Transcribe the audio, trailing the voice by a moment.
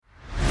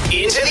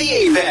Into the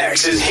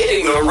Apex is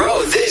hitting the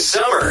road this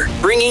summer,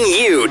 bringing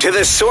you to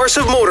the source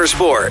of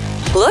motorsport.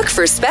 Look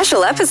for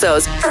special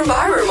episodes from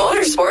Barber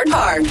Motorsport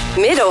Park,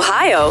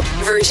 Mid-Ohio,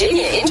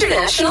 Virginia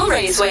International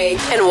Raceway,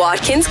 and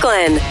Watkins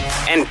Glen.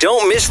 And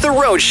don't miss the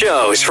road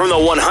shows from the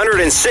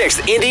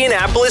 106th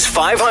Indianapolis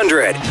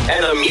 500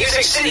 and the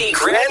Music City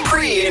Grand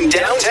Prix in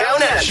downtown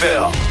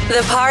Nashville.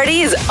 The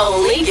party is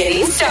only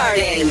getting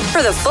started.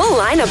 For the full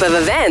lineup of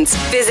events,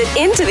 visit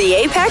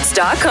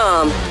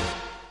intotheapex.com.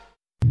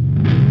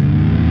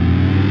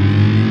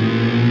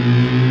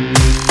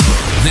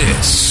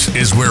 This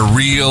is where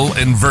real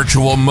and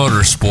virtual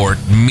motorsport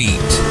meet.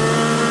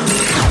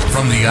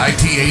 From the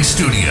ITA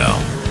studio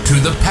to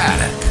the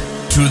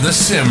paddock to the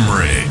sim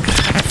rig.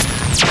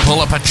 Pull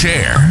up a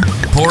chair,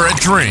 pour a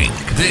drink.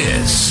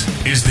 This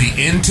is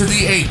the Into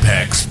the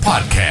Apex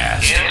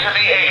podcast. Into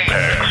the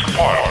Apex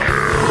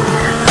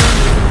podcast.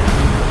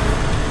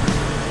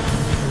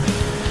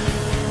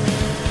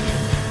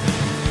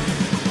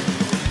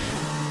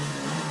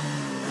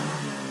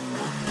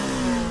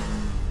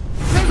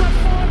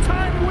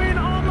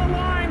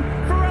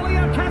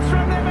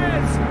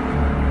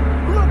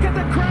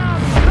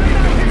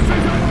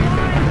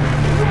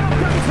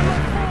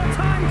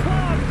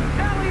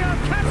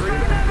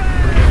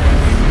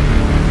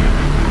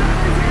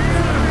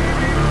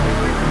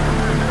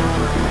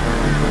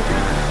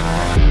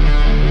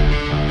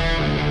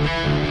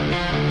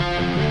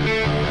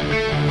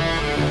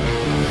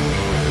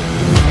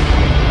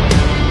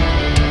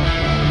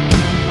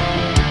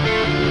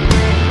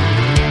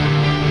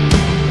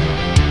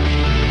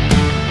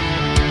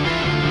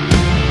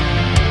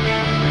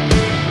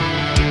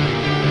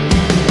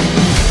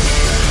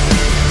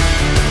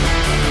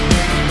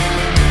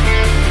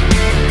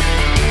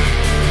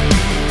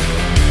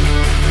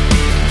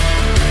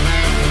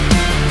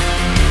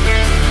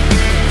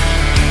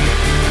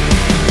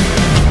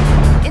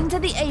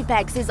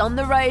 Apex is on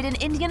the road in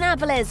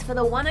Indianapolis for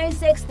the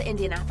 106th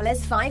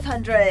Indianapolis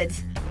 500.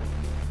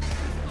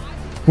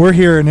 We're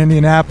here in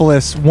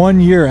Indianapolis 1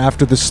 year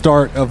after the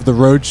start of the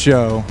road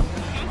show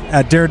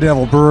at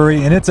Daredevil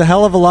Brewery, and it's a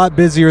hell of a lot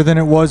busier than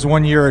it was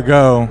 1 year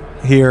ago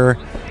here.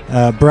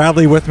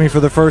 Bradley with me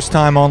for the first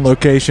time on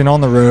location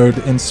on the road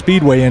in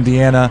Speedway,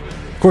 Indiana.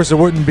 Of course, it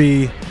wouldn't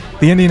be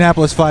the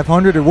Indianapolis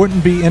 500. It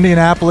wouldn't be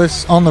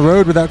Indianapolis on the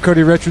road without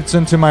Cody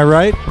Richardson to my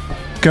right.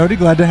 Cody,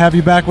 glad to have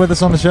you back with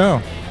us on the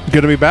show.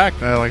 Good to be back.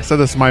 Like I said,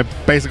 this is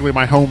basically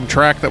my home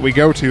track that we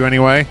go to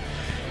anyway.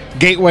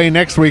 Gateway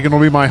next week, and will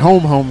be my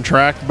home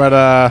track.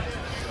 But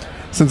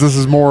since this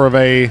is more of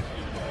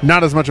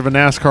not as much of a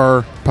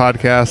NASCAR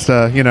podcast,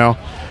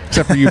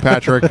 except for you,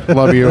 Patrick.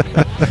 Love you.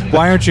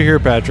 Why aren't you here,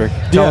 Patrick?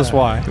 Tell us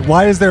why.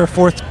 Why is there a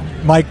fourth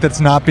mic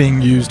that's not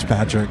being used,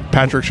 Patrick?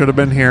 Patrick should have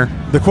been here.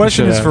 The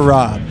question is for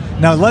Rob.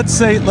 Now, let's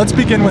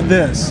begin with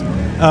this.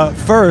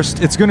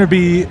 First, it's going to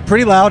be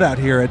pretty loud out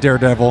here at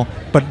Daredevil,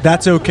 but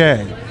that's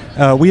okay.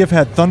 We have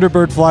had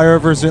Thunderbird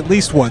flyovers at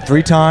least,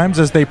 3 times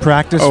as they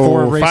practice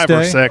for a race 5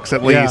 day? or 6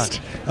 at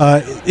least.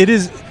 It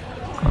is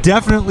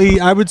definitely,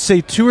 I would say,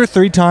 2 or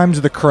 3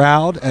 times the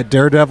crowd at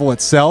Daredevil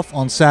itself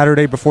on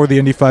Saturday before the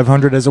Indy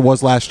 500 as it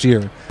was last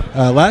year.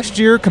 Last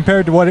year,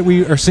 compared to what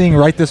we are seeing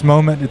right this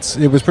moment,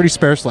 it was pretty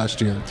sparse last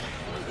year.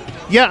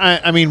 Yeah,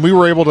 I mean, we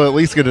were able to at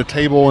least get a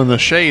table in the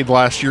shade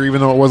last year,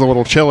 even though it was a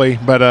little chilly.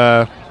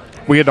 But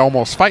we had to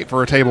almost fight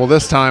for a table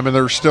this time, and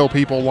there's still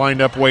people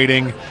lined up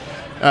waiting.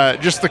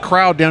 Just the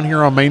crowd down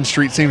here on Main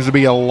Street seems to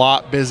be a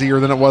lot busier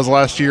than it was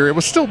last year. It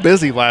was still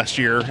busy last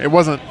year. It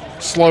wasn't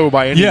slow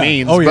by any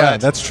means. Oh, yeah,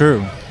 that's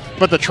true.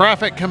 But the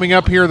traffic coming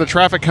up here, the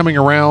traffic coming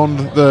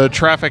around, the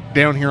traffic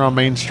down here on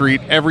Main Street,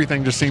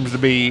 everything just seems to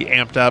be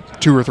amped up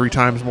 2 or 3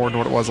 times more than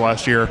what it was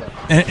last year.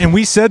 And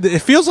we said that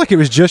it feels like it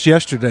was just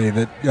yesterday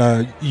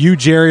that you,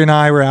 Jerry, and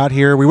I were out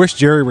here. We wish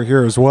Jerry were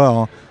here as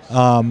well.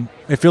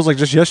 It feels like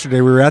just yesterday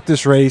we were at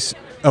this race,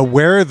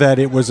 aware that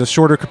it was a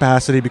shorter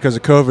capacity because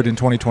of COVID in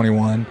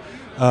 2021,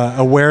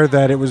 aware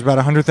that it was about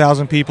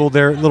 100,000 people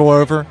there, a little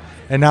over,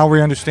 and now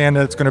we understand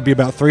that it's going to be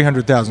about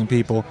 300,000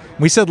 people.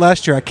 We said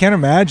last year, I can't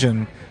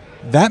imagine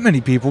that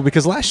many people,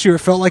 because last year it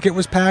felt like it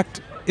was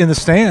packed in the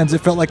stands.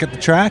 It felt like at the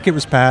track it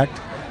was packed,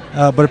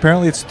 but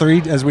apparently it's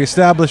 3, as we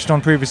established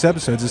on previous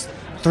episodes, it's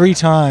 3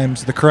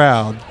 times the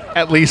crowd.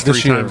 At least 3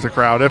 times the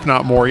crowd, if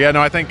not more. Yeah,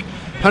 no, I think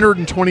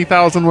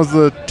 120,000 was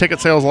the ticket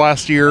sales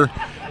last year.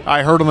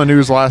 I heard on the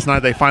news last night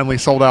they finally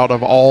sold out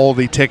of all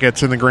the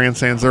tickets in the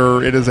grandstands.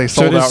 It is a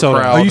sold-out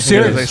crowd. Are you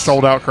serious? It is a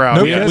sold-out crowd.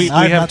 No, yes. we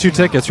have 2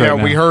 tickets right now.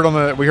 Yeah, we heard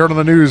on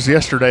the news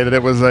yesterday that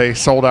it was a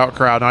sold-out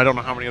crowd. And I don't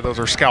know how many of those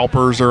are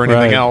scalpers or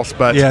anything else,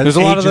 but yeah, there's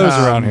a lot of those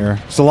around here.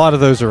 There's a lot of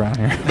those around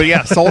here. But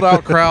yeah,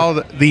 sold-out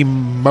crowd. The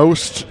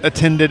most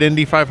attended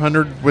Indy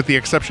 500, with the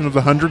exception of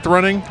the 100th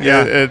running.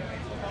 Yeah.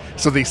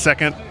 So the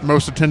second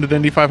most attended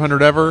Indy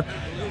 500 ever.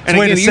 And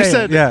again,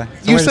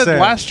 you said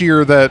last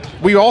year that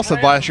we all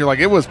said last year, like,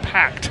 it was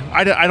packed.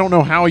 I don't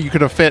know how you could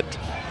have fit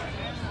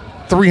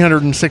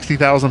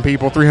 360,000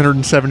 people,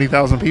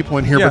 370,000 people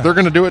in here, but they're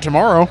going to do it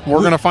tomorrow. We're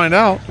going to find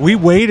out. We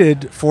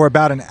waited for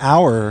about an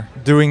hour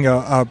doing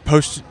a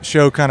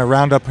post-show kind of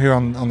roundup here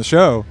on the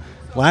show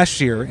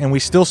last year, and we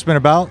still spent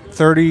about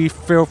 30,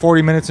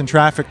 40 minutes in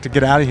traffic to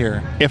get out of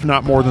here. If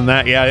not more than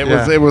that. Yeah, it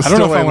Yeah. was I don't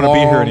know still if I a want to be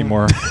here long-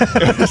 anymore.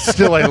 It was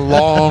still a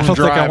long think I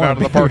drive wanna out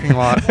of the be here. parking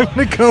lot. I'm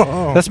going to go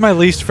home. That's my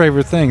least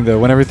favorite thing, though.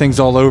 When everything's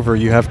all over,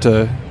 you have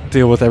to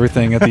deal with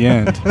everything at the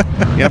end.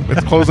 Yep,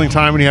 it's closing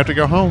time and you have to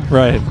go home.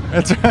 Right.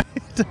 That's right.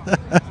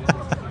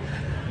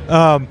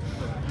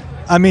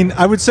 I mean,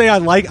 I would say I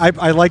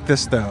like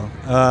this, though.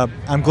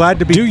 I'm glad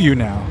to be... Do you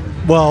now?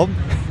 Well,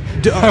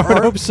 I would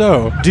hope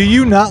so. do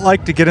you not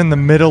like to get in the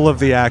middle of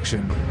the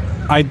action?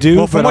 I do,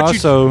 Well, from but what you-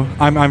 also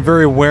I'm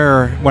very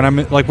aware when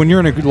when you're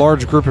in a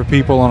large group of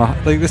people on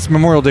like this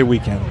Memorial Day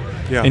weekend,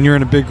 Yeah. and you're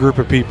in a big group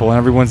of people and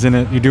everyone's in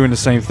it, you're doing the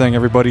same thing.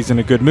 Everybody's in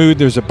a good mood.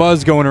 There's a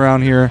buzz going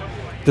around here.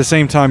 At the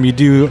same time, you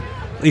do,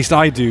 at least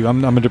I do.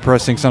 I'm a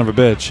depressing son of a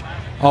bitch.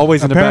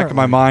 Always in the back of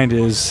my mind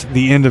is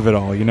the end of it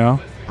all. You know.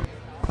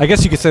 I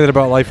guess you could say that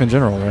about life in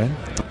general, right?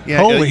 Yeah,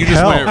 Holy you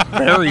just hell. went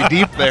very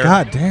deep there.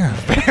 God damn.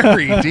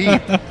 Very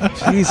deep.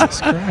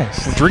 Jesus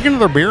Christ. Drink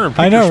another beer and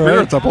I pick know, your right?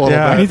 spirits up a little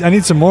Yeah. bit. I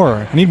need some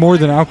more. I need more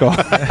than alcohol.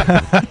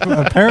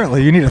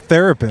 Apparently, you need a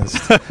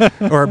therapist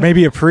or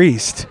maybe a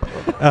priest.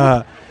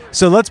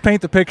 So let's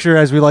paint the picture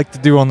as we like to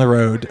do on the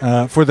road.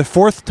 For the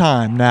fourth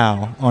time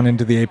now on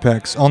Into the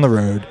Apex on the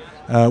road,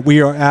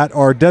 we are at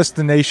our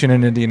destination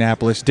in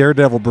Indianapolis,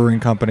 Daredevil Brewing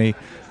Company,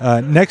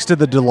 next to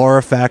the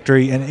Delara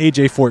factory and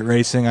AJ Foyt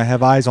Racing. I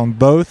have eyes on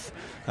both,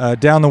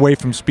 down the way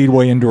from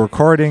Speedway Indoor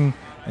Karting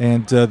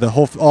and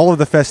all of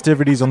the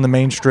festivities on the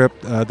main strip.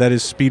 That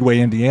is Speedway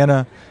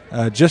Indiana,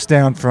 just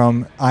down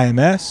from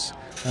IMS.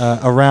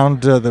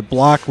 Around the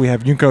block, we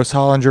have Juncos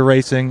Hollinger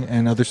Racing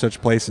and other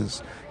such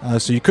places.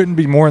 So you couldn't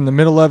be more in the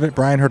middle of it.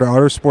 Brian Herter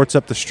Autosports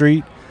up the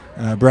street.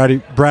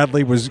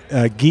 Bradley was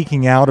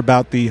geeking out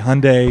about the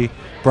Hyundai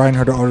Brian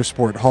Herter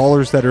Autosport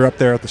haulers that are up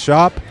there at the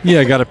shop. Yeah,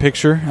 I got a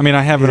picture. I mean,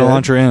 I have an Yeah.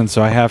 Elantra in,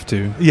 so I have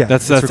to. Yeah,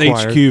 that's it's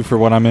required. HQ for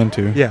what I'm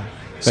into. Yeah.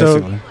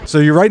 Basically. So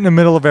you're right in the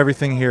middle of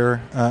everything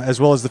here, as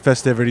well as the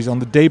festivities on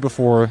the day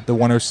before the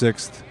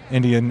 106th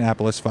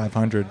Indianapolis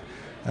 500.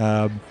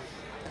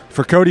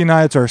 For Cody and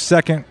I, it's our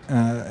second,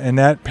 and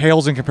that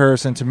pales in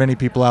comparison to many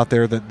people out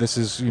there that this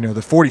is, the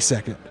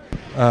 42nd.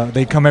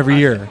 They come every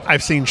year.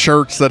 I've seen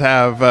shirts that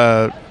have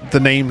the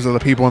names of the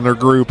people in their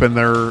group and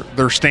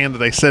their stand that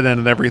they sit in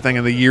and everything,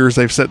 and the years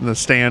they've sit in the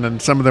stand, and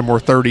some of them were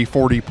 30,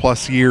 40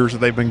 plus years that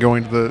they've been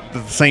going to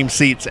the same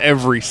seats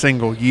every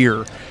single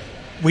year.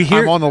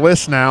 I'm on the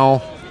list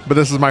now, but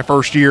this is my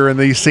first year in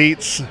these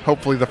seats,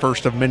 hopefully the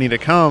first of many to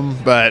come,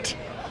 but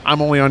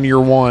I'm only on year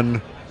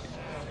one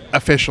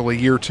officially,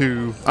 year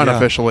two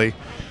unofficially.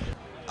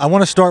 I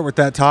want to start with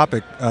that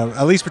topic,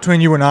 at least between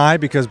you and I,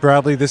 because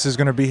Bradley, this is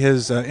going to be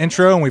his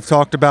intro, and we've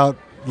talked about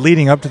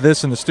leading up to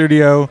this in the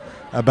studio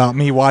about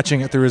me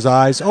watching it through his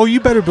eyes. Oh, you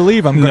better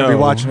believe I'm going to be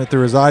watching it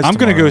through his eyes. I'm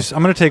going to tomorrow. go.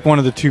 I'm going to take one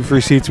of the 2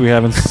 free seats we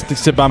have and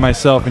sit by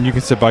myself, and you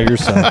can sit by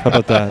yourself. How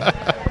about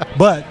that?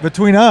 But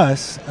between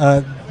us,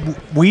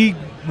 we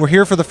were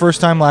here for the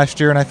first time last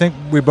year, and I think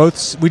we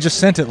just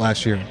sent it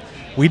last year.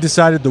 We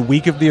decided the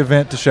week of the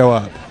event to show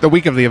up. The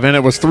week of the event, it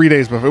was 3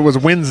 days before. It was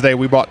Wednesday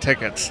we bought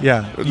tickets.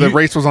 Yeah. The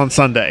race was on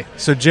Sunday.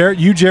 So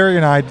Jerry,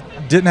 and I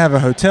didn't have a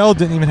hotel,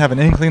 didn't even have an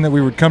inkling that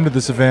we would come to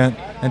this event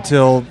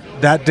until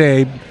that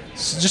day,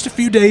 just a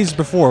few days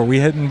before. We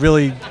hadn't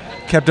really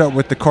kept up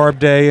with the carb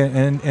day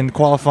and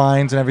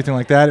qualifyings and everything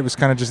like that. It was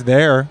kind of just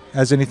there,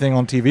 as anything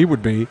on TV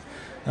would be.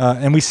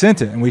 And we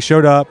sent it, and we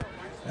showed up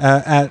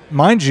at,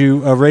 mind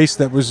you, a race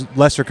that was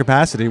lesser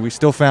capacity. We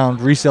still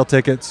found resale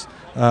tickets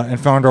and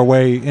found our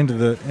way into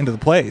the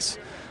place.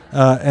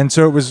 And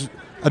so it was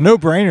a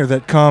no-brainer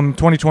that come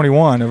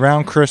 2021,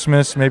 around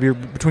Christmas, maybe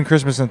between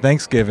Christmas and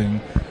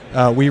Thanksgiving,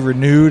 we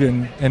renewed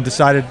and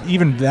decided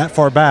even that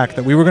far back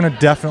that we were going to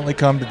definitely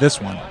come to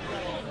this one.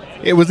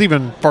 It was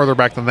even farther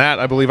back than that.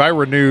 I believe I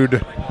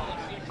renewed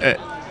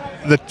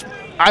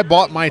I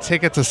bought my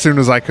tickets as soon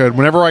as I could.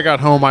 Whenever I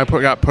got home, I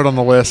got put on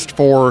the list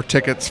for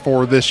tickets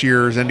for this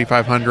year's Indy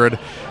 500.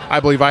 I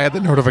believe I had the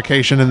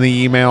notification in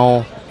the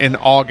email in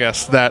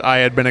August that I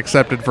had been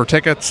accepted for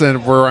tickets,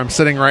 and where I'm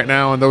sitting right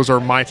now, and those are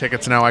my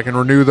tickets now. I can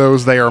renew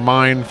those. They are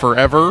mine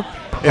forever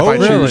if I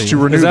choose to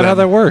renew them. Is that how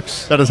that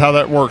works? That is how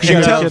that works. You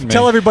And gotta kidding me.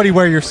 tell everybody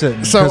where you're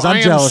sitting. So 'cause I'm I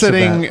am jealous of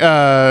sitting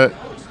that.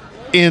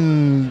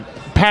 in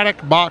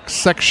paddock box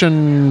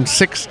section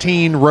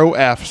 16, row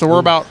F. So we're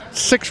about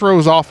 6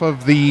 rows off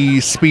of the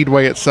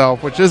speedway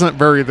itself, which isn't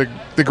very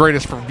the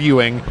greatest for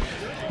viewing.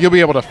 You'll be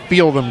able to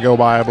feel them go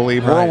by, I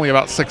believe. We're Right. only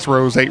about 6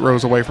 rows, 8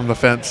 rows away from the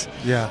fence.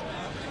 Yeah.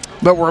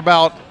 But we're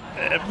about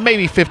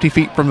maybe 50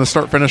 feet from the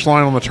start-finish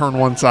line on the turn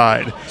one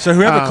side. So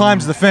whoever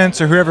climbs the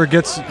fence or whoever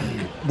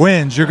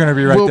wins, you're going to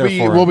be right there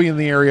for We'll it. be in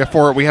the area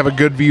for it. We have a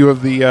good view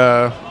of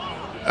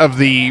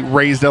the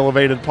raised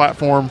elevated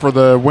platform for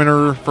the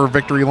winner for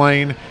Victory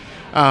Lane.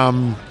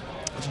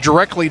 It's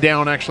directly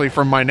down actually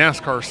from my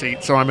NASCAR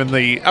seat. So I'm in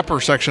the upper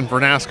section for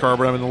NASCAR,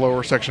 but I'm in the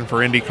lower section for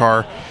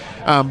IndyCar.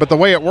 But the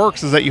way it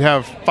works is that you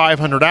have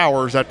 500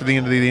 hours after the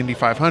end of the Indy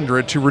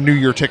 500 to renew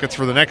your tickets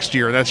for the next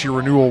year. That's your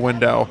renewal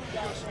window.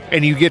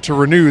 And you get to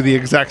renew the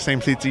exact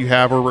same seats that you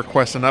have or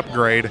request an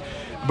upgrade.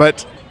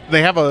 But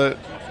they have a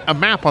a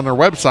map on their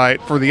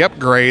website for the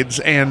upgrades,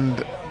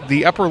 and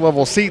the upper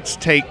level seats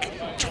take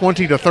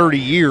 20 to 30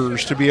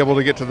 years to be able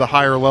to get to the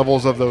higher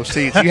levels of those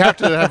seats. You have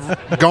to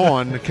have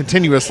gone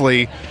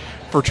continuously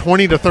for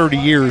 20 to 30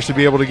 years to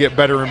be able to get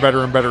better and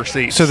better and better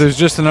seats. So there's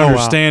just an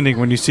understanding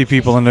when you see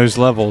people in those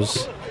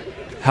levels,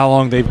 how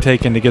long they've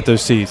taken to get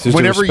those seats. There's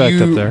whenever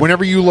respect up there.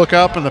 Whenever you look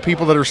up and the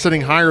people that are sitting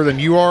higher than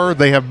you are,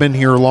 they have been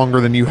here longer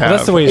than you have. Well,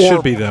 that's the way it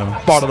should be, though.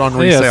 Bought it on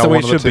resale. Yeah, that's the way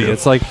it one of should be. two.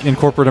 It's like in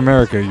corporate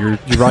America. You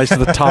rise to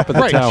the top of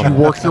the right. tower. You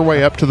work your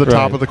way up to the top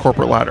Right. of the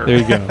corporate ladder. There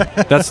you go.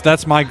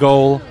 That's my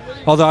goal.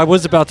 Although I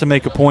was about to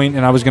make a point,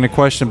 and I was going to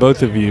question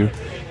both of you.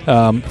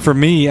 For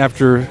me,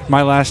 after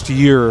my last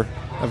year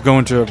of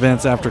going to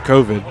events after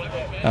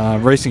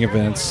COVID, racing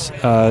events,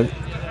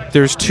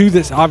 there's two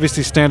that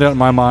obviously stand out in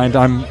my mind.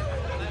 I'm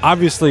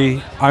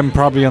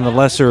probably on the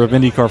lesser of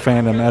IndyCar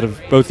fandom out of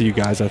both of you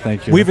guys, I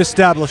think. We've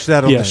established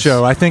that on the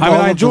show. I think all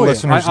I of enjoy the it.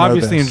 listeners I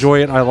obviously know this.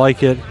 enjoy it. I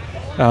like it.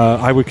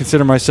 I would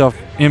consider myself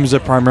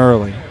IMSA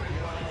primarily.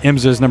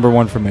 IMSA is number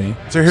one for me.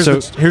 So here's the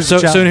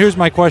challenge. So here's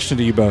my question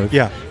to you both.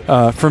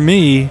 Yeah. For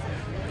me,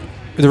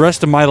 the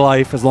rest of my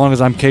life, as long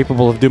as I'm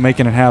capable of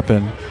making it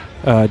happen,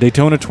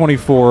 Daytona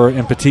 24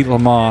 and Petit Le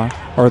Mans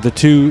are the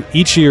two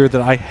each year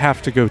that I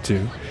have to go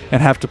to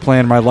and have to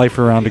plan my life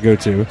around to go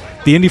to.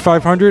 The Indy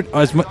 500,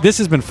 this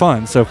has been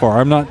fun so far.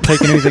 I'm not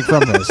taking anything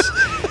from this.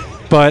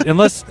 But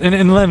unless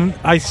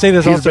I say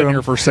this He's also, been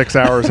here for 6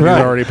 hours and Right.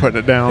 he's already putting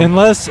it down.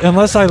 unless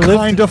I live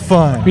Kind of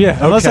fun. yeah,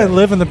 unless I Okay.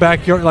 live in the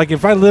backyard. Like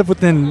if I live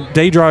within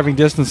day driving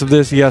distance of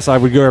this, yes, I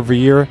would go every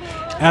year.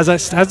 As it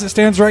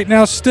stands right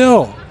now,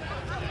 still,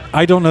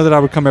 I don't know that I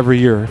would come every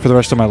year for the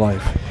rest of my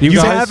life. You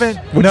guys? haven't?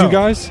 Would No. you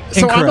guys?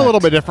 So I'm a Incorrect. little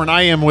bit different.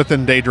 I am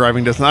within day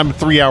driving distance. I'm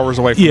 3 hours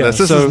away from Yeah, this.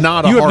 This so is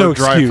not a you have hard no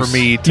drive excuse. for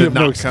me You to have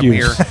no not come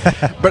here.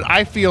 excuse. But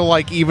I feel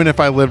like even if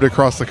I lived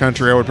across the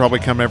country, I would probably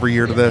come every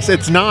year to this.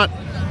 It's not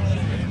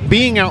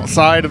being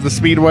outside of the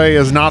speedway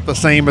is not the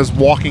same as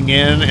walking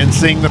in and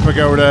seeing the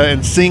pagoda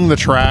and seeing the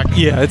track.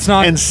 Yeah, it's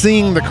not. And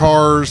seeing the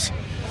cars.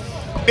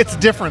 It's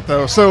different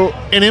though. So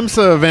in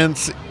IMSA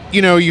events,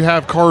 you know, you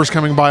have cars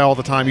coming by all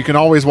the time. You can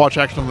always watch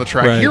action on the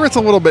track. Right. Here it's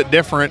a little bit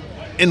different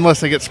unless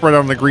they get spread out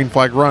on the green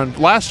flag run.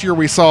 Last year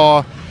we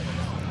saw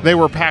they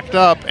were packed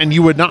up and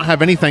you would not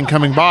have anything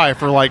coming by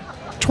for like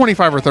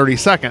 25 or 30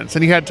 seconds.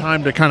 And you had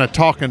time to kind of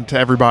talking to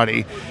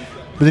everybody.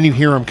 But then you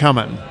hear them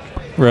coming.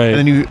 right.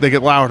 And then they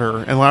get louder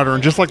and louder.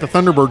 And just like the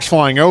Thunderbirds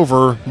flying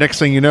over, next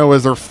thing you know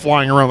is they're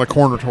flying around the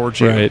corner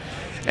towards you. Right.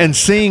 And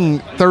seeing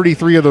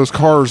 33 of those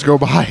cars go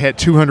by at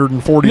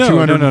 240, No,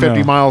 250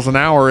 no. miles an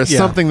hour is Yeah.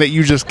 something that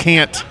you just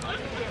can't,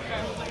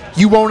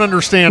 you won't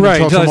understand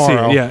Right, until until I see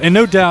tomorrow. it, yeah, and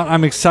no doubt,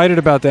 I'm excited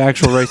about the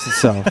actual race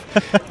itself.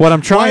 What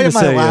I'm trying Why to am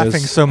I say laughing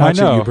is, so much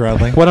I at know. you,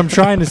 Bradley? What I'm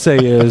trying to say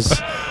is,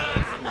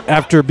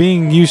 after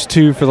being used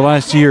to for the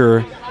last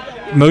year,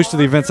 most of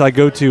the events I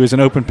go to is an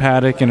open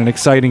paddock and an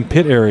exciting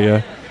pit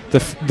area.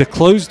 The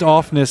closed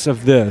offness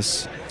of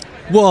this,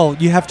 Well,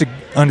 you have to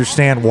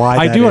understand why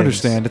I that do is.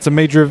 understand. It's a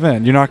major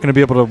event. You're not going to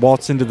be able to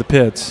waltz into the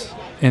pits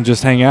and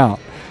just hang out.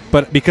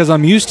 But because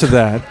I'm used to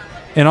that,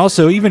 and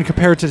also even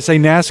compared to, say,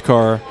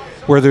 NASCAR,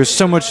 where there's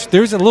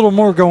a little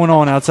more going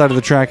on outside of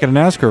the track at a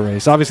NASCAR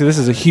race. Obviously, this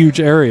is a huge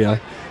area.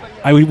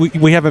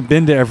 We haven't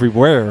been to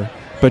everywhere,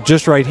 but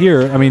just right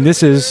here, I mean,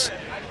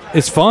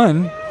 it's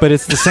fun, but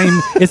it's the same.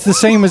 It's the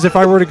same as if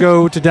I were to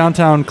go to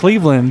downtown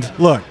Cleveland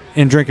Look,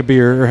 and drink a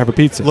beer or have a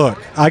pizza.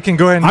 I can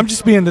go ahead and... I'm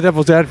just being the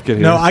devil's advocate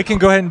here. No, I can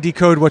go ahead and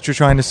decode what you're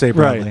trying to say,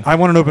 Bradley. right. I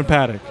want an open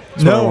paddock.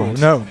 That's what I want.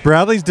 No.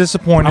 Bradley's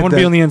disappointed. I want to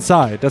be on the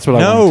inside. That's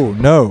what I want.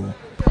 No.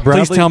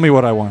 Bradley, Please tell me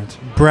what I want.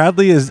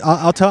 Bradley is.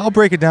 I'll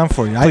break it down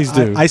for you. Please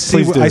do. I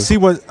see. Please do. I see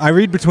what I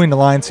read between the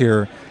lines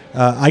here.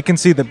 I can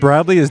see that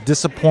Bradley is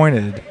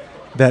disappointed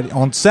that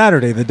on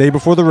Saturday, the day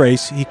before the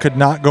race, he could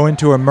not go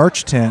into a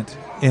merch tent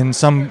in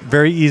some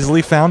very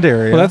easily found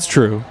area. Well, that's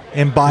true.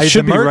 And buy It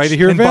should the be merch, right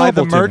here and buy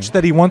the available to merch me.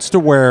 that he wants to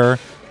wear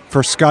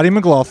for Scotty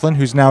McLaughlin,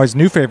 who's now his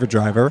new favorite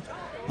driver,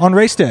 on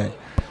race day.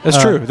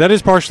 That's true. That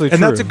is partially true.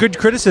 And that's a good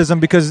criticism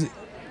because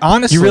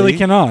honestly, You really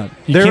cannot.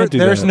 You can't do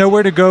there's that.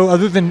 nowhere to go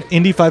other than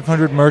Indy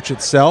 500 merch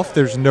itself.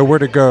 There's nowhere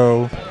to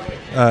go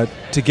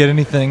to get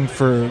anything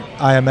for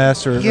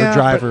IMS or Yeah,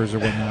 drivers or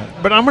whatnot.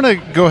 But I'm going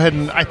to go ahead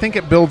and I think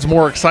it builds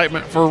more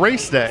excitement for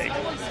race day.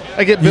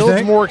 Like it builds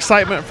think? more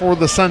excitement for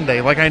the Sunday.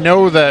 Like I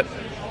know that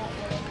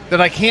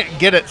I can't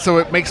get it, so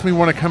it makes me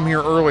want to come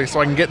here early so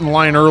I can get in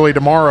line early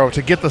tomorrow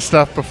to get the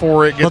stuff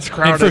before it gets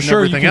crowded And for sure,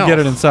 you everything can else. get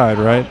it inside,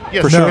 right?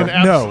 Yes, For you sure.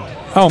 can No.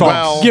 Oh, my.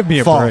 Well, Give me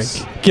a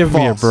false. break. Give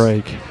me a False.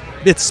 break.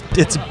 It's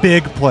a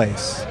big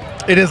place.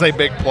 It is a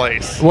big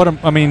place.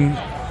 I mean,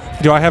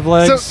 do I have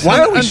legs? So-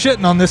 Why are we And-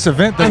 shitting on this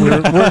event that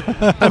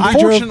we're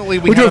Unfortunately,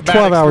 we we had a drove bad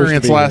 12 hours to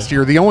experience be last here.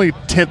 year. The only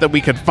tent that we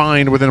could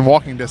find within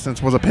walking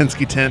distance was a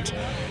Penske tent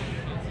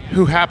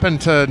who happened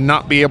to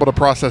not be able to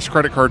process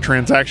credit card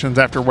transactions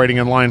after waiting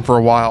in line for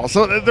a while.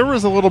 So there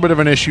was a little bit of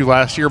an issue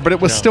last year, but it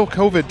was still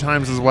COVID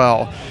times as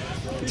well.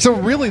 So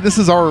really, this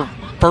is our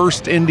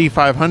first Indy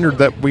 500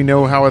 that we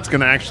know how it's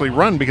going to actually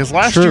run, because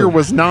last year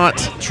was not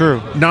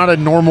a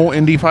normal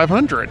Indy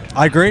 500.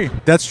 I agree.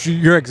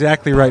 You're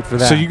exactly right for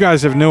that. So you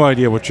guys have no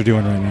idea what you're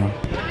doing right now.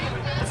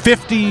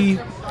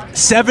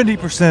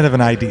 70% of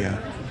an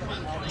idea.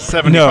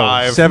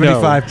 75.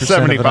 75%.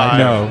 75.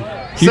 No.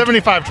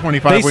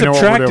 75-25. They we know what we're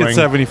subtracted doing.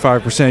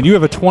 75%. You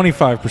have a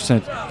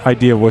 25%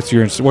 idea what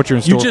you're in store for.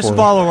 You just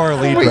follow our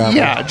lead, Bravo.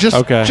 Yeah,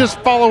 just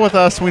follow with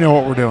us. We know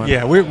what we're doing.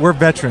 Yeah, we're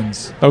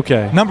veterans.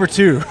 Okay. Number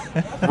 2.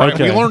 Right.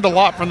 Okay. We learned a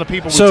lot from the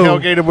people we So-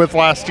 tailgated with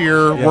last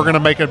year. Yeah. We're going to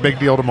make a big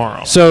deal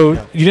tomorrow. So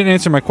you didn't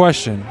answer my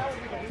question.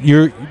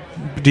 Do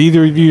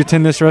either of you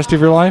attend this the rest of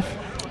your life?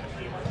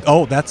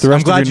 Oh, that's The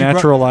rest I'm glad of your you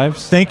natural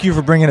lives? Thank you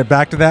for bringing it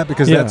back to that,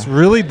 because that's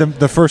really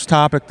the first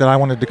topic that I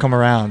wanted to come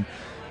around.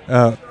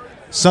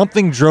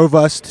 Something drove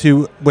us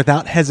to,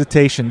 without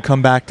hesitation,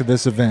 come back to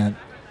this event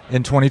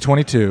in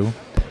 2022.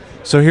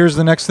 So here's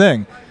the next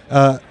thing.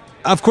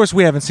 Of course,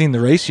 we haven't seen the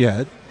race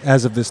yet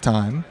as of this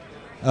time,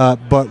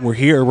 but we're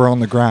here. We're on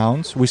the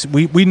grounds.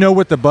 We know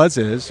what the buzz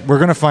is. We're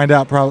going to find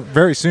out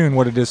very soon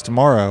what it is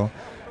tomorrow.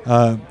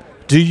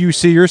 Do you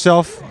see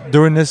yourself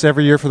doing this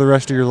every year for the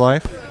rest of your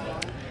life?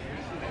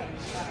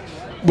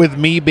 With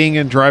me being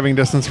in driving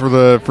distance for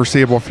the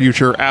foreseeable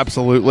future,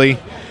 absolutely.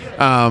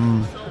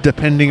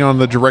 Depending on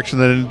the direction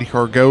that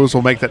IndyCar goes,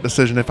 we'll make that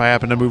decision if I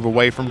happen to move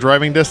away from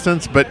driving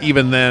distance. But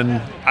even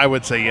then, I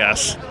would say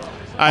yes.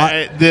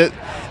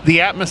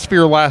 The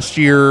atmosphere last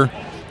year,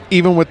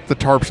 even with the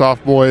tarps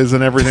off boys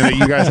and everything that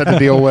you guys had to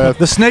deal with.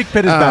 The snake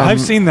pit is back.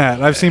 I've seen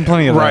that. I've seen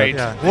plenty of right.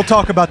 that. Yeah, we'll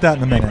talk about that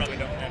in a minute.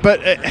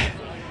 But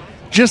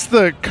just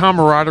the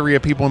camaraderie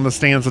of people in the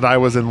stands that I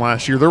was in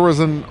last year. There was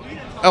an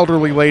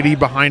elderly lady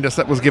behind us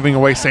that was giving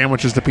away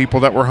sandwiches to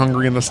people that were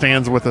hungry in the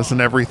stands with us and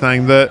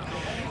everything.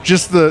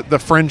 Just the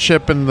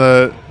friendship and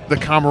the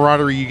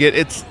camaraderie you get.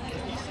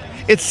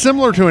 It's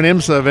similar to an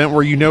IMSA event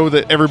where you know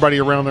that everybody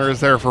around there is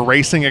there for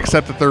racing,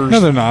 except that there's...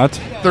 No, they're not.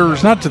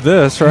 There's not to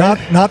this,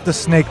 right? Not the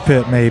snake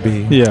pit,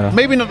 maybe. Yeah.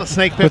 Maybe not the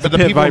snake pit, but the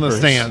pit people vipers.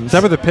 in the stands. Is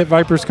that where the pit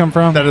vipers come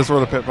from? That is where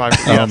the pit vipers.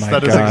 Oh Yes, my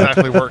that is God.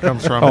 exactly where it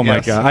comes from. Oh my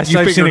yes. God! You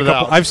I've seen figured it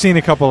out. I've seen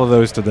a couple of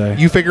those today.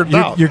 You figured it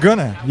out. You're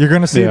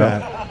gonna see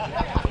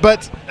that.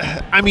 But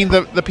I mean,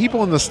 the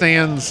people in the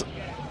stands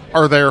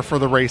are there for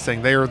the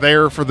racing. They are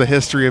there for the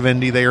history of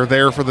Indy. They are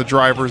there for the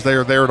drivers. They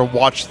are there to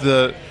watch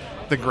the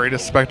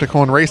greatest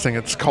spectacle in racing.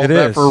 It's called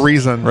that for a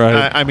reason.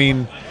 Right. I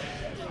mean,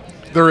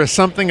 there is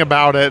something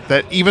about it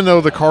that even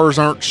though the cars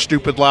aren't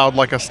stupid loud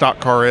like a stock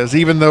car is,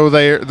 even though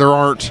they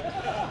aren't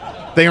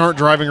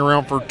driving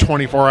around for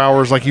 24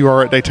 hours like you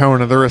are at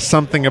Daytona, there is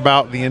something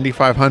about the Indy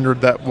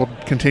 500 that will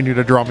continue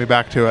to draw me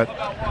back to it.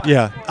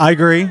 Yeah, I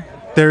agree.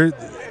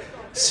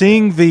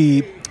 Seeing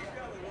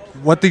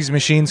what these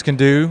machines can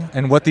do,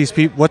 and what these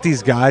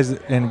guys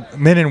and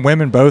men and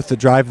women both that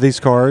drive these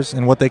cars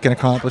and what they can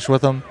accomplish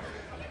with them,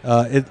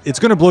 it's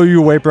going to blow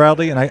you away,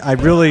 Bradley. And I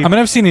mean,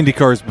 I've seen Indy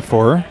cars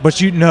before, but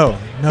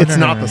it's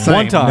not the same.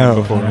 One time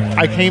before.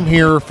 I came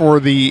here for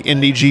the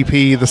Indy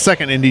GP, the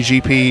second Indy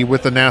GP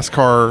with the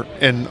NASCAR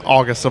in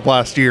August of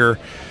last year.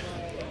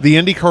 The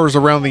Indy cars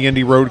around the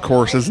Indy road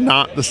course is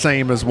not the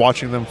same as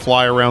watching them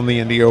fly around the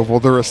Indy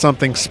oval. There is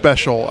something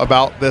special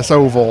about this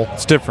oval.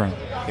 It's different.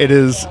 It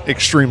is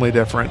extremely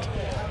different.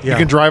 Yeah, you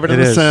can drive it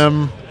in the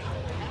sim,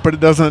 but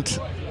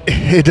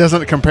it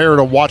doesn't compare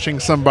to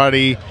watching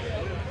somebody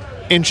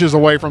inches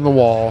away from the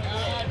wall.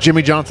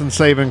 Jimmy Johnson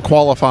saving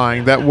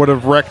qualifying that would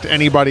have wrecked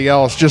anybody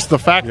else. Just the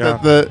fact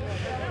that the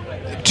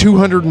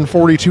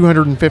 240,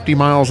 250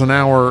 miles an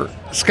hour,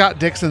 Scott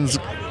Dixon's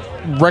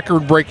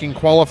record-breaking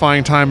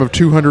qualifying time of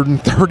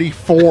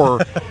 234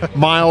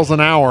 miles an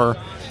hour,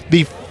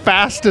 the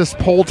fastest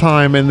pole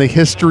time in the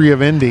history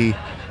of Indy,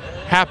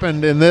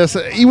 happened in this.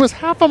 He was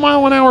half a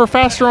mile an hour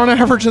faster on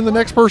average than the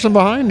next person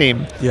behind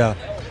him. Yeah.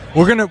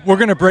 We're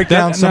gonna break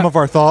down some of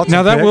our thoughts.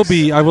 Now that will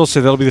be, I will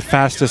say, that'll be the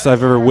fastest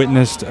I've ever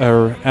witnessed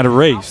at a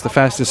race, the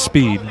fastest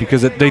speed,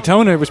 because at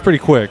Daytona it was pretty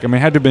quick. I mean,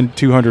 it had to have been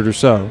 200 or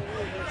so,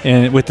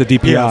 and with the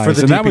DPIs,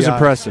 and that was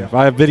impressive. Yeah.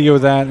 I have video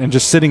of that, and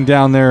just sitting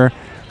down there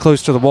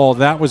close to the wall,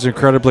 that was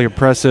incredibly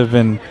impressive,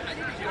 and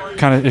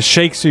kind of it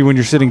shakes you when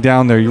you're sitting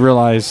down there. You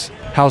realize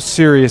how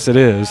serious it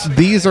is.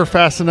 These are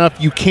fast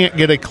enough you can't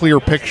get a clear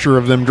picture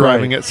of them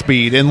driving at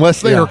speed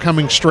unless they are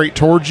coming straight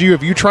towards you.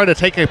 If you try to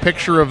take a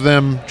picture of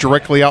them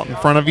directly out in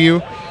front of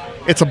you,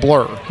 it's a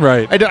blur.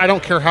 Right. I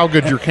don't care how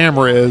good your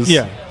camera is.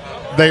 Yeah.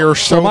 They are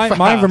so fast.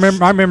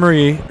 My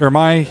memory, or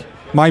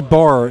my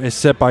bar is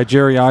set by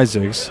Jerry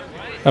Isaacs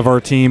of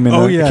our team and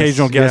an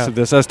occasional guest of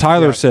this. As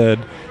Tyler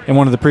said in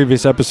one of the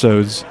previous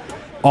episodes,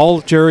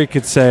 all Jerry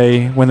could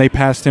say when they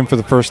passed him for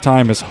the first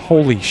time is,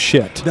 "Holy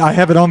shit." I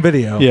have it on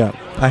video. Yeah.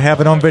 I have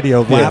it on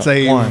video. That's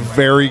a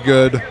very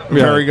good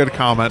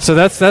comment. So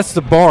that's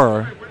the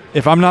bar.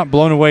 If I'm not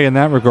blown away in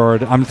that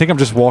regard, I think I'm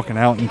just walking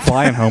out and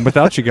flying home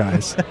without you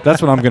guys.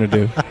 That's what I'm going to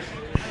do.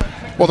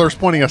 Well, there's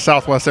plenty of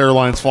Southwest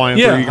Airlines flying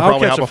through. You can I'll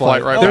probably catch have a a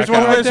flight flight. right There's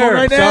back one out. right there.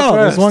 Right now.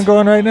 Southwest. There's one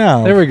going right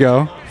now. There we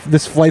go.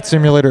 this flight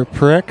simulator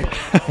prick.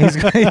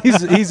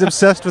 He's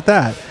obsessed with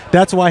that.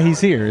 That's why he's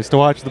here, is to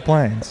watch the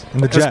planes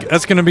and the jets.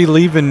 That's going to be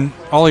leaving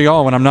all of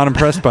y'all when I'm not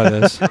impressed by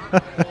this.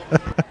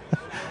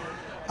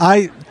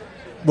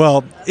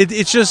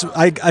 It's just,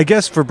 I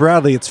guess for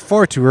Bradley, it's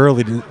far too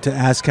early to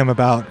ask him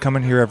about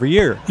coming here every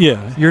year.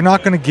 Yeah. You're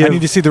not going to give... I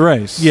need to see the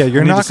race. Yeah,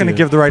 you're not going to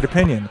give the right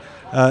opinion.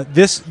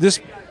 This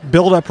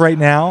build-up right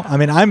now, I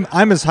mean,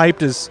 I'm as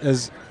hyped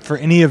as for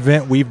any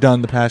event we've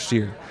done the past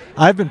year.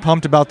 I've been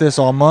pumped about this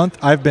all month.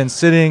 I've been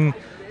sitting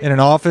in an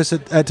office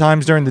at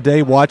times during the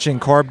day watching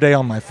Carb Day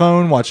on my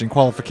phone, watching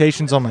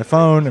qualifications on my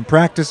phone and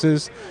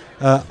practices.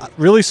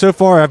 Really, so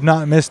far, I've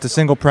not missed a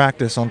single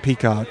practice on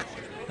Peacock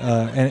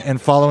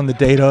and following the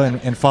data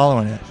and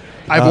following it.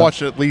 I've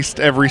watched at least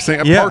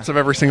parts of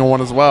every single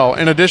one as well,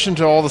 in addition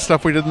to all the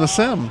stuff we did in the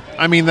sim.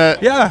 I mean,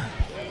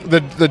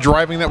 the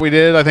driving that we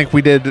did,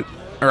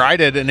 I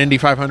did an Indy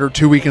 500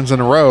 2 weekends in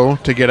a row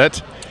to get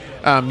it.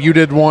 You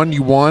did one,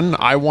 you won.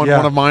 I won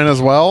one of mine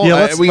as well.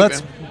 Yeah,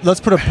 let's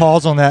put a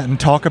pause on that and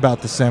talk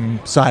about the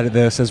sim side of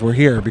this as we're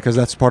here, because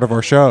that's part of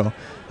our show.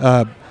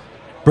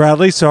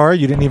 Bradley, sorry,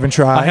 you didn't even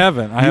try. I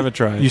haven't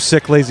tried. You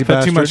sick, lazy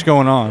bastard. Got too much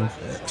going on.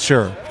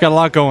 Sure. Got a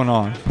lot going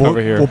on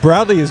over here. Well,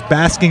 Bradley is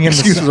basking in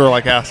Excuses are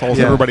like assholes.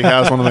 Yeah. Everybody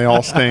has one and they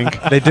all stink.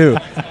 They do.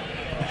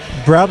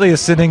 Bradley is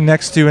sitting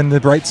next to, in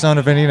the bright sun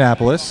of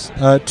Indianapolis,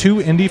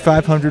 2 Indy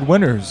 500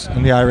 winners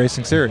in the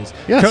iRacing series.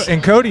 Yes.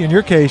 And Cody, in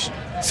your case,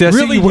 see,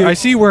 I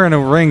see you wearing a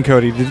ring,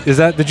 Cody.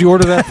 Did you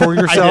order that for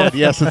yourself? I did,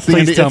 yes. It's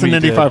an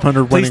Indy 500 winning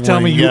ring. Please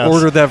tell me you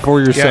ordered that for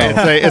yourself.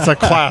 Yeah, it's a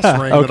class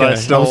ring that I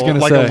still,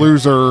 a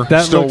loser,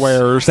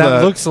 wears.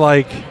 That looks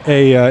like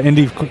a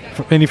Indy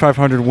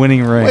 500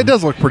 winning ring. Well, it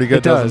does look pretty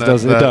good, doesn't it?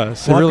 It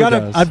does. It really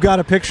does. I've got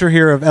a picture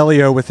here of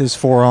Elio with his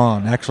 4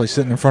 on, actually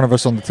sitting in front of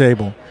us on the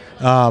table.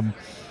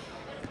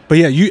 But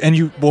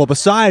yeah,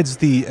 besides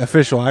the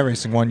official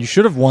iRacing one, you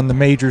should have won the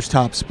Majors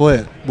Top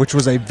Split, which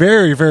was a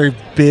very, very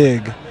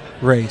big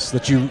race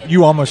that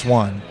you almost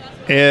won.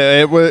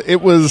 It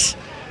was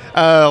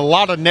a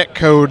lot of net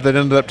code that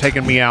ended up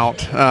taking me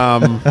out.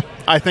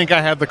 I think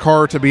I had the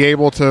car to be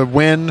able to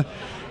win.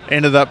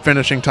 Ended up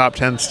finishing top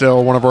 10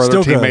 still. One of our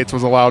other teammates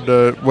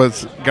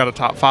got a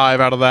top 5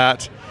 out of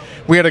that.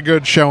 We had a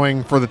good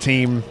showing for the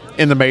team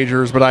in the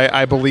majors, but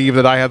I believe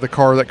that I had the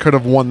car that could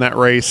have won that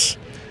race,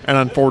 and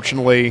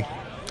unfortunately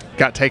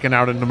got taken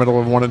out in the middle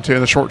of 1 and 2,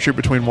 in the short shoot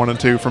between 1 and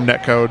 2 from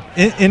netcode.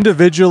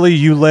 Individually,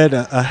 you led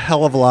a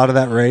hell of a lot of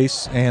that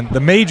race, and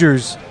the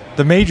majors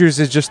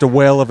is just a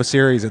whale of a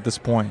series at this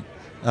point.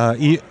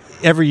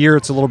 Every year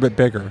it's a little bit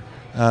bigger.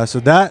 So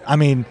that, I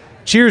mean,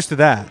 cheers to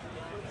that.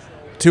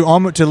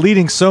 To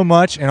leading so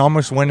much and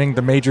almost winning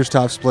the Majors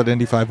Top Split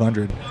Indy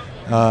 500.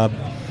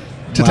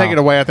 Take it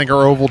away, I think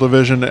our oval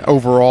division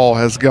overall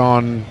has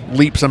gone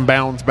leaps and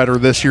bounds better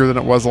this year than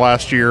it was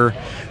last year.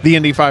 The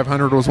Indy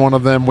 500 was one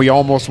of them. We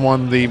almost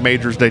won the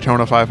Majors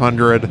Daytona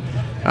 500.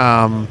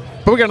 But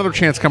we got another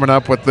chance coming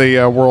up with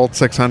the World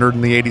 600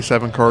 and the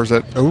 87 cars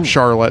at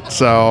Charlotte.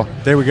 So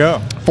there we go.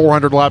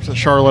 400 laps at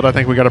Charlotte. I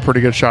think we got a pretty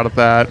good shot at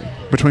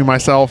that. Between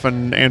myself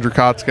and Andrew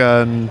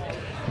Kotska and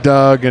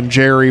Doug and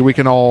Jerry, we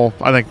can all,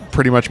 I think,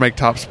 pretty much make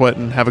top split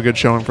and have a good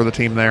showing for the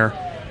team there.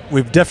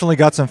 We've definitely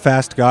got some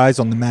fast guys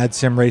on the Mad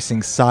Sim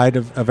Racing side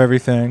of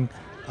everything.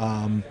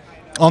 On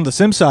the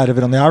sim side of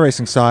it, on the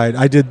iRacing side,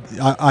 I did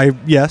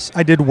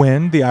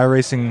win the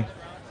iRacing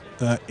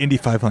Indy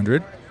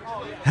 500.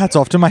 Hats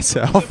off to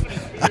myself.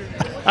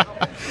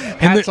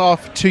 Hats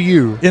off to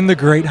you. In the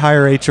great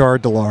higher HR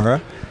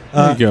Dallara.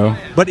 There you go.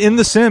 But in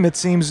the sim, it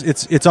seems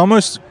it's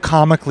almost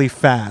comically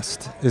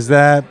fast. Is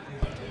that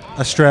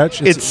a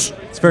stretch? It's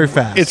very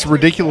fast. It's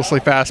ridiculously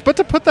fast. But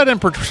to put that in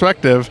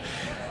perspective,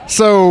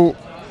 so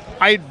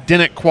I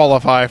didn't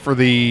qualify for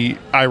the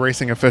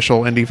iRacing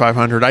official Indy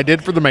 500. I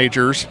did for the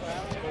majors.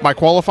 My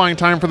qualifying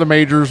time for the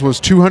majors was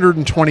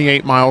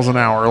 228 miles an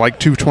hour, like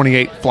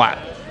 228 flat,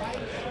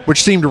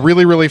 which seemed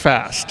really, really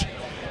fast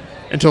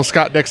until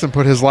Scott Dixon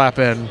put his lap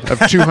in of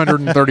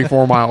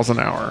 234 miles an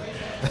hour.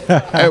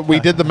 We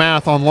did the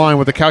math online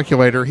with the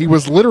calculator. He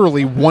was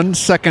literally 1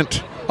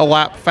 second a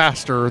lap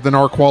faster than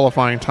our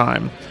qualifying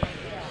time.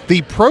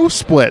 The pro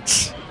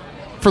splits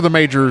for the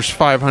majors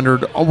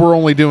 500 were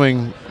only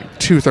doing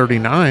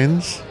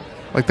 239s.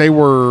 Like they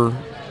were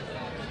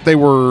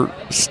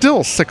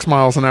still 6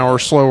 miles an hour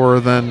slower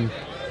than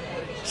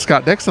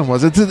Scott Dixon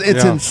was. It's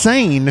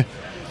insane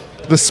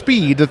the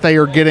speed that they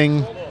are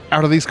getting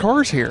out of these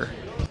cars here.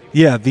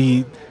 Yeah,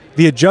 the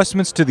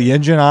adjustments to the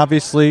engine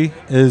obviously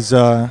has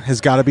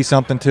got to be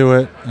something to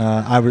it.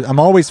 I'm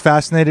always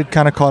fascinated,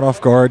 kind of caught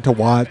off guard to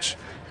watch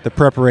the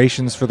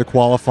preparations for the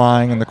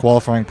qualifying and the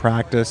qualifying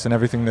practice and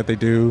everything that they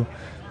do.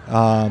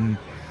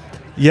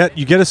 Yet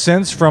you get a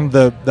sense from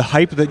the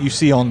hype that you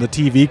see on the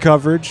TV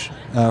coverage,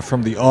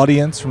 from the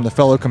audience, from the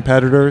fellow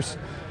competitors.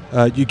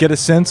 You get a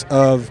sense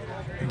of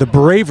the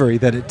bravery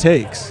that it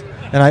takes.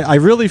 And I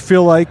really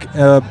feel like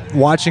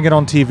watching it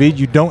on TV,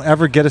 you don't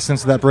ever get a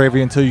sense of that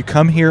bravery until you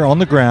come here on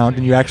the ground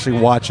and you actually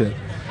watch it.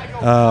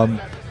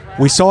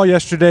 We saw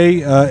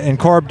yesterday in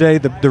Carb Day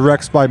the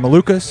wrecks by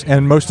Malukas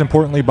and most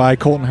importantly by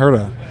Colton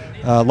Herta.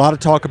 A lot of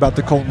talk about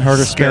the Colton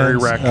Herta Scary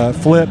spins, wreck.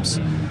 flips.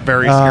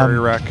 Very scary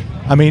wreck.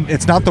 I mean,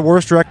 it's not the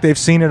worst wreck they've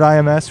seen at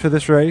IMS for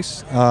this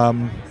race.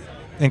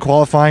 In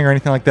qualifying or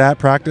anything like that,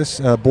 practice.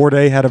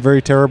 Bourdais had a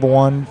very terrible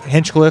one.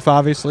 Hinchcliffe,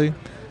 obviously,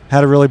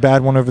 had a really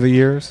bad one over the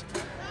years.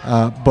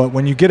 But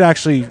when you get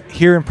actually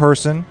here in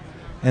person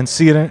and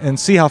see it and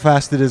see how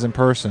fast it is in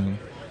person,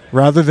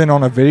 rather than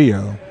on a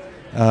video,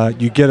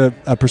 you get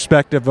a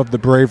perspective of the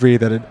bravery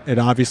that it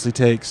obviously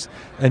takes.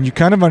 And you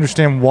kind of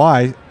understand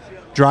why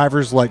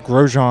drivers like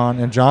Grosjean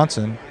and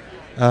Johnson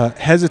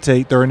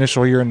hesitate their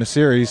initial year in the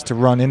series to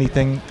run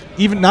anything,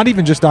 not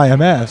even just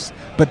IMS,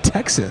 but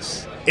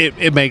Texas.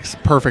 It makes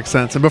perfect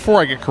sense. And before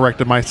I get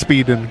corrected, my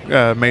speed in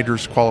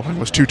majors qualifying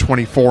was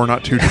 224,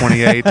 not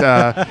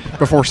 228.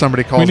 Before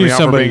somebody calls me out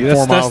for being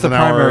 4 miles an hour. That's the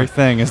primary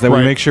thing, is that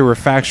we make sure we're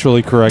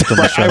factually correct on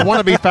the show. I want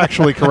to be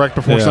factually correct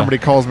before somebody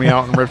calls me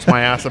out and rips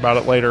my ass about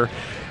it later.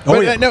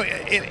 But no,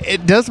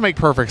 it does make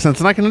perfect sense.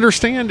 And I can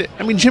understand.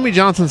 I mean, Jimmie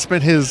Johnson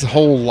spent his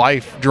whole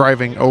life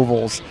driving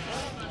ovals.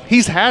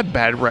 He's had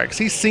bad wrecks.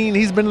 He's been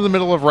in the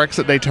middle of wrecks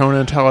at Daytona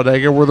and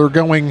Talladega where they're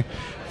going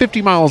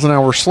 50 miles an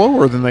hour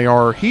slower than they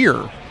are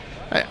here.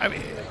 I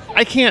mean,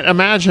 I can't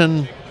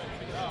imagine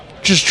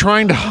just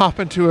trying to hop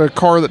into a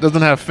car that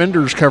doesn't have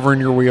fenders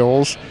covering your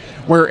wheels,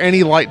 where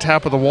any light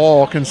tap of the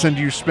wall can send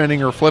you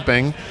spinning or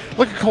flipping.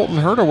 Look at Colton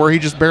Herta, where he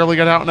just barely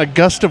got out and a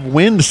gust of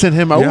wind sent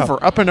him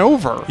up and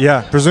over.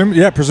 Yeah,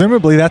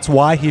 presumably that's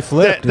why he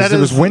flipped. It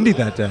was windy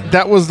that day.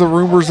 That was the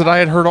rumors that I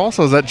had heard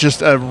also, is that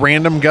just a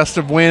random gust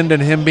of wind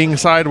and him being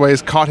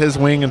sideways caught his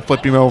wing and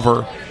flipped him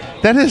over.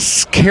 That is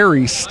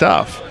scary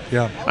stuff.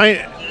 Yeah.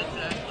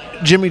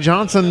 Jimmie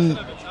Johnson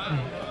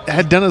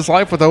had done his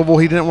life with oval.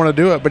 He didn't want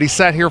to do it, but he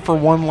sat here for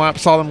one lap,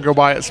 saw them go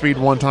by at speed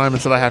one time,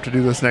 and said, I have to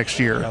do this next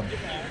year. Yeah.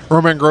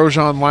 Romain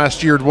Grosjean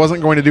last year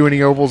wasn't going to do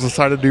any ovals,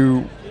 decided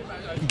to do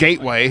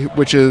Gateway,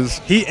 which is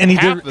half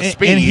the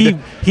speed.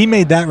 And he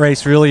made that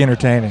race really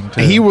entertaining,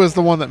 too. He was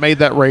the one that made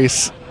that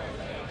race.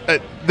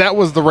 That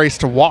was the race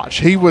to watch.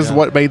 He was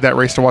what made that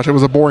race to watch. It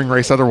was a boring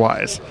race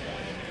otherwise.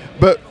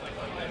 But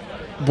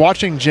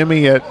watching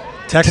Jimmy at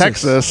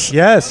Texas.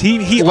 Yes,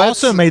 he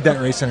also made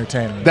that race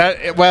entertaining.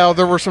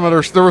 There were some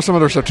other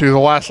stuff too. The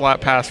last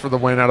lap pass for the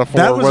win out of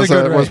 4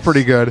 was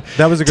pretty good.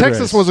 That was a good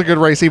Texas race. Was a good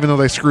race, even though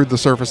they screwed the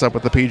surface up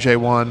with the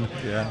PJ1.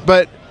 Yeah.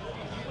 But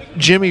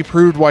Jimmy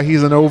proved why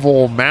he's an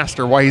oval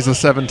master, why he's a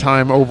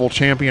 7-time oval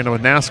champion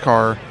with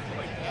NASCAR.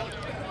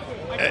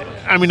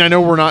 I mean, I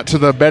know we're not to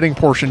the betting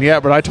portion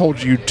yet, but I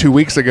told you 2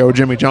 weeks ago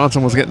Jimmie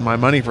Johnson was getting my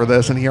money for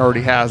this, and he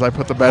already has. I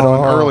put the bet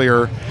on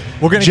earlier.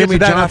 We're going to get to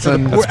that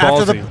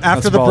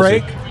after the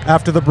break.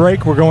 After the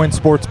break, we're going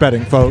sports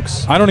betting,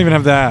 folks. I don't even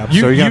have the app,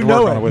 so you got to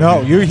work on it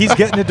with me. He's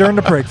getting it during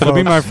the break, folks. It'll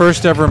be my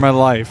first ever in my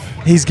life.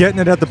 He's getting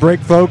it at the break,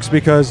 folks,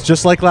 because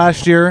just like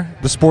last year,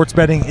 the sports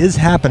betting is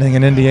happening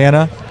in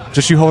Indiana.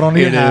 Just you hold on to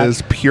your hat. It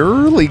is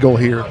pure legal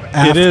here.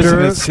 It is,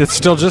 and it's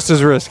still just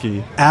as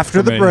risky.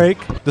 After the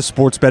break, the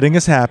sports betting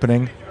is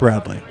happening,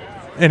 Bradley.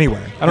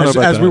 Anyway, I don't know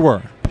about as that. we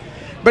were.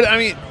 But, I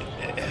mean,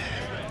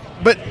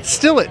 but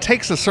still it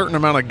takes a certain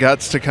amount of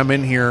guts to come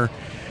in here.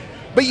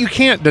 But you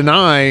can't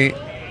deny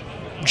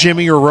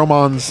Jimmy or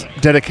Roman's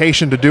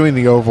dedication to doing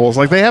the ovals.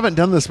 Like, they haven't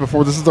done this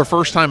before. This is their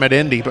first time at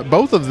Indy, but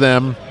both of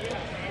them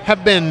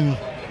have been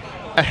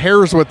a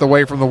hair's width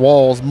away from the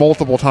walls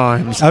multiple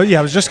times. Oh, yeah,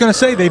 I was just going to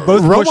say they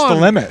both pushed the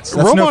limits.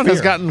 Roman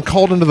has gotten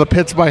called into the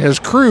pits by his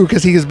crew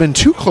because he has been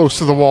too close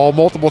to the wall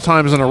multiple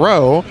times in a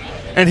row,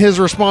 and his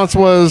response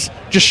was,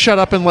 just shut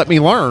up and let me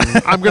learn.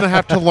 I'm going to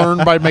have to learn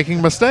by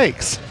making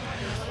mistakes.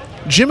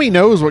 Jimmy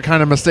knows what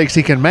kind of mistakes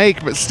he can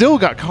make, but still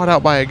got caught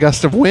out by a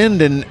gust of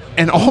wind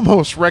and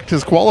almost wrecked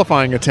his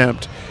qualifying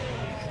attempt.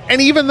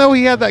 And even though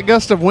he had that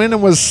gust of wind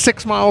and was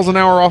 6 miles an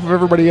hour off of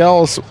everybody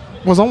else,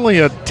 was only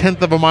a 1/10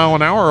 of a mile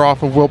an hour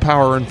off of Will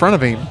Power in front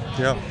of him.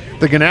 Yeah.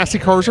 The Ganassi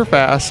cars are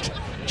fast.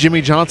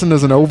 Jimmie Johnson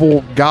is an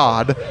oval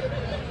god.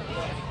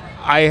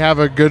 I have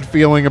a good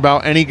feeling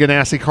about any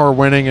Ganassi car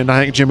winning, and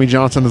I think Jimmie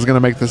Johnson is going to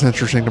make this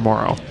interesting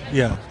tomorrow.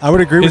 Yeah, I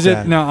would agree with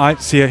that. Now,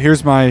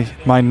 here's my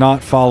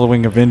not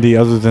following of Indy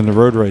other than the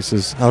road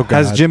races. Oh, God.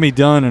 Has Jimmy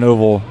done an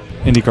oval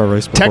IndyCar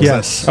race before?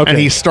 Texas. Yes. Okay. And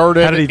he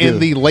started How did he do? in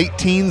the late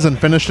teens and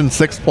finished in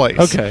 6th place.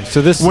 Okay,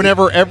 so this...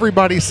 Whenever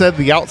everybody said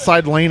the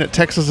outside lane at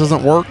Texas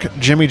doesn't work,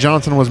 Jimmie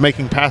Johnson was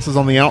making passes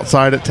on the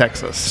outside at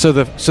Texas. So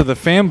the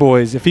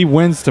fanboys, if he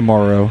wins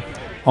tomorrow,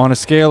 on a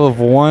scale of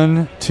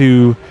 1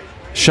 to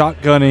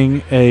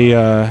shotgunning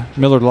a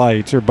Miller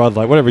Lite or Bud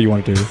Light, whatever you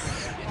want to do,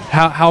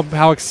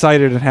 how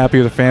excited and happy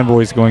are the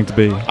fanboys going to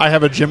be? I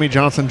have a Jimmie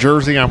Johnson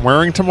jersey I'm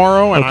wearing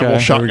tomorrow, and Okay, I will there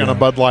shotgun a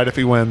Bud Light if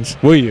he wins.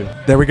 Will you?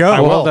 There we go. I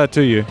will will. hold that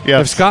to you.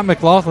 Yes. If Scott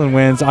McLaughlin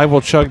wins, I will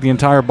chug the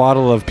entire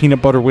bottle of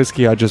peanut butter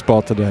whiskey I just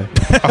bought today.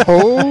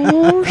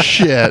 Oh,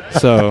 shit.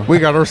 So We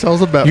got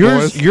ourselves a bet,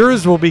 boys.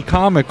 yours will be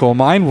comical.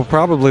 Mine will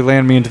probably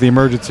land me into the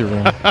emergency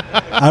room.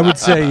 I would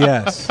say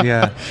yes.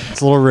 Yeah,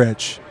 it's a little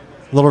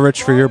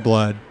rich for your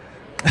blood.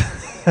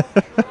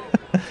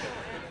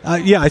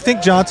 I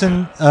think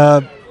Johnson.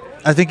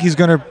 I think he's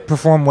going to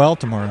perform well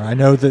tomorrow. I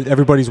know that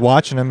everybody's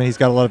watching him and he's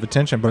got a lot of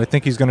attention, but I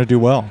think he's going to do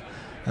well.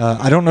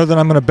 I don't know that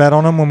I'm going to bet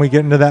on him when we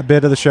get into that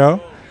bit of the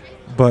show,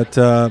 but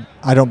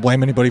I don't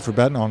blame anybody for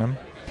betting on him.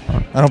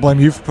 I don't blame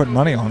you for putting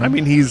money on him. I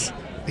mean, he's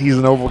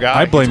an oval guy.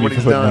 I blame you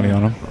That's for what putting he's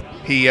money done.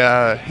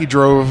 on him. He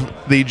drove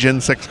the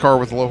Gen 6 car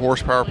with a low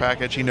horsepower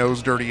package. He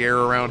knows dirty air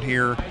around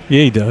here.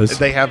 Yeah, he does.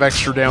 They have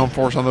extra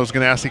downforce on those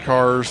Ganassi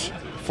cars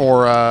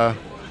for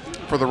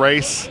the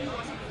race.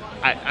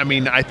 I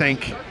mean, I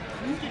think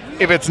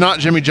if it's not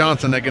Jimmy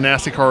Johnson, that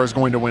Ganassi car is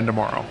going to win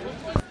tomorrow.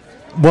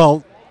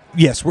 Well,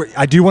 yes,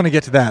 I do want to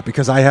get to that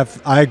because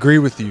I agree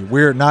with you.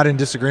 We're not in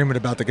disagreement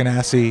about the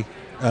Ganassi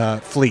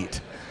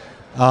fleet.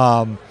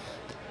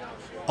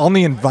 On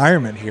the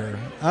environment here,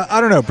 I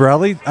don't know,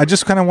 Bradley. I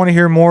just kind of want to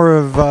hear more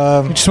of.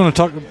 You just want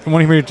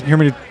to hear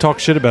me talk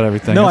shit about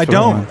everything. No, I That's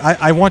what don't.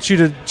 want. I want you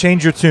to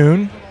change your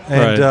tune,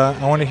 and Right.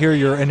 I want to hear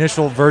your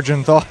initial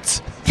virgin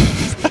thoughts.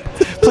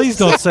 Please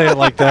don't say it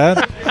like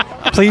that.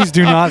 Please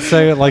do not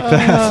say it like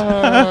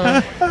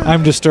that.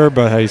 I'm disturbed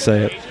by how you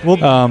say it.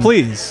 Well,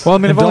 please. Well, I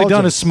mean, I've only indulge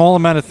done a us. small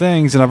amount of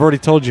things, and I've already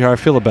told you how I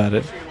feel about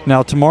it.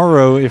 Now,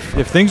 tomorrow, if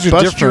things are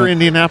Bust your different...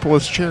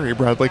 Indianapolis cherry,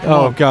 Bradley. Come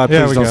Oh, on. God,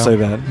 There please we don't go. say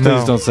that. Please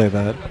No. don't say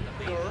that.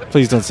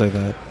 Please don't say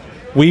that.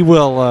 We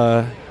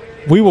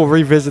will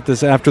revisit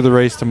this after the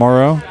race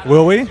tomorrow.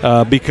 Will we?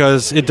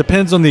 Because it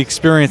depends on the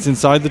experience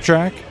inside the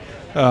track.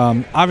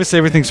 Obviously,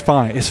 everything's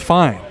fine. It's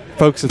fine,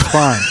 folks. It's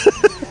fine.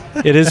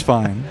 It is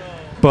fine.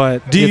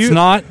 But it's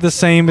not the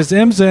same as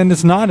IMSA, and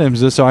it's not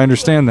IMSA, so I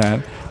understand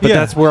that. But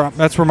Yeah.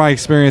 that's where my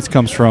experience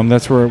comes from.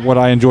 That's what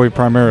I enjoy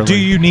primarily. Do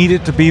you need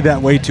it to be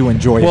that way to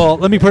enjoy it? Well,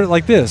 let me put it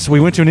like this. We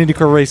went to an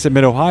IndyCar race at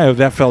Mid-Ohio.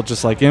 That felt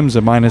just like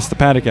IMSA minus the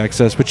paddock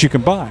access, which you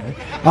can buy.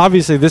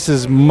 Obviously, this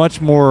is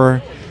much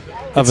more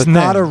of it's a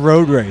not thing. a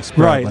road race,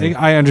 Bradley.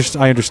 Right.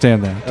 I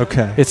understand that.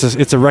 Okay.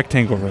 It's a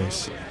rectangle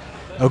race.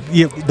 Oh,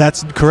 yeah,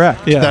 that's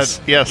correct. Yes.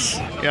 Yes.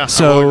 Yeah,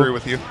 So- I will agree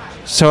with you.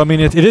 So I mean,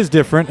 it is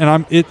different,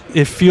 and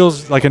it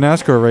feels like a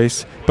NASCAR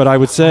race, but I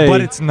would say, But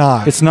it's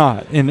not. It's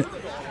not.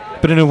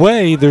 But in a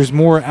way, there's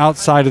more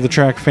outside of the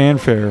track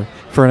fanfare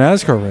for a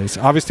NASCAR race.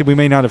 Obviously, we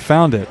may not have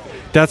found it.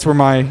 That's where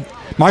my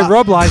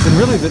rub lies,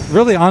 and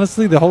really,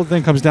 honestly, the whole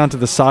thing comes down to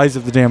the size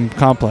of the damn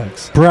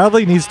complex.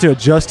 Bradley needs to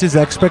adjust his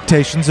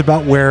expectations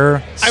about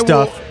where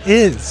stuff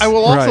is. I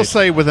will also Right.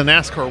 say with a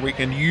NASCAR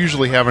weekend, you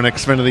usually have an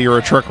Xfinity or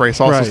a truck race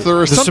also. Right. So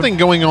there is The something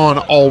going on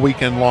all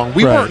weekend long.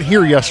 We Right. weren't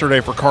here yesterday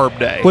for Carb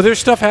Day. Well, there's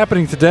stuff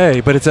happening today,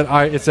 but it's at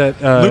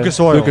Lucas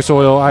Oil. Lucas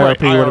Oil,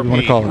 IRP, Right, whatever you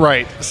want to call it.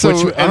 Right. So Which, I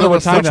don't and know there what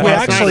was time such that we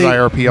happens. last actually night at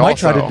IRP might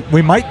try also.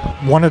 we might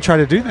want to try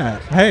to do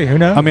that. Hey, who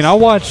knows? I mean, I'll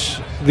watch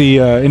the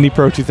Indy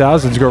Pro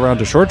 2000s go around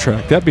to short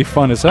track. That'd be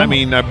fun as hell. I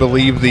mean, I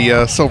believe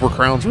the Silver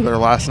Crowns were there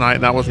last night,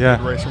 and that was Yeah. a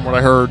good race from what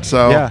I heard.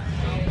 So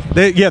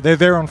they're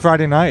there on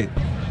Friday night,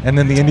 and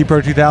then the Indy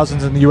Pro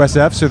 2000s and the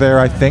USFs are there.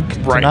 I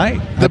think tonight.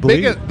 I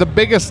believe. The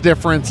biggest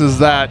difference is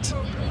that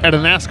at a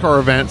NASCAR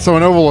event, so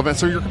an oval event,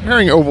 so you're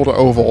comparing oval to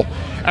oval.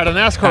 At a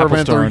NASCAR Apples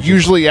event, to they're oranges.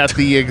 usually at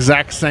the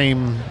exact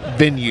same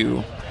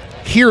venue.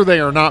 Here they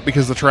are not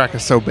because the track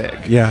is so big.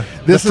 Yeah,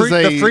 This the is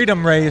a the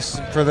Freedom Race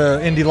for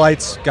the Indy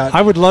Lights got.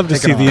 I would love to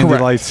see taken the off. Indy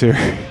Correct. Lights here.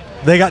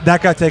 They got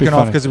taken off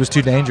funny. because it was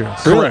too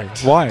dangerous.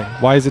 Correct. Why?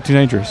 Why is it too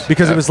dangerous?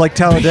 Because it was like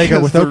Talladega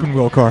Because with they're- open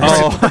wheel cars.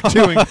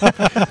 They're doing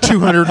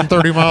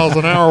 230 miles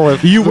an hour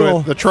with, You with will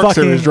the truck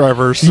fucking, series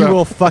drivers. You so-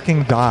 will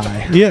fucking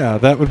die. Yeah,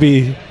 that would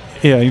be.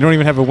 Yeah, you don't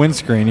even have a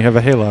windscreen. You have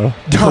a halo.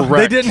 They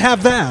Correct. didn't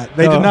have that.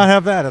 They Oh. did not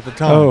have that at the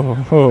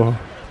time.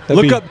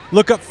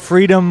 Look up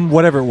Freedom,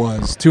 whatever it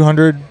was,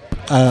 200.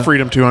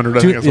 Freedom 200, I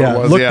think is what it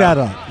was. look yeah. that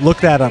up. Look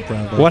that up,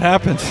 Bradley. What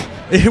happened?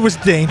 It was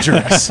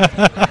dangerous.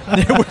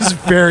 It was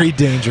very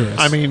dangerous.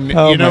 I mean,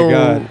 Oh my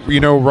God. you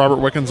know Robert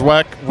Wickens'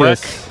 wreck.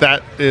 Yes.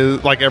 That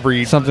is like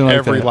every Something like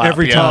every that. lap.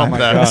 Every yeah, time. Oh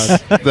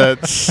my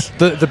that's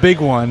The big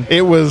one.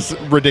 it was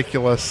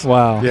ridiculous.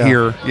 Wow. Yeah.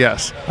 Here,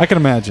 yes. I can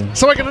imagine.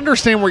 So I can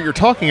understand what you're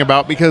talking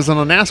about because on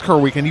a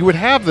NASCAR weekend you would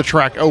have the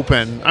track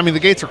open. I mean,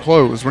 the gates are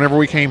closed. Whenever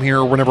we came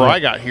here, whenever I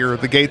got here,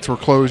 the gates were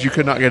closed. You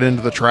could not get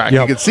into the track.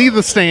 Yep. You could see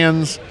the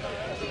stands,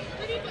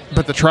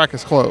 but the track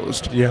is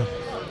closed. yeah.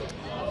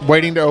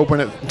 Waiting to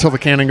open it until the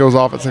cannon goes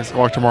off at 6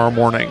 o'clock tomorrow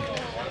morning.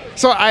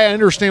 So I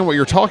understand what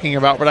you're talking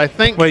about, but I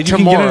think Wait, you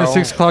tomorrow, can get in at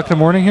 6 o'clock in the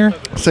morning here?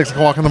 6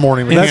 o'clock in the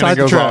morning, the Inside cannon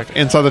the goes track? off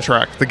inside the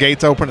track. The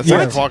gates open at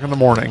 6 o'clock in the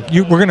morning.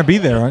 We're going to be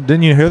there. Huh?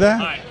 Didn't you hear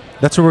that?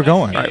 That's where we're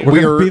going. Right, We're we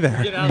going are to be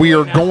there. We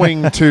are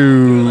going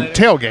to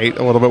tailgate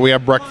a little bit. We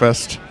have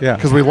breakfast. Yeah.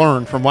 Because we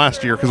learned from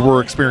last year because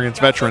we're experienced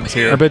veterans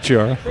here. I bet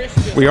you are.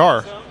 We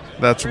are.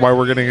 That's why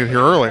we're going to get here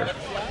earlier.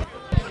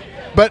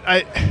 But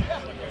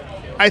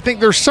I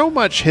think there's so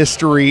much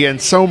history and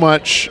so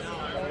much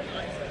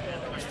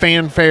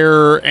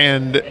fanfare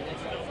and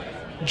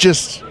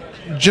just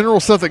general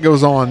stuff that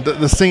goes on.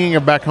 The singing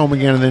of Back Home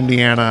Again in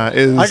Indiana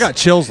is I got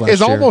chills last is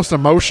year. almost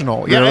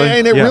emotional. Really? Yeah,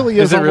 and it Yeah. really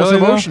is, Is it almost really,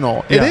 though?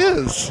 emotional. Yeah. It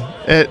is.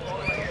 It.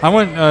 I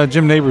want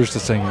Jim Neighbors to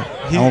sing it.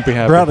 I won't be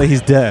happy. Bradley,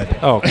 he's dead.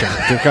 Oh,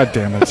 God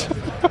damn it.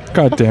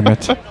 God damn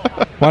it.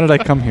 Why did I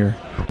come here?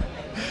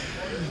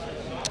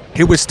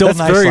 It was still That's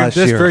nice very, last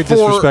that's year. very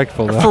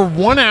disrespectful, though. For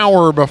 1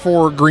 hour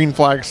before green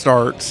flag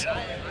starts,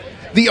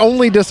 The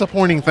only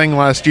disappointing thing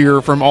last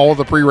year from all of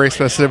the pre-race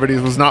festivities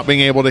was not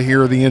being able to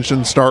hear the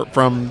engine start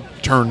from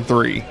turn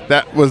 3.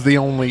 That was the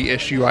only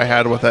issue I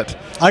had with it.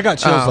 I got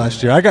chills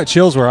last year. I got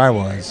chills where I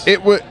was.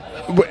 It was.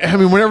 I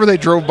mean, whenever they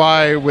drove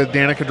by with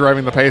Danica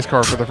driving the pace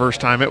car for the first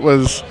time, it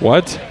was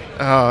What?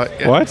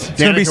 what? It's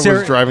gonna be Danica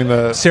was driving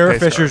the Sarah pace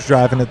Fisher's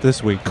driving it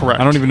this week. Correct.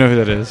 I don't even know who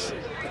that is.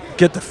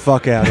 Get the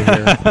fuck out of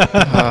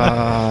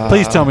here.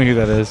 Please tell me who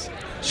that is.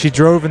 She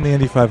drove in the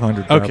Indy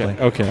 500. Probably.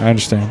 Okay, I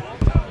understand.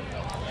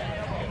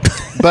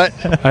 But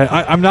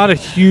I'm not a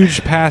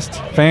huge past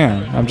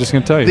fan. I'm just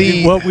going to tell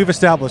you. Well, we've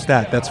established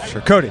that's for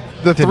sure. Cody,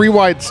 the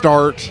 3-wide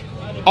start,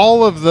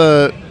 all of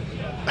the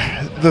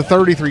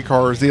 33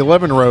 cars, the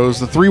 11 rows,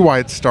 the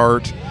 3-wide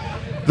start,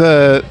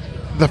 the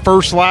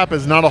first lap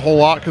is not a whole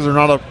lot because they're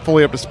not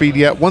fully up to speed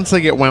yet. Once they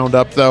get wound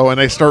up, though, and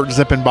they start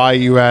zipping by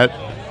you at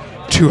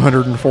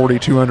 240,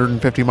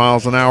 250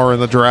 miles an hour in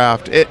the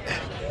draft,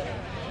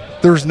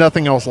 there's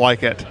nothing else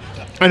like it.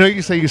 I know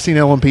you say you've seen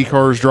LMP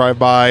cars drive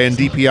by and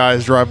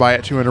DPIs drive by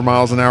at 200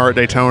 miles an hour at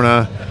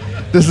Daytona.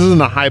 This isn't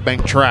a high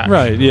bank track.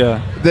 Right,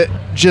 yeah. That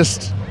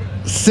just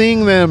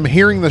seeing them,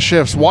 hearing the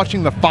shifts,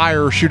 watching the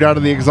fire shoot out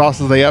of the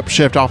exhaust as they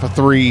upshift off of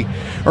 3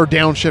 or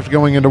downshift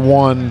going into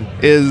 1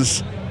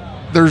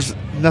 there's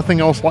nothing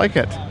else like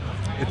it.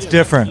 it's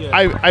different.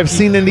 I've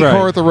seen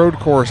IndyCar at the road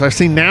course. I've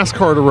seen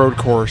NASCAR at a road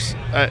course.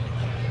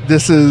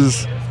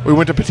 We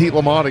went to Petit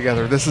Le Mans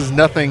together. This is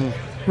nothing.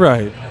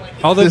 Right.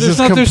 Although This there's is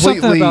something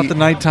completely- about the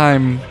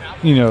nighttime,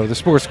 the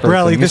sports car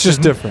Bradley, thing. It's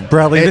just different.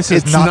 Bradley, this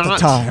is It's not the not.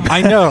 time.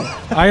 I know.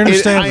 I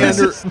understand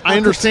this. I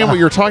understand what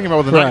you're talking about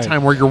with the Right.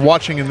 nighttime, where you're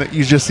watching and that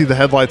you just see the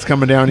headlights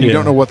coming down and you Yeah.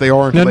 don't know what they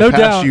are until No they pass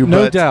doubt. you.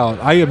 No but doubt.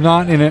 I am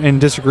not in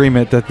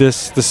disagreement that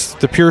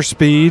the pure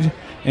speed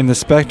and the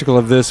spectacle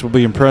of this will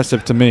be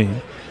impressive to me.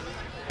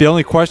 The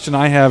only question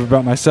I have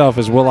about myself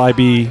is, will I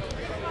be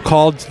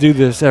called to do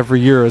this every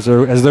year as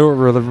though it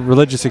were a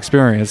religious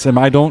experience? And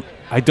I don't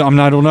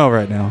know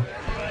right now.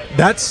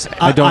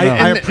 I don't know.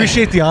 I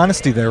appreciate the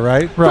honesty there,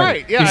 right?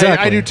 Right, yeah,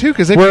 exactly. I do too.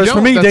 Because if Whereas you for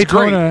don't, me, that's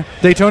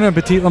Daytona and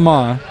Petit Le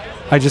Mans,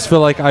 I just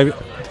feel like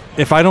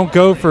if I don't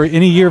go for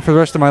any year for the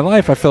rest of my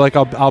life, I feel like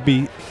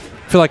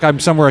feel like I'm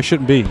somewhere I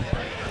shouldn't be.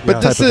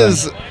 But type this of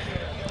is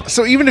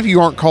so. Even if you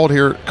aren't called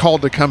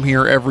to come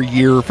here every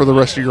year for the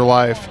rest of your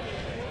life,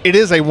 it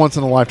is a once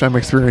in a lifetime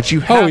experience. You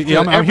have to,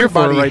 I'm here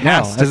for it everybody right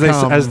now. has to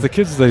come. As the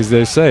kids these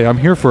days say, I'm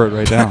here for it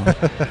right now.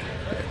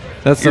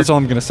 That's all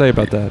I'm going to say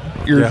about that.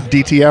 Your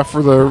DTF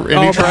for the Indy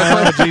Oh,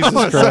 track. my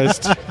Jesus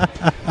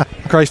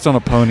Christ! Christ on a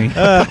pony.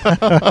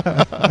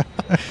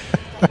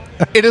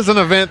 It is an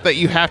event that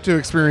you have to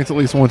experience at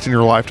least once in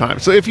your lifetime.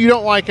 So if you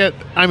don't like it,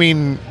 I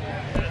mean,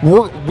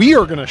 we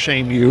are going to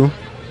shame you.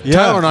 Yeah.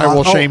 Tyler and I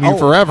will shame you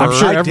forever. I'm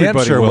sure I damn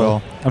everybody sure will.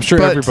 will. I'm sure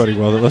But- everybody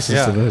will that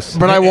listens to this.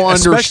 But I will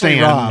Especially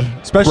understand.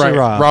 Rob. Especially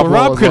Rob. Well, will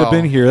Rob as could have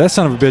well. been here. That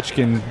son of a bitch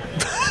can.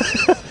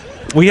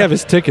 We have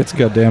his tickets.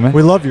 Goddammit.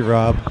 We love you,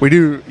 Rob. We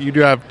do. You do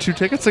have 2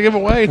 tickets to give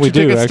away. We 2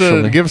 do, tickets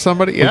actually. to give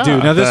somebody. We Yeah. do.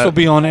 Now, this that- will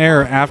be on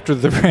air after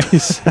the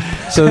race,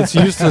 so it's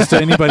useless to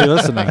anybody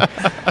listening.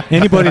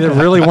 Anybody that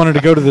really wanted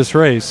to go to this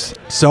race,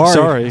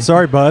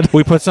 Sorry, bud.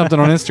 we put something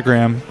on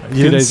Instagram a You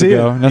few didn't days see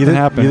ago. it. Nothing you didn't,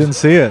 happened. You didn't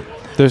see it.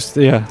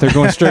 They're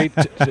going straight.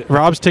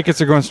 Rob's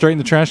tickets are going straight in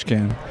the trash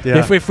can.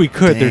 Yeah. If we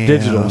could, they're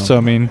digital. Damn. So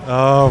I mean,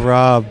 Oh,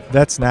 Rob,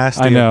 that's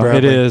nasty. I know it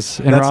Bradley. is,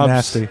 and That's Rob's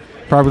nasty.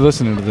 probably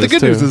listening to this The good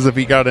too. news is if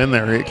he got in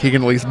there, he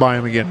can at least buy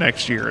him again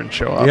next year and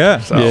show up. Yeah,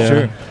 So. Yeah.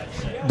 sure.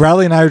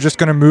 Bradley and I are just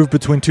going to move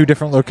between 2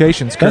 different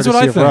locations. That's what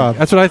I courtesy of think. Rob.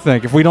 That's what I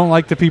think. If we don't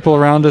like the people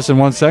around us in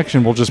one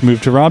section, we'll just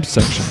move to Rob's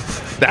section.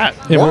 That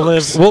And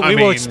works. we I will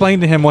mean, explain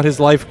to him what his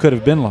life could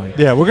have been like.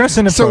 Yeah, we're going to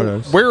send him So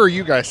photos. where are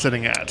you guys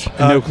sitting at?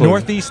 No clue.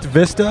 Northeast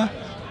Vista,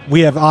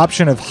 we have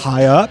option of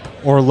high up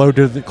or low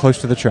to close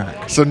to the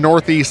track. So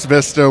Northeast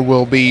Vista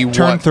will be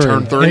Turn what? 3.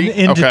 Turn 3?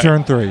 Into Okay.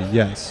 turn 3,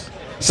 yes.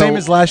 So- Same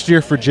as last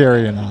year for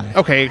Jerry and I.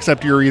 Okay,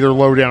 except you're either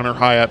low down or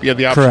high up. You have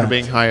the option Correct. of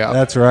being high up.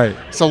 That's right.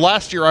 So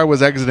last year I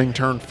was exiting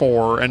turn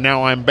 4, and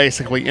now I'm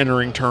basically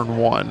entering turn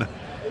 1.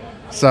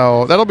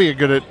 So that'll be a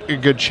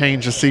good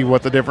change to see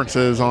what the difference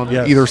is on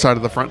Yes. either side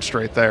of the front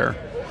straight there.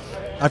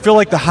 I feel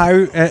like the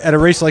higher at a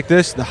race like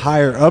this, the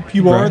higher up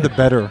you are, Right. the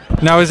better.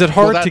 Now, is it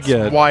hard Well, to that's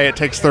get? why it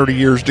takes 30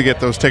 years to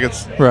get those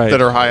tickets Right. that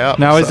are high up.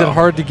 Now, is so. it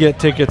hard to get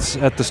tickets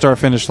at the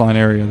start-finish line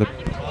area, the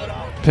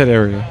pit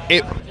area?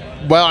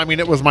 Well, I mean,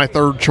 it was my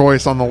third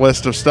choice on the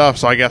list of stuff,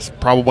 so I guess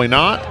probably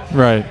not.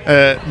 Right.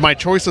 My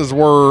choices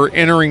were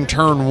entering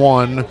turn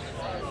 1,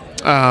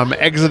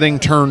 exiting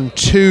turn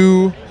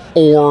 2,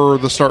 or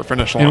the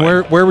start-finish line.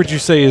 And where would you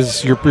say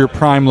is your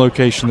prime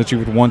location that you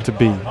would want to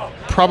be?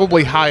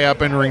 Probably high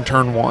up entering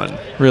turn 1.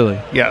 Really?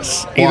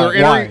 Yes. Why?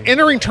 Either Why?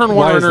 entering turn 1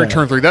 Why or is entering that?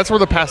 turn 3. That's where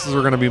the passes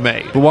are going to be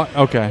made. But what?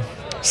 Okay.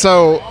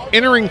 So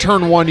entering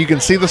turn 1, you can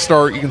see the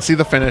start, you can see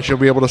the finish, you'll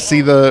be able to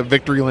see the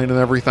victory lane and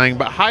everything.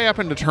 But high up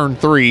into turn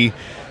 3,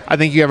 I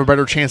think you have a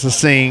better chance of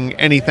seeing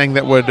anything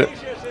that would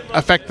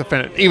affect the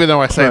finish. Even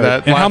though I say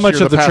that, and how much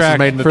year of the pass was track,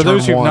 made into for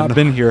those turn who've one. not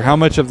been here, how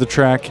much of the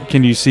track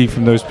can you see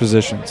from those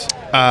positions?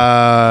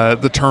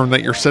 The turn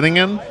that you're sitting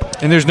in.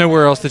 And there's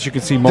nowhere else that you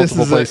can see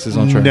multiple places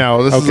on track.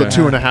 No, this is a Okay.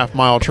 2.5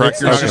 mile track.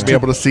 You're not going to be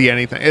able to see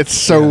anything. It's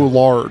so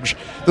large.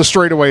 The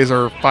straightaways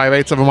are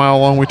 5/8 of a mile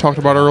long. We talked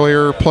about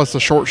earlier, plus the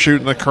short shoot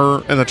and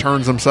the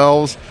turns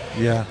themselves.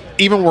 Yeah.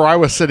 Even where I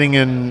was sitting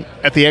in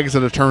at the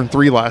exit of turn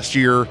 3 last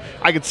year,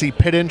 I could see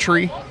pit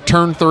entry,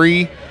 turn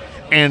 3,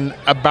 and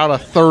about a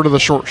third of the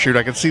short shoot.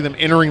 I could see them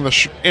entering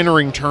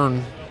entering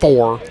turn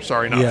 4.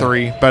 Sorry, not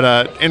 3,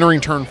 but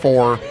entering turn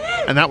 4,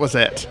 and that was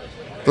it.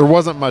 There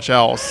wasn't much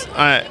else.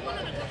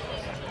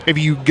 If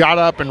you got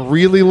up and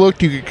really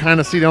looked, you could kind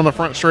of see down the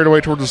front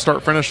straightaway towards the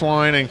start-finish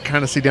line and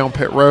kind of see down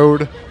pit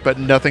road, but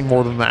nothing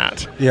more than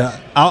that. Yeah,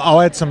 I'll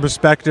add some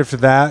perspective to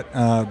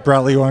that.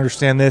 Bradley will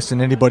understand this,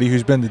 and anybody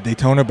who's been to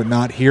Daytona but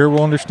not here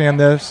will understand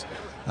this.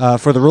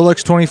 For the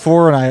Rolex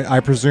 24, and I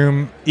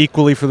presume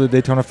equally for the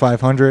Daytona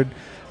 500,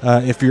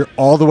 if you're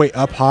all the way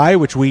up high,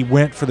 which we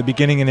went for the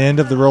beginning and end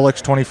of the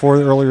Rolex 24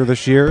 earlier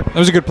this year, That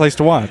was a good place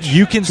to watch.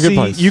 you can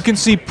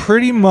see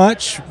pretty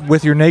much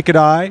with your naked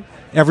eye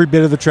every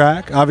bit of the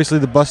track. Obviously,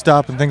 the bus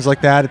stop and things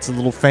like that, it's a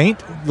little faint,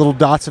 little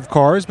dots of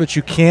cars, but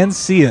you can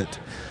see it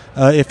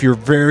if you're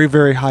very,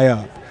 very high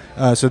up.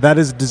 So that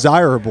is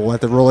desirable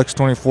at the Rolex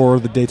 24 or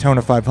the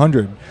Daytona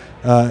 500.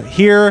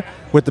 Here,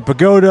 with the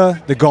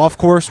pagoda, the golf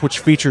course, which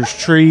features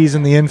trees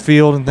in the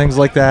infield and things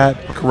like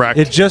that. Correct.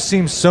 It just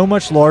seems so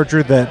much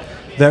larger that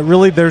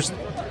really there's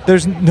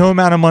no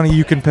amount of money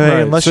you can pay Right.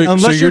 unless So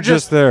you're you're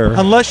just there.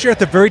 Unless you're at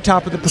the very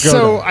top of the pagoda.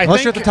 So I unless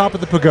think you're at the top of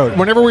the pagoda.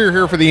 Whenever we were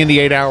here for the Indy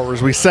 8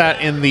 Hours, we sat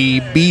in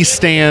the B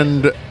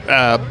stand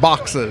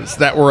boxes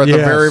that were at the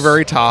Yes. very,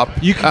 very top.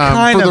 You can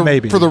kinda for the,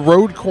 maybe. For the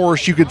road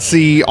course, you could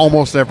see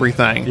almost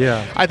everything.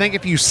 Yeah. I think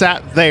if you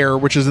sat there,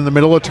 which is in the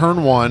middle of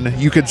turn 1,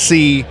 you could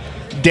see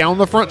down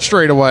the front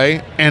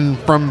straightaway and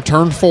from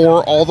turn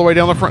 4 all the way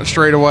down the front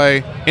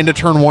straightaway into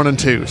turn 1 and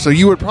 2. So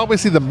you would probably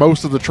see the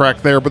most of the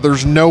track there, but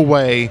there's no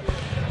way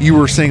you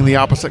were seeing the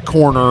opposite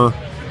corner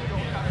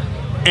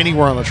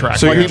anywhere on the track.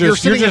 So Like, you're if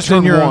just sitting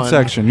in your turn own 1,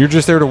 section. You're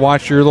just there to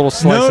watch your little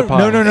slice of pie.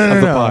 No.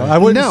 of the pie. I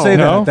wouldn't No. say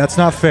No? that. That's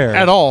not fair.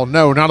 At all,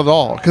 no, not at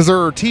all. Because there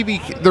are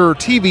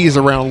TVs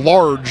around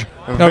large,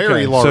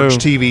 very large so-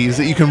 TVs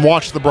that you can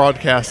watch the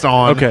broadcast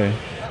on. Okay.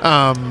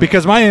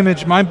 Because my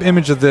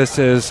image of this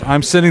is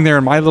I'm sitting there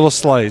in my little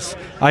slice.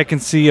 I can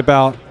see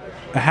about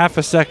a half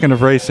a second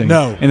of racing.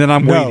 No. And then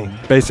I'm No. waiting.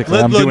 Basically,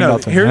 I'm doing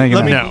nothing. Here, hanging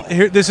let me, out.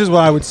 here, this is what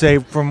I would say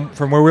from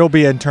where we'll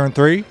be in turn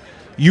 3.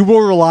 You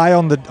will rely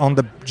on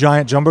the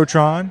giant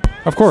jumbotron,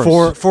 Of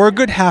course. for a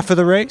good half of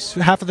the race,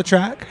 half of the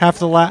track, half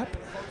the lap.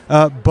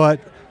 But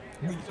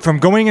from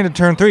going into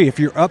turn 3, if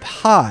you're up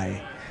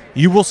high,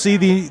 you will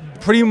see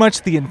pretty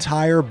much the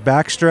entire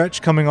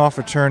backstretch coming off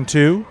of turn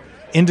 2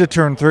 into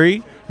turn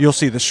 3. You'll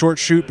see the short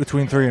shoot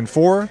between 3 and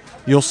 4.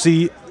 You'll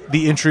see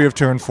the entry of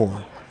turn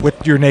 4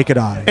 with your naked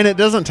eye. And it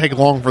doesn't take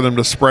long for them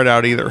to spread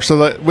out either. So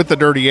that with the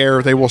dirty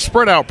air, they will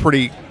spread out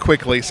pretty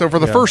quickly. So for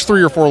the first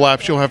 3 or 4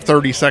 laps, you'll have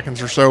 30 seconds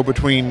or so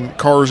between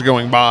cars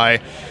going by.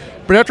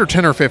 But after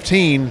 10 or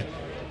 15,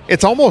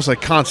 it's almost a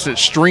constant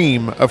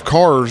stream of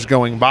cars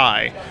going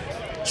by.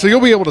 So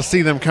you'll be able to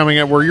see them coming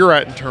at where you're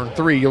at in turn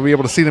 3. You'll be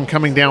able to see them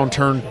coming down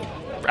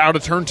out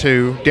of turn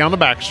 2, down the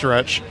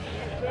backstretch,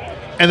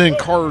 and then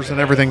cars and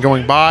everything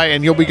going by,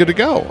 and you'll be good to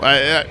go.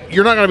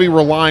 You're not going to be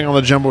relying on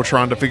the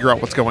Jumbotron to figure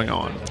out what's going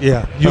on.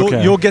 Yeah,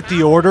 you'll get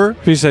the order.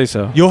 If you say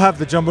so. You'll have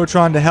the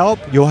Jumbotron to help.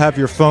 You'll have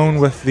your phone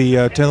with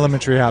the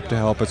telemetry app to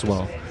help as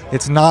well.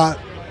 It's not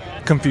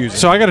confusing.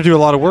 So I got to do a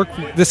lot of work.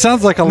 This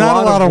sounds like not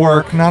a lot of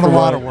work. Not a for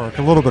lot what? of work.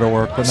 A little bit of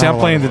work. But See, not I'm a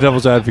playing lot the of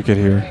devil's advocate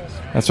here.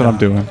 That's what I'm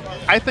doing.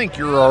 I think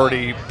you're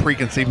already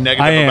preconceived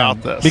negative I am.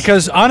 about this.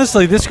 Because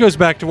honestly, this goes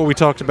back to what we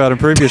talked about in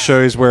previous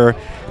shows where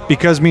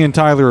because me and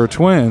Tyler are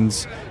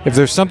twins, if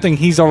there's something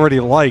he's already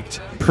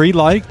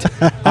pre-liked,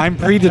 I'm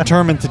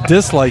predetermined to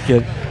dislike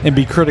it and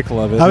be critical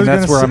of it. And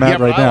that's where I'm at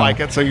right I now. like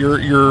it, so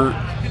you're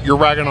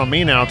ragging on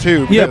me now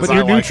too. Yeah, because but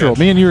you're I like neutral. it.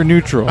 Me and you are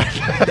neutral.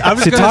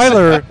 See,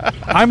 Tyler,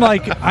 I'm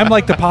like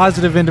the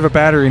positive end of a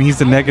battery, and he's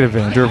the negative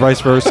end, or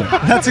vice versa.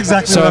 That's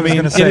exactly So what I I was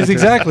mean, going to it say. is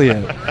exactly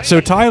it.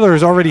 So Tyler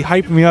has already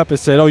hyped me up and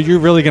said, "Oh, you're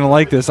really going to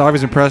like this." I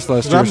was impressed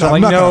last year. I'm So not-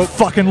 I'm like, I'm not no, gonna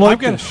fucking like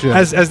I'm gonna- this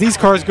shit. As these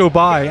cars go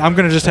by, I'm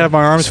going to just have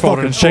my arms It's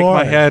folded and fucking shake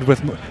my boring. head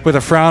with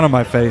a frown on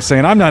my face,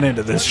 saying, "I'm not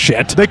into this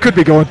shit." They could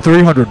be going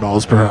 300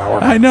 miles per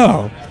hour. I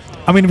know.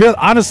 I mean,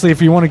 honestly, if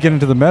you want to get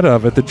into the meta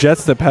of it, the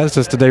jets that passed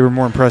us today were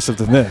more impressive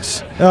than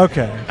this.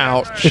 Okay.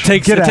 Ouch. It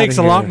takes Get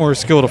outta a lot here. more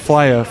skill to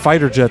fly a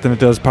fighter jet than it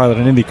does pilot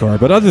an Indy car.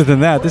 But other than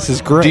that, this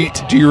is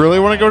great. Do you really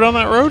want to go down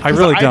that road? 'Cause I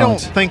really I don't. don't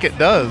think it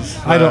does.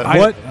 I don't-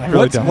 What I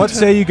really don't. what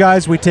say you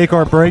guys? We take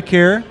our break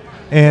here,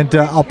 and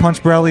I'll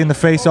punch Bradley in the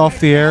face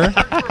off the air.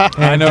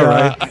 I know,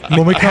 right?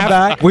 When we come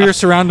back, We are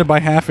surrounded by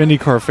half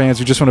IndyCar fans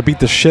who just want to beat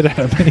the shit out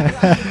of me.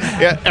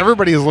 Yeah,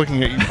 everybody is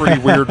looking at you pretty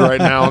weird right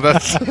now.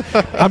 That's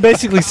I'm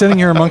basically sitting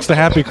here amongst a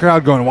happy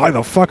crowd going, "Why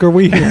the fuck are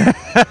we here?"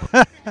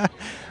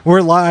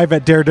 We're live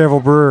at Daredevil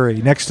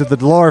Brewery next to the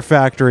Delar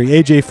Factory,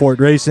 AJ Fort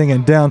Racing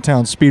in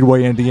downtown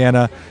Speedway,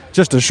 Indiana,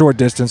 just a short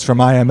distance from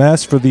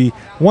IMS for the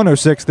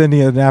 106th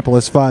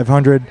Indianapolis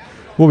 500.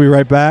 We'll be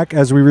right back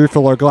as we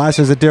refill our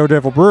glasses at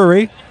Daredevil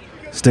Brewery.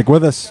 Stick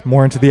with us.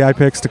 More into the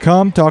iPicks to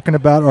come, talking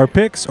about our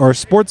picks, our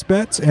sports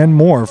bets, and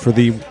more for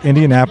the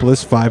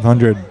Indianapolis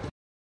 500.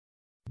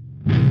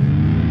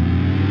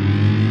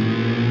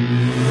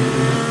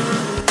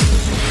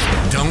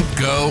 Don't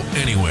go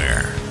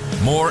anywhere.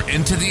 More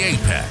Into the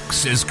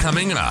Apex is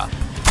coming up.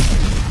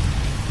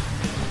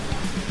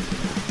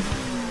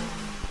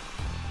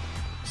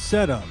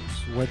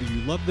 Setups. Whether you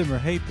love them or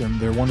hate them,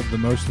 they're one of the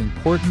most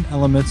important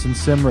elements in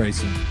sim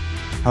racing.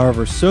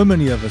 However, so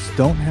many of us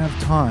don't have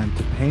time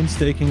to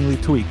painstakingly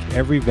tweak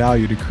every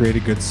value to create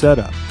a good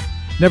setup.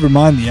 Never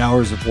mind the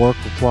hours of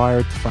work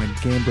required to find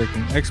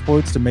game-breaking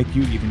exploits to make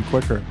you even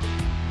quicker.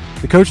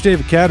 The Coach Dave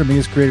Academy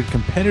has created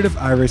competitive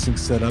iRacing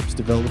setups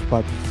developed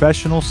by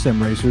professional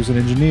sim racers and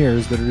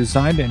engineers that are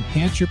designed to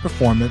enhance your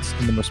performance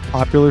in the most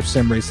popular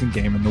sim racing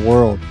game in the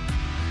world.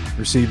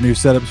 Receive new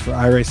setups for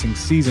iRacing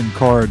season,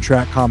 car, and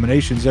track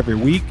combinations every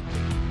week,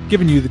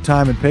 giving you the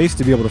time and pace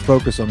to be able to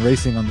focus on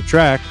racing on the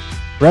track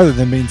rather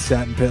than being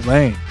sat in pit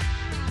lane.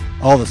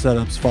 All the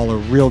setups follow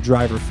real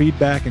driver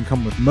feedback and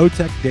come with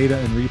Motec data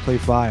and replay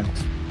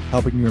files,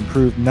 helping you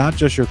improve not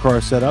just your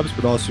car setups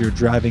but also your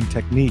driving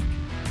technique.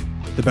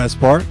 The best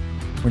part?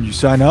 When you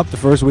sign up, the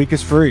first week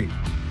is free,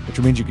 which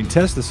means you can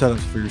test the setups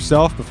for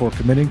yourself before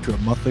committing to a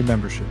monthly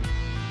membership.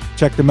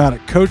 Check them out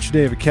at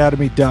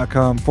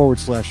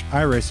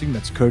CoachDaveAcademy.com/iRacing.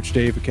 That's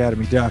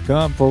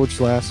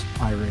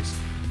CoachDaveAcademy.com/iRacing.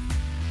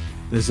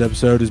 This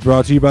episode is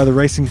brought to you by the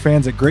racing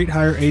fans at Great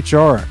Hire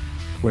HR.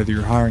 Whether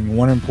you're hiring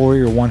one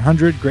employee or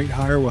 100, Great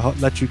Hire will help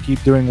let you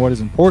keep doing what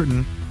is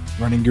important,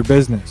 running your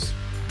business.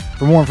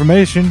 For more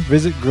information,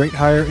 visit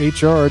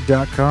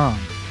GreatHireHR.com.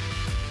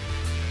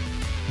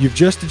 You've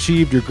just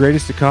achieved your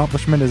greatest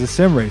accomplishment as a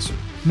sim racer.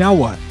 Now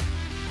what?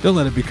 Don't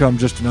let it become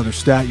just another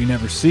stat you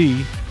never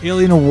see.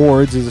 Alien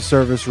Awards is a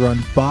service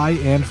run by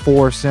and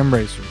for sim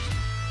racers,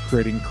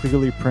 creating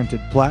clearly printed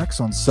plaques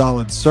on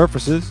solid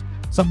surfaces,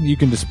 something you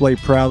can display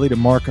proudly to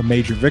mark a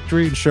major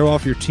victory and show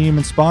off your team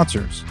and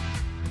sponsors.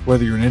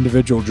 Whether you're an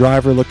individual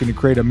driver looking to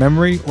create a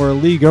memory or a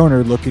league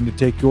owner looking to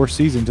take your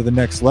season to the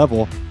next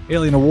level,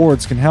 Alien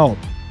Awards can help.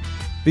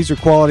 These are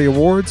quality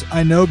awards,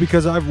 I know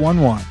because I've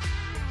won one.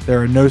 There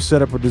are no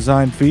setup or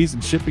design fees,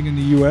 and shipping in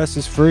the U.S.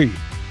 is free.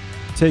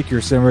 Take your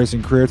sim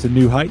racing career to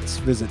new heights.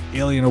 Visit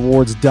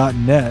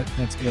alienawards.net.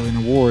 That's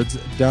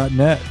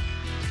alienawards.net.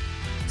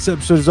 This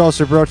episode is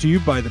also brought to you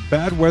by the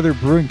Bad Weather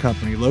Brewing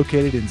Company,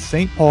 located in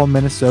St. Paul,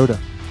 Minnesota.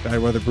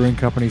 Bad Weather Brewing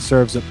Company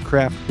serves up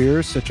craft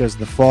beers such as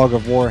the Fog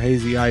of War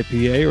Hazy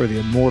IPA or the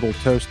Immortal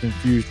Toast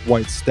Infused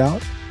White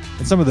Stout,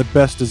 and some of the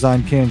best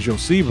designed cans you'll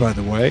see, by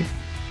the way.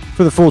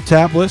 For the full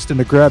tap list and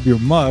to grab your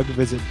mug,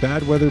 visit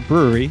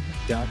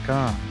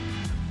badweatherbrewery.com.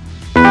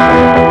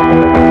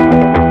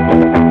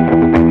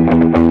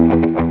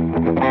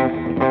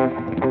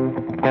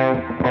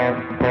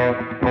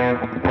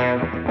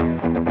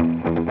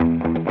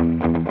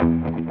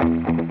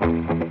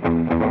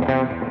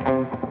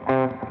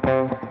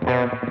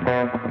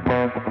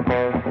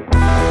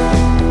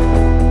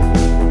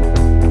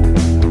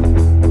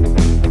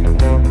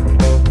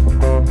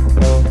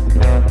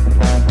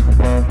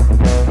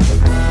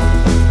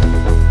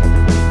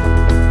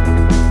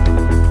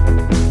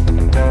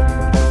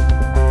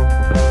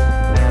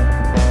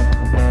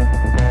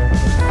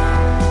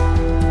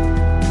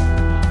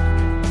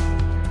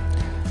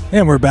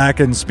 And we're back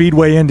in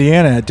Speedway,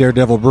 Indiana at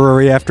Daredevil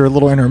Brewery after a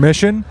little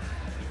intermission.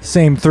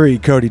 Same three,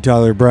 Cody,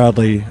 Tyler,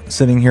 Bradley,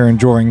 sitting here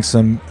enjoying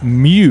some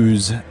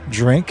Muse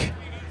drink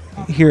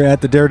here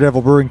at the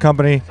Daredevil Brewing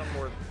Company.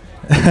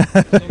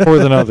 More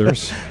than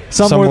others.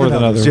 Some more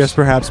than others. Yes,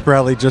 perhaps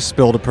Bradley just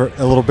spilled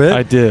a little bit.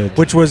 I did.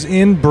 Which was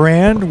in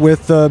brand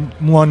with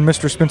one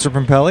Mr. Spencer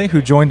Pompelli,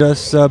 who joined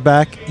us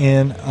back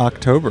in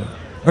October.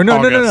 Or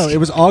no. It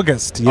was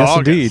August. Yes,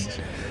 August. Indeed.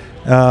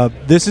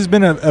 This has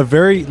been a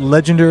very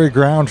legendary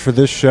ground for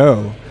this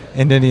show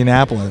in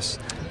Indianapolis.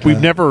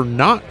 We've never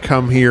not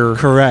come here.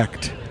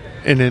 Correct.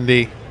 In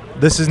Indy.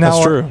 This is now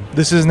That's true.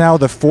 This is now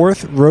the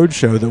fourth road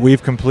show that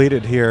we've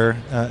completed here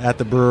at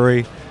the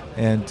brewery,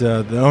 and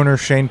the owner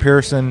Shane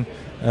Pearson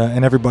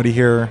and everybody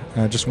here,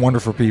 just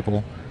wonderful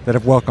people that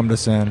have welcomed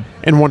us in.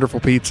 And wonderful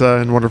pizza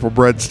and wonderful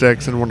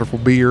breadsticks and wonderful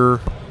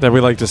beer that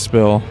we like to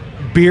spill.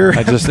 Beer.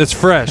 It's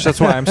fresh. That's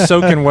why I'm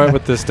soaking wet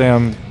with this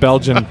damn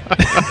Belgian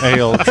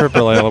ale,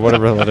 triple ale, or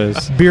whatever it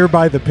is. Beer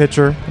by the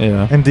pitcher.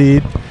 Yeah.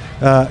 Indeed.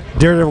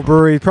 Daredevil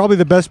Brewery, probably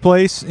the best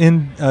place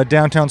in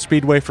downtown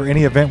Speedway for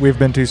any event we've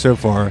been to so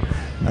far.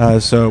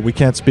 So we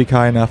can't speak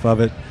high enough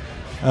of it.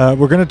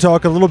 We're going to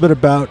talk a little bit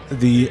about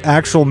the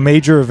actual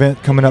major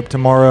event coming up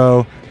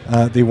tomorrow,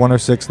 the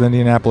 106th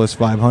Indianapolis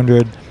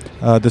 500.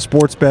 The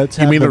sports bets.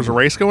 You mean there's a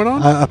race going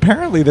on?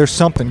 Apparently there's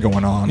something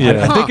going on.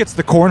 Yeah. I think it's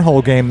the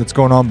cornhole game that's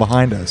going on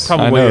behind us.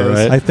 Probably is.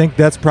 Right? I think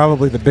that's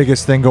probably the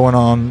biggest thing going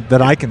on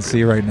that I can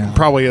see right now.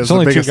 Probably is. There's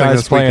only the two biggest thing guys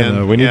this playing, weekend.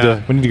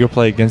 though. We need to go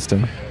play against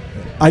him.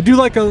 I do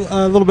like a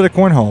little bit of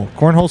cornhole.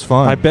 Cornhole's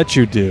fun. I bet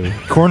you do.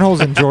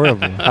 Cornhole's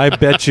enjoyable. I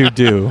bet you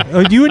do.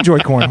 Oh, you enjoy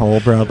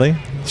cornhole, Bradley?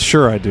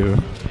 Sure, I do.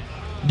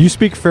 You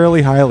speak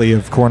fairly highly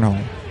of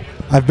cornhole.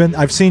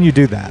 I've seen you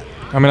do that.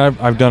 I mean,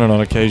 I've done it on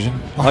occasion.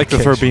 I like to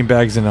throw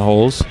beanbags in the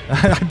holes.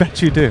 I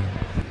bet you do.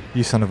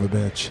 You son of a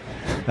bitch.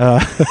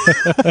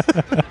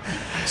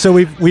 So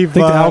we've. I think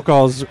the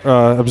alcohol's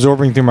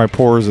absorbing through my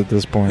pores at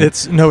this point.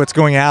 It's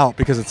going out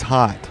because it's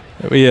hot.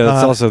 Yeah,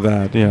 it's also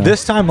that. Yeah.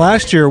 This time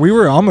last year, we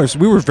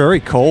were very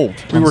cold.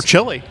 We were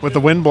chilly with the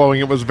wind blowing.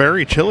 It was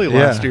very chilly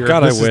last year.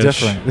 God, this I is wish.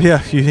 Different.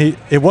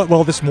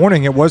 Yeah, this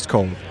morning it was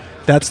cold.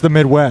 That's the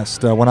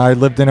Midwest. When I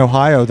lived in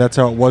Ohio, that's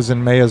how it was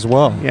in May as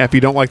well. Yeah, if you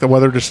don't like the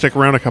weather, just stick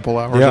around a couple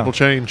hours. It'll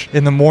change.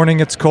 In the morning,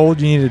 it's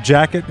cold. You need a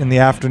jacket. In the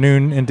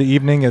afternoon into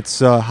evening, it's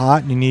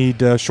hot. You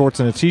need shorts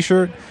and a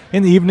T-shirt.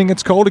 In the evening,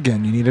 it's cold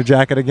again. You need a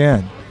jacket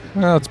again.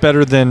 Well, it's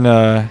better than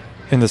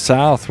in the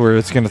South where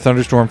it's going to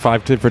thunderstorm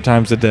 5 different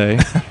times a day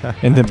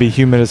and then be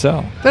humid as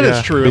hell. That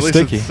is true. At least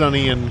sticky. it's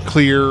sunny and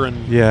clear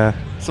and Yeah.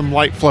 some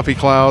light fluffy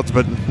clouds,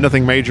 but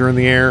nothing major in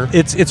the air.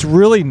 It's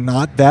really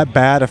not that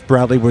bad if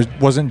Bradley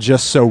wasn't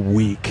just so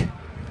weak.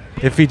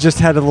 If he just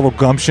had a little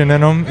gumption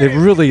in him, it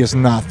really is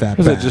not that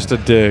Was bad. it just a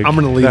dig? I'm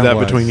going to leave that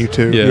was. between you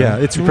two. Yeah.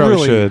 It's You probably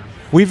really. should.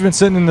 We've been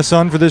sitting in the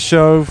sun for this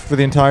show for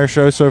the entire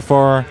show so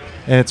far,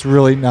 and it's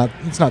really not.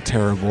 It's not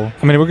terrible.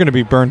 I mean, we're going to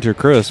be burned to a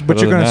crisp. But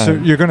you're other than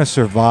that- you're gonna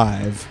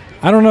survive.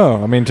 I don't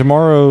know. I mean,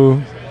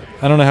 tomorrow,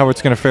 I don't know how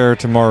it's going to fare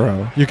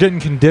tomorrow. You're getting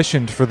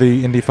conditioned for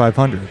the Indy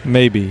 500.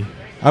 Maybe.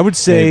 I would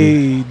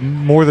say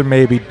more than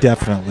maybe,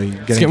 definitely.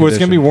 It's going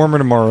to be warmer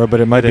tomorrow,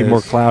 but it might be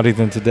more cloudy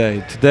than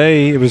today.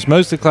 Today, it was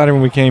mostly cloudy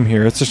when we came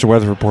here. It's just a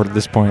weather report at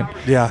this point.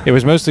 Yeah. It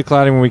was mostly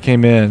cloudy when we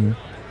came in,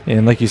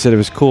 and like you said, it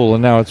was cool,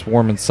 and now it's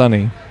warm and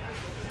sunny.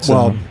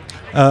 So,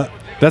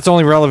 that's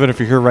only relevant if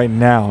you're here right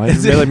now.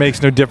 It really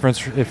makes no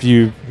difference if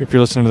you're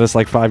listening to this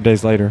like 5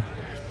 days later.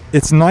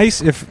 It's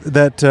nice if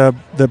that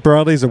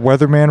Bradley's a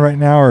weatherman right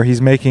now, or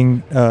he's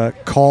making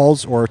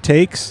calls or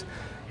takes.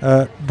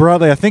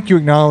 Bradley, I think you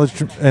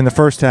acknowledged in the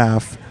first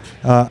half.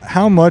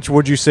 How much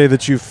would you say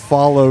that you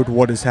followed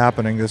what is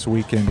happening this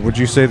weekend? Would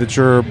you say that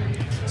you're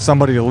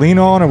somebody to lean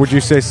on, or would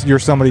you say you're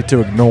somebody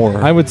to ignore?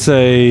 I would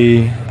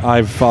say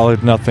I've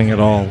followed nothing at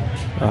all.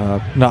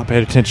 Not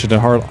paid attention to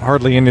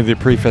hardly any of the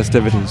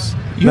pre-festivities.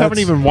 You haven't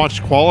even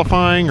watched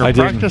qualifying or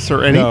practice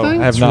or anything?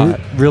 No, I have not.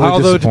 Really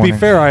Although, to be disappointing.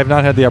 fair, I have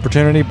not had the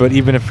opportunity, but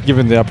even if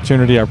given the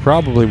opportunity, I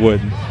probably would.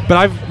 But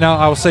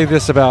I will say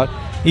this about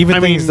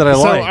things that I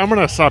like. I'm going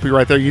to stop you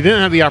right there. You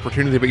didn't have the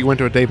opportunity, but you went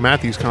to a Dave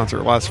Matthews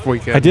concert last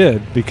weekend. I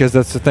did, because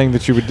that's the thing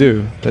that you would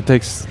do.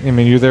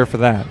 You're there for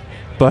that.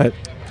 But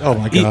oh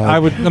my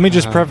God. let me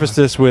just preface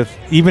this with,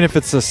 even if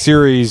it's a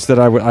series that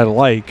I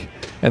like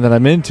and that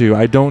I'm into,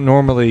 I don't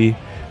normally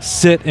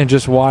sit and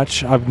just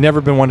watch. I've never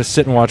been one to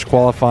sit and watch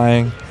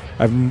qualifying.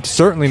 I've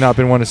certainly not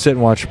been one to sit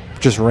and watch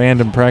just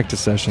random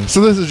practice sessions.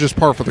 So this is just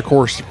par for the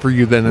course for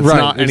you then. It's Right,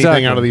 not anything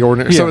exactly. out of the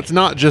ordinary. Yeah. So it's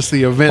not just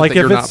the event Like that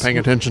you're if not it's- paying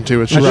attention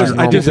to. It's just Right. your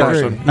I normal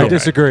disagree. person. I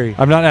disagree.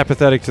 I'm not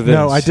apathetic to this.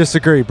 No, I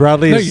disagree.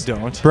 Bradley No, is, you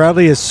don't.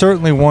 Bradley is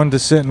certainly one to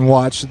sit and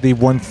watch the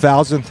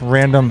 1,000th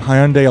random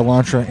Hyundai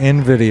Elantra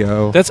in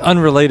video. That's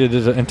unrelated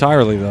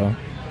entirely, though.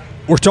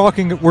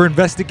 We're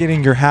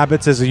investigating your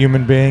habits as a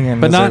human being, and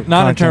But as a not in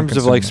content terms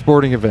of like consumer.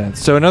 sporting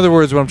events. So in other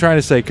words, what I'm trying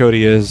to say,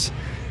 Cody, is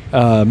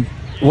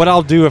what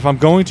I'll do if I'm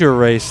going to a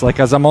race, like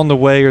as I'm on the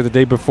way or the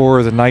day before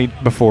or the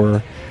night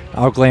before,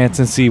 I'll glance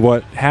and see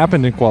what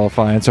happened in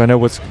qualifying, so I know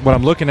what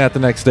I'm looking at the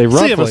next day So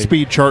roughly. you have a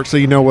speed chart so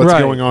you know what's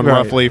Right, going on right.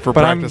 roughly for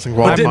But I'm- practice and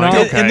but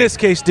qualifying. did- In this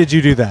case, did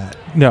you do that?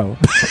 No.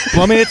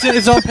 Well, I mean,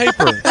 it's on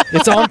paper.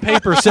 It's on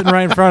paper sitting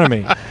right in front of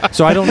me.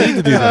 So I don't need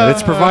to do that.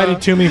 It's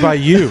provided to me by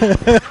you.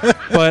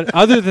 But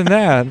other than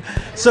that,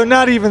 So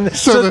not even.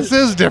 So this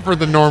is different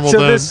than normal So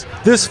then.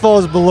 this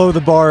falls below the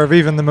bar of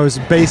even the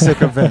most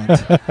basic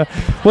event.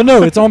 well,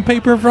 no, it's on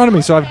paper in front of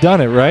me, so I've done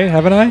it, right?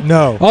 Haven't I?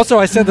 No. Also,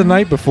 I said the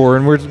night before,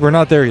 and we're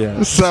not there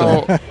yet.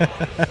 So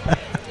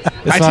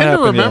It's I not tend to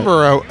happened yet.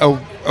 remember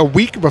a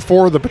week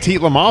before the Petit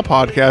Le Mans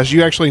podcast,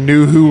 you actually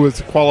knew who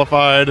was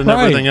qualified and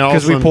everything else.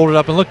 because we and- pulled it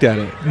up and looked at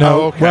it. No.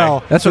 Oh, okay.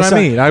 Well, That's what I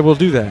besides- mean. I will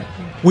do that.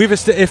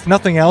 If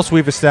nothing else,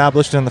 we've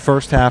established in the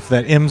first half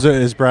that IMSA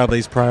is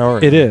Bradley's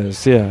priority. It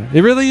is, yeah.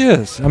 It really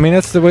is. I mean,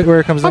 that's the way where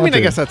it comes down I mean, to.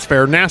 I guess that's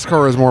fair.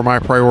 NASCAR is more my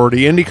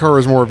priority. IndyCar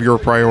is more of your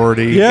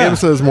priority. Yeah.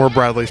 IMSA is more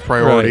Bradley's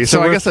priority. Right. So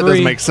So I we're guess that does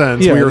three- make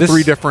sense. yeah, we are this-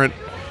 three different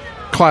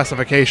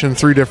classifications,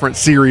 three different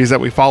series that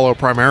we follow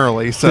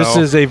primarily. So This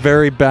is a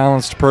very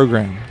balanced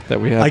program that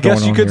we have. I guess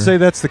going you on could here. say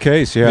that's the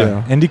case. Yeah.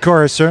 Yeah.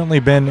 IndyCar has certainly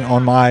been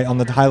on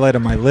the highlight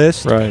of my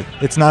list. Right.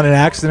 It's not an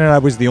accident. I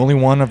was the only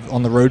one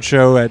on the road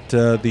show at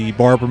the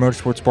Barber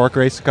Motorsports Park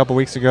race a couple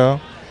weeks ago.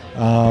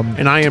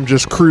 and I am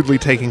just crudely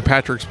taking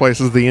Patrick's place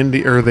as the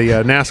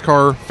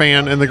NASCAR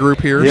fan in the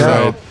group here.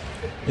 Yeah.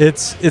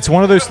 So It's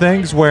one of those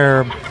things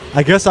where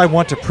I guess I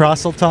want to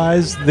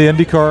proselytize the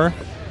IndyCar.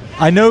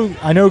 I know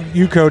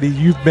you, Cody.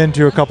 You've been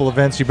to a couple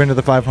events. You've been to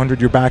the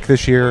 500. You're back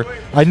this year.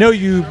 I know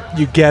you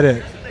get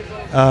it.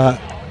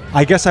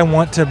 I guess I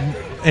want to,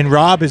 and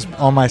Rob is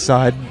on my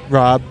side.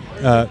 Rob,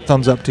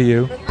 thumbs up to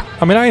you.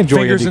 I mean, I enjoy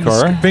Fingers in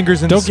IndyCar.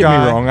 fingers in the Don't get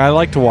sky. me wrong. I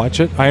like to watch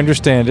it. I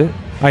understand it.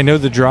 I know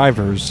the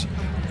drivers.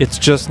 It's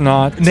just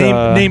not...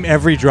 Name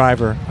every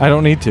driver. I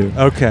don't need to.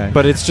 Okay.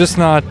 But it's just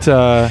not...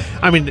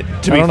 I mean, to be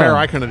don't fair, know.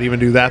 I couldn't even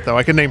do that, though.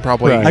 I could name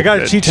probably Right. I got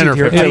a cheat 10 sheet or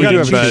here. 15. I got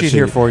a cheat but sheet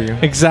here for you.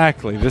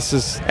 Exactly. This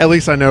is... At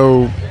least I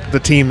know the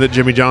team that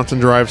Jimmy Johnson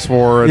drives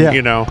for, and, Yeah.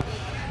 you know.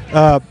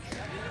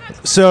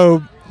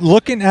 So,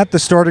 looking at the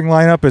starting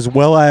lineup as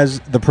well as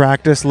the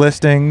practice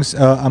listings,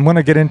 I'm going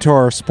to get into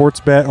our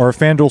sports bet or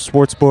FanDuel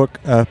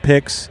Sportsbook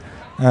picks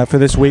for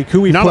this week.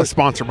 Who we Not put? a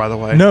sponsor, by the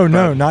way. No,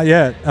 but- not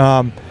yet.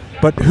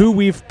 But who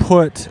we've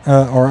put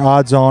our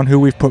odds on, who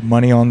we've put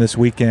money on this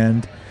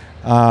weekend.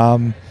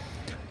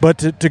 But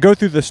to go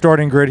through the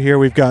starting grid here,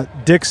 we've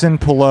got Dixon,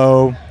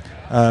 Pillow,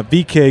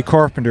 VK,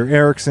 Carpenter,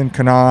 Erickson,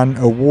 Kanan,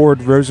 Award,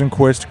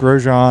 Rosenquist,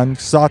 Grosjean,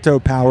 Sato,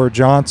 Power,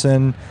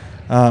 Johnson,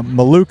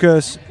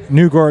 Malukas,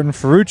 Newgarden,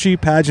 Ferrucci,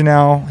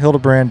 Paginel,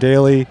 Hildebrand,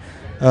 Daly.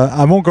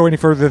 I won't go any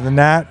further than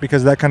that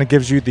because that kind of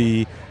gives you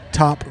the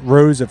top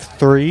rows of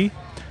three.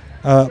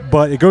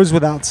 But it goes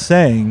without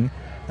saying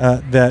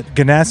that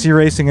Ganassi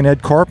Racing and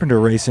Ed Carpenter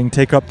Racing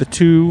take up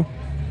the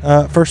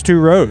first two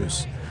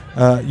rows.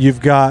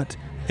 You've got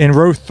in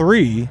row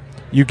 3,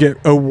 you get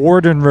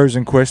Award and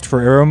Rosenquist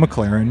for Arrow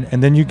McLaren,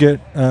 and then you get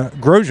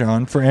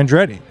Grosjean for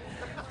Andretti.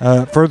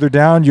 Further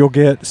down, you'll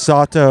get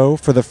Sato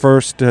for the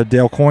first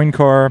Dale Coyne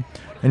car,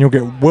 and you'll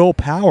get Will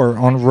Power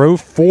on row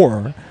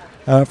 4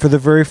 for the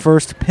very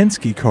first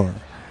Penske car.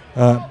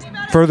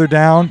 Further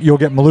down, you'll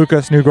get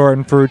Malukas,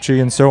 Newgarden,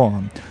 Ferrucci, and so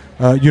on.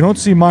 You don't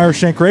see Meyer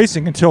Shank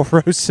Racing until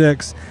row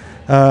 6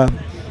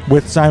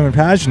 with Simon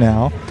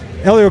Pagenaud.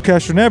 Elio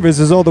Castroneves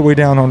is all the way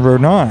down on row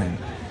 9.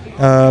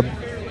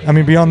 I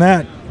mean, beyond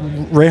that,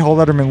 Ray Hall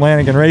Letterman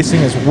Lanigan Racing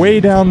is way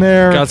down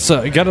there. Got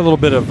a little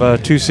bit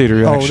of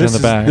two-seater action in the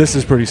back. This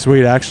is pretty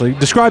sweet, actually.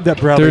 Describe that,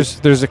 Bradley.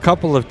 There's a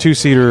couple of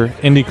two-seater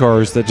Indy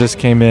cars that just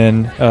came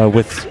in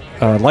with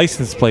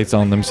license plates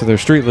on them, so they're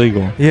street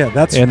legal. Yeah,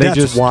 that's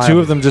wild. Two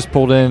of them just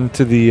pulled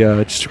into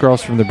the just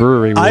across from the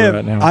brewery where we're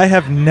at now. I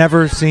have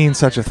never seen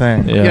such a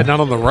thing. Yeah, not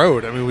on the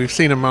road. I mean, we've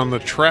seen them on the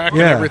track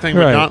and everything,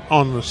 but right. not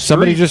on the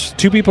street.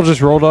 Two people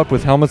just rolled up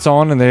with helmets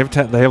on, and they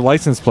have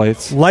license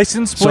plates.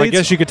 License plates. So I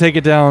guess you could take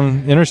it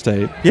down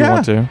interstate if you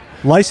want to.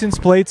 License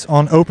plates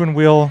on open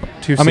wheel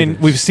two-seaters. I mean,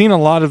 we've seen a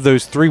lot of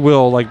those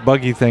three-wheel like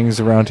buggy things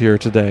around here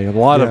today. A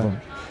lot of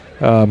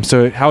them.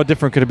 So how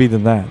different could it be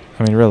than that?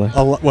 I mean, really?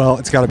 Well,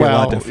 it's got to be a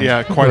lot different.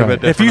 Yeah, quite a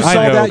bit different. If you saw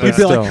that, you'd be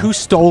still. like, who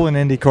stole an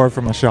Indy car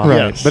from a shop?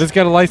 Right, Yes. but it's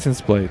got a license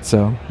plate,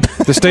 so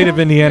the state of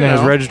Indiana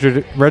has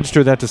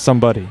registered that to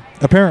somebody.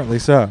 Apparently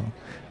so.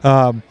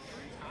 But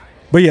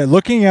yeah,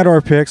 looking at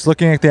our picks,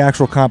 looking at the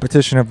actual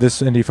competition of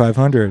this Indy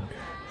 500,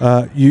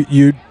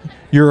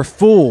 you're a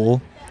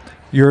fool.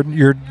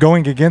 You're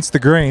going against the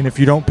grain if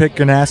you don't pick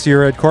Ganassi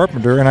or Ed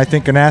Carpenter, and I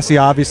think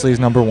Ganassi obviously is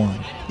number one.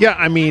 Yeah,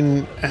 I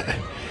mean,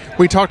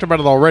 we talked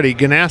about it already.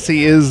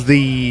 Ganassi is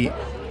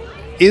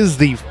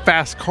the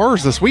fast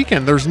cars this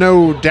weekend. There's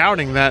no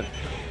doubting that.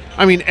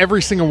 I mean,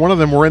 every single one of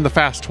them were in the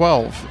Fast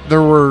 12.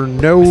 There were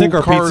no. I think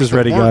our cars pizza's that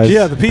ready, weren't. guys.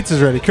 Yeah, the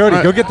pizza's ready. Cody,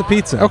 Right. go get the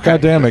pizza. Okay.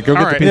 God damn it, go All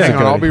get right, the pizza. hang on,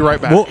 Cody. I'll be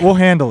right back. We'll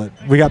handle it.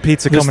 We got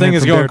pizza This coming thing in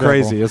is from going Daredevil.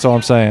 crazy. That's all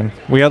I'm saying.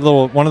 We got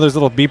one of those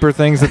little beeper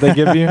things that they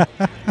give you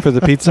for the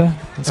pizza.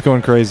 It's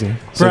going crazy.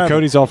 So Brad,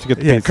 Cody's off to get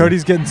the Yeah, pizza.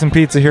 Cody's getting some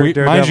pizza here at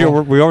Mind you,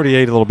 Daredevil. we already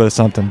ate a little bit of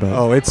something,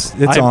 but it's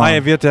on. I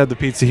have yet to have the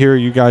pizza here.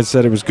 You guys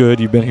said it was good.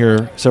 You've been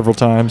here several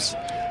times,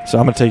 so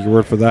I'm going to take your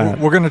word for that.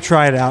 We're going to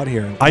try it out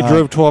here. I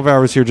drove 12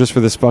 hours here just for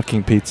this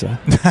fucking pizza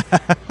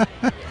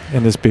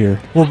and this beer.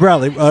 Well,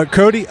 Bradley,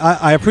 Cody,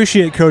 I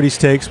appreciate Cody's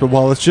takes, but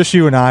while it's just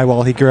you and I,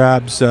 while he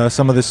grabs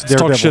some of this Let's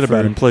talk shit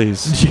about him,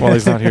 please, while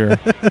he's not here.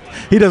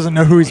 He doesn't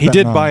know who he's He did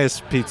betting on. buy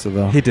us pizza,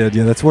 though. He did,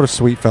 yeah. That's what a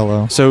sweet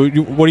fellow. So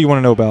what do you want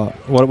to know about?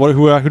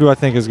 Who do I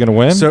think is going to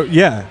win? So,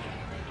 yeah,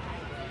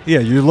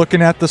 you're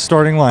looking at the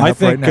starting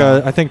lineup right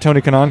now. I think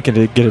Tony Kanaan can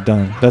get it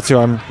done. That's who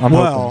I'm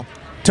Well, hoping.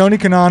 Tony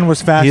Kanaan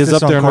was fastest He is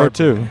up on there in row carb.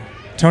 2.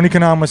 Tony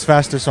Kanaan was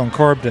fastest on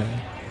carb day.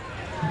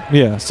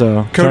 Yeah,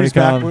 so Cody's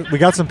Tony back. Kanaan, We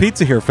got some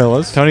pizza here,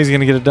 fellas. Tony's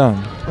going to get it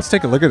done. Let's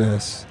take a look at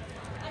this.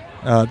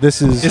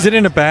 This is. Is it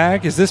in a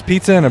bag? Is this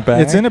pizza in a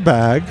bag? It's in a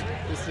bag.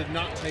 This did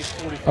not take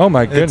 45 Oh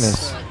my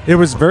goodness! It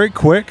was very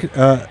quick.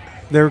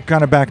 They were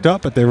kind of backed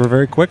up, but they were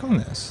very quick on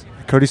this.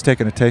 Cody's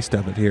taking a taste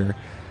of it here.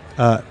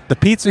 The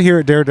pizza here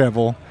at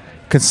Daredevil,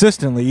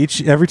 consistently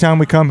every time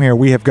we come here,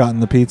 we have gotten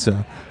the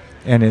pizza,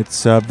 and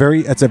it's a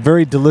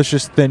very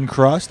delicious thin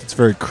crust. It's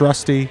very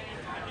crusty.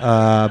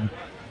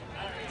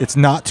 It's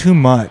not too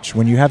much.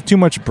 When you have too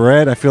much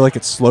bread, I feel like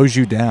it slows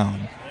you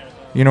down.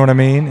 You know what I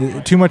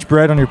mean? Too much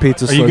bread on your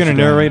pizza. Are you going to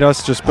narrate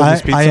us just putting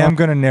this pizza I am on?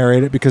 going to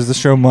narrate it because the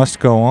show must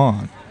go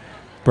on.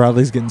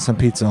 Bradley's getting some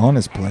pizza on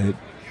his plate.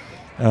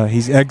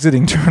 He's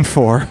exiting turn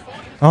 4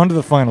 onto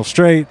the final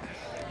straight.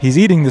 He's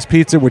eating this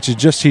pizza, which is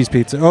just cheese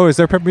pizza. Oh, is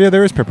there pepperoni? Yeah,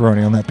 there is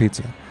pepperoni on that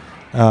pizza.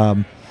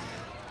 I'm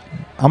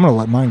going to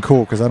let mine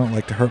cool because I don't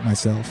like to hurt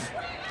myself.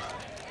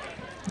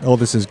 Oh,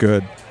 this is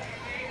good.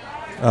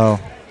 Oh,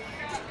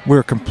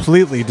 we're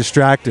completely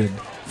distracted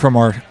from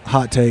our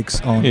hot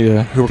takes on who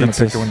we're going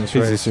to pick to win this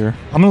race. Here.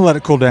 I'm going to let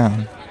it cool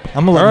down.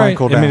 I'm going to let mine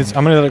cool down. I'm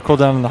going to let it cool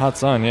down in the hot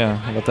sun. Yeah,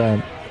 how about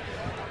that?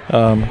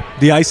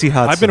 The icy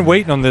hot sun. I've been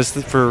waiting on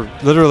this for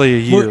literally a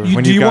year.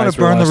 Well, do you want to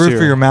burn the roof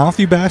of your mouth,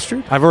 you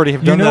bastard? I've already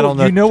done that on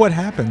the... You know what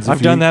happens.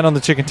 I've done that on the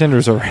chicken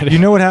tenders already. You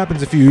know what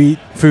happens if you eat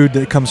food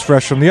that comes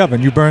fresh from the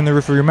oven. You burn the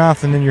roof of your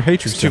mouth and then you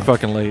hate yourself. It's too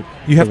fucking late.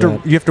 You have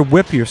to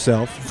whip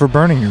yourself for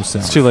burning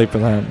yourself. It's too late for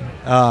that.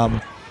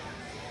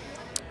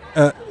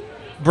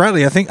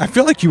 Bradley, I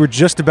feel like you were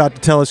just about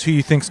to tell us who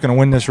you think's going to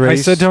win this race.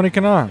 I said Tony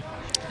Kanaan.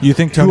 You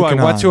think Tony Kanaan?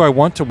 That's who I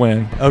want to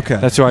win. Okay.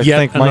 That's who I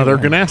think might another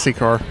win. Ganassi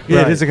car. Yeah,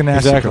 Right. it is a Ganassi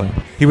Exactly.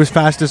 car. He was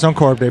fastest on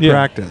Carb Day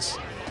practice.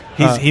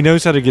 He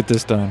knows how to get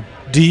this done.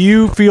 Do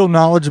you feel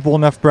knowledgeable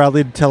enough,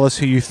 Bradley, to tell us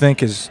who you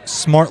think is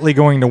smartly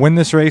going to win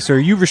this race, or are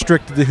you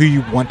restricted to who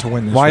you want to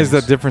win this race? Why is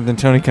that different than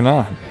Tony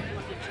Kanaan?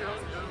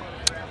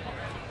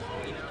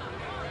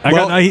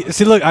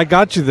 I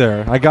got you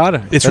there. I got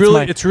it. It's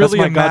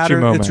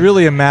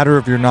really a matter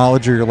of your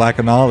knowledge or your lack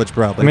of knowledge,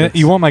 Bradley. I mean,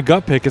 you want my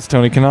gut pick? It's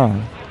Tony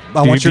Kanaan.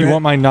 Do you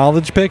want my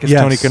knowledge pick? It's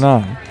Yes. Tony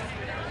Kanaan.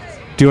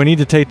 Do I need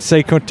to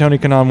say Tony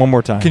Kanaan one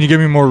more time? Can you give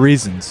me more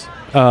reasons?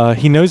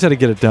 He knows how to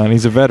get it done.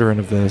 He's a veteran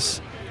of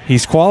this.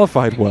 He's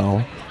qualified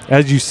well.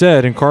 As you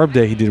said, in Carb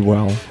Day, he did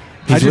well.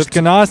 He's with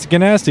Ganassi.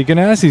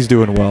 Ganassi's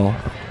doing well.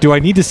 Do I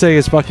need to say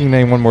his fucking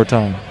name one more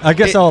time? I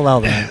guess I'll allow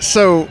that.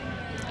 So,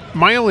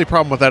 my only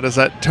problem with that is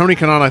that Tony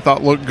Kanaan, I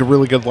thought, looked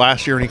really good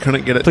last year, and he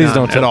couldn't get it Please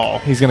done don't at all.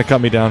 He's going to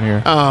cut me down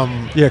here.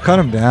 Yeah, cut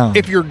him down.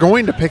 If you're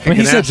going to pick a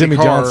he said Ganassi Jimmy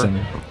car,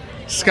 Johnson.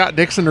 Scott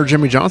Dixon or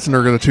Jimmy Johnson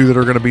are the two that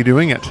are going to be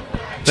doing it.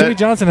 Jimmy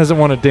Johnson hasn't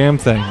won a damn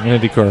thing in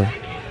IndyCar.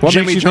 What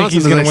Jimmy makes you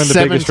Johnson think he's going to win is the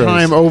a biggest race?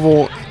 seven-time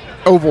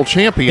oval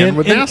champion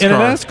with NASCAR. In a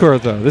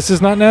NASCAR, though. This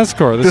is not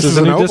NASCAR. This is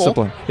a new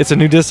discipline. It's a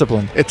new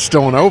discipline. It's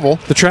still an oval.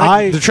 The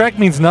track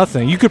means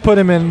nothing. You could put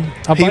him in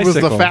a bicycle. He was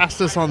the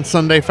fastest on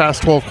Sunday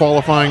Fast 12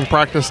 qualifying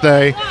practice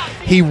day.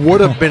 He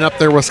would have been up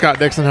there with Scott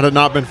Dixon had it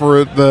not been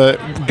for the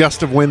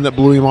gust of wind that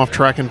blew him off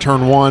track in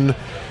turn one.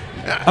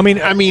 I mean,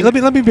 let me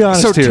be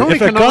honest so here. Tony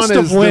If a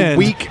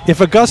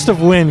gust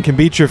of wind can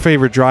beat your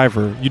favorite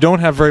driver, you don't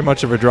have very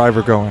much of a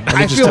driver going. Let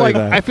me just tell you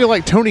that. I feel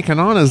like Tony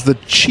Kanaan is the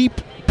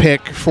cheap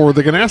pick for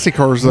the Ganassi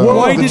cars, though.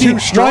 Why the did two he?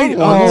 strong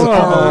Why, ones oh,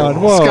 are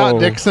whoa. Scott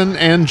Dixon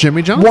and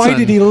Jimmy Johnson. Why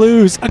did he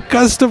lose? A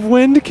gust of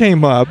wind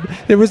came up.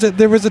 There was a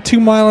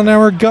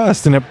 2-mile-an-hour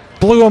gust, and it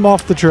blew him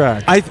off the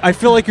track. I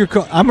feel like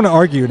I'm going to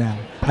argue now.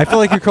 I feel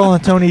like you're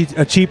calling Tony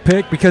a cheap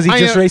pick because he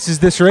just races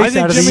this race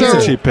out of the year. I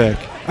think Jimmy's a cheap pick.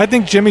 I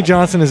think Jimmy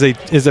Johnson is a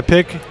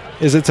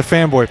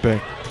fanboy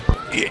pick.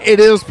 It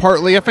is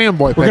partly a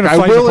fanboy pick. I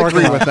will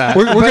agree with that.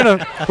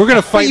 We're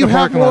gonna fight in the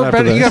parking lot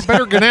after this. You have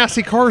better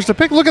Ganassi cars to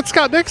pick. Look at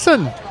Scott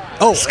Dixon.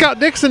 Oh, Scott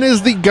Dixon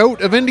is the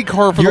GOAT of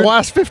IndyCar for the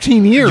last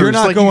 15 years. You're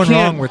not going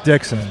wrong with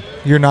Dixon.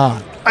 You're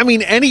not. I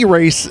mean, any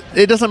race,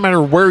 it doesn't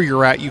matter where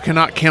you're at. You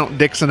cannot count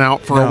Dixon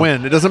out for a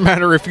win. It doesn't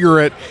matter if you're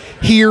at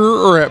here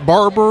or at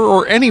Barber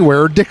or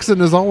anywhere.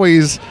 Dixon is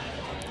always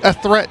a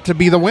threat to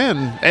be the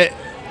win.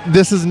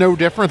 This is no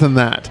different than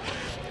that.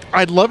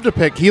 I'd love to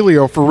pick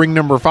Helio for ring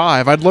number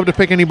 5. I'd love to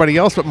pick anybody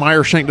else, but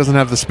Meyer Shank doesn't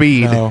have the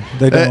speed. No,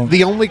 they don't.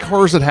 The only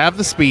cars that have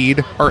the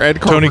speed are Ed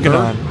Carpenter,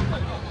 Tony Kanaan,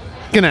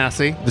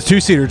 Ganassi, the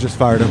two-seater just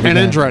fired up, and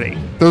Andretti.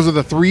 Those are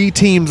the 3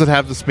 teams that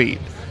have the speed.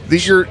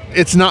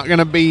 It's not going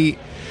to be.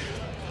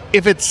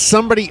 If it's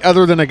somebody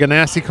other than a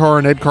Ganassi car,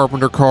 an Ed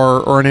Carpenter car,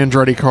 or an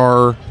Andretti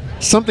car,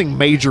 something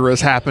major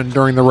has happened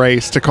during the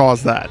race to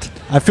cause that.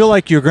 I feel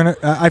like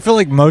I feel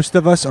like most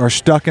of us are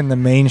stuck in the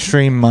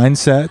mainstream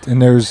mindset,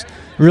 and there's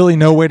really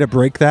no way to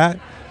break that.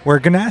 Where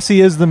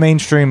Ganassi is the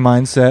mainstream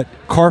mindset,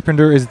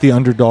 Carpenter is the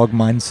underdog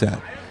mindset.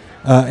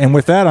 And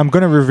with that, I'm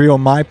going to reveal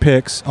my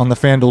picks on the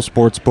FanDuel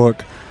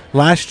Sportsbook.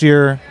 Last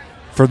year,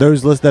 for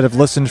those that have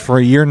listened for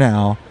a year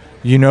now,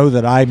 you know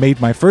that I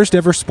made my first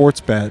ever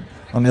sports bet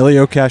on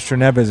Helio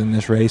Castroneves in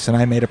this race, and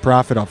I made a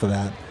profit off of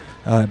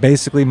that.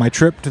 Basically, my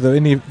trip to the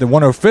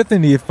 105th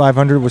Indy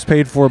 500 was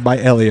paid for by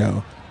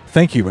Helio.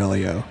 Thank you,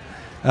 Helio.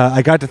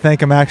 I got to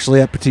thank him actually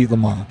at Petit Le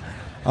Mans.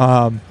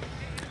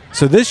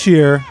 So this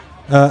year,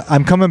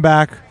 I'm coming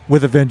back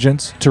with a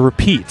vengeance to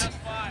repeat.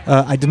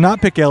 I did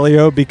not pick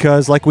Helio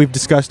because, like we've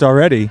discussed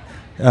already,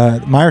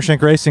 Meyer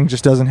Shank Racing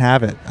just doesn't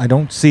have it. I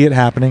don't see it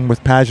happening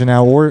with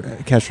Pagenaud or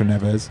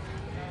Castroneves.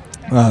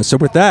 So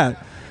with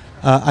that,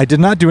 I did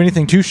not do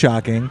anything too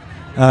shocking.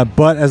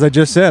 But as I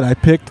just said, I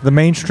picked the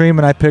mainstream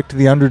and I picked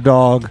the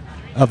underdog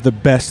of the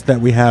best that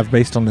we have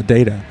based on the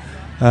data.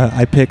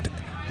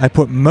 I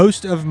put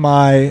most of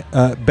my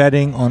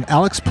betting on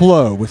Alex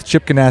Palou with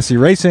Chip Ganassi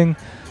Racing,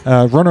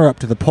 runner-up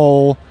to the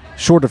pole,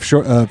 short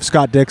of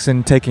Scott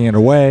Dixon taking it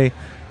away.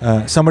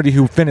 Somebody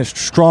who finished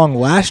strong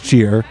last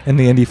year in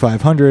the Indy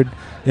 500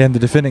 and the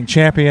defending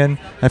champion.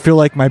 I feel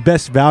like my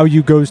best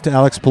value goes to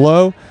Alex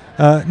Palou.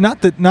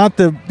 Not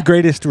the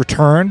greatest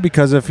return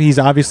because he's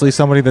obviously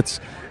somebody that's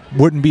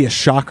wouldn't be a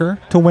shocker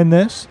to win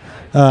this.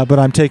 But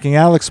I'm taking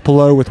Alex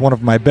Palou with one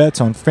of my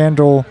bets on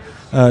FanDuel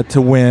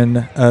to win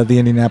the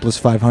Indianapolis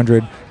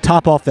 500,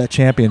 top off that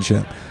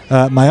championship.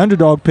 My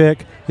underdog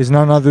pick is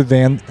none other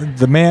than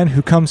the man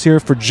who comes here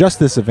for just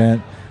this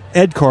event,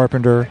 Ed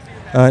Carpenter.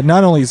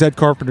 Not only is Ed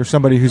Carpenter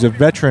somebody who's a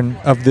veteran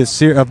of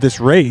this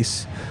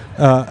race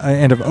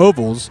and of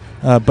ovals,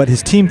 but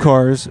his team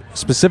cars,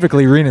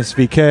 specifically Renus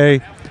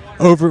VK,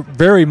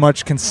 very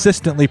much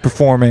consistently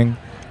performing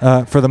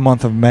for the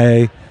month of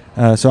May.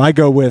 So I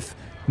go with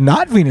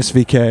not Venus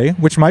VK,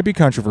 which might be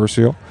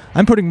controversial.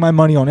 I'm putting my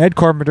money on Ed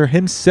Carpenter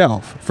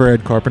himself for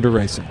Ed Carpenter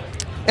Racing.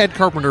 Ed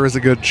Carpenter is a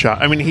good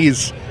shot. I mean,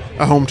 he's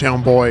a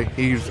hometown boy.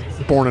 He's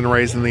born and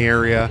raised in the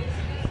area.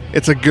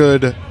 It's a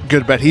good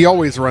bet. He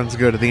always runs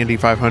good at the Indy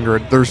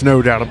 500. There's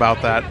no doubt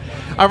about that.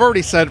 I've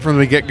already said from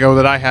the get-go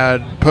that I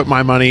had put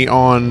my money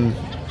on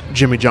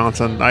Jimmie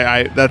Johnson.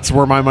 That's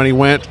where my money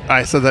went.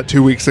 I said that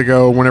 2 weeks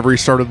ago whenever he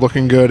started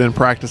looking good in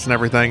practice and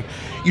everything.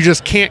 You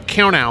just can't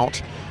count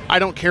out. I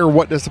don't care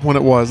what discipline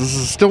it was. This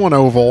is still an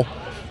oval.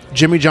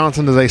 Jimmie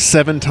Johnson is a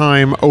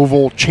 7-time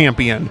oval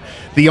champion.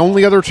 The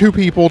only other 2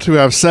 people to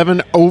have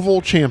 7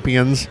 oval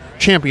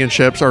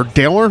championships are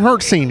Dale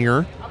Earnhardt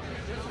Sr.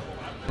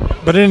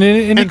 But in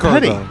an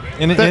IndyCar, though.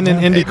 In an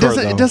IndyCar,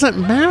 though. It doesn't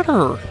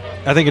matter.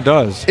 I think it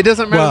does. It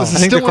doesn't matter. Well, this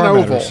is still an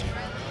oval. Matters.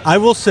 I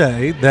will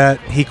say that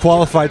he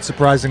qualified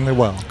surprisingly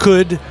well.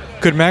 Could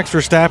Max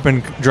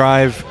Verstappen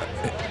drive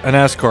a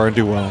NASCAR and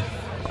do well?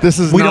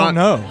 We don't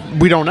know.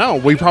 We don't know.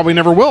 We probably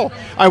never will.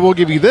 I will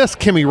give you this.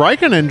 Kimi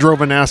Räikkönen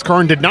drove a NASCAR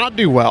and did not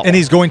do well. And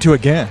he's going to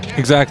again.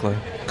 Exactly.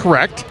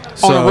 Correct.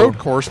 On a road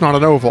course, not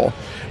an oval.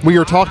 We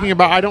are talking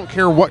about, I don't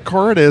care what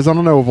car it is on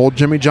an oval,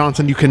 Jimmie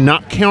Johnson, you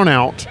cannot count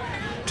out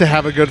to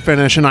have a good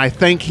finish, and I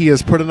think he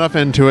has put enough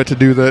into it to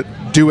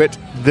do it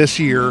this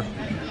year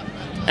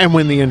and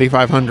win the Indy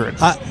 500.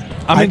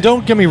 I mean,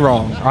 don't get me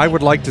wrong. I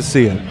would like to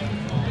see it.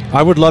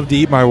 I would love to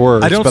eat my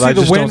words. I don't but see I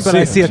the just win, don't but see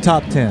I it. see a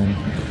top 10.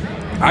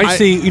 I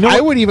see. You know,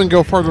 I would even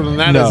go further than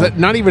that. No. Is it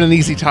not even an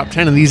easy top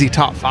 10, an easy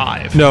top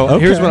 5? No,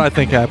 Okay. here's what I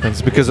think happens,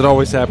 because it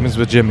always happens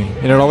with Jimmy.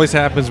 And it always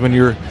happens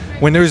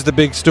when there's the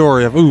big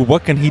story of, ooh,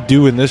 what can he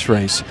do in this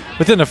race?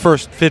 Within the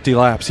first 50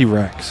 laps, he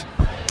wrecks.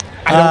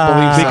 I don't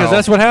believe so. Because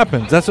that's what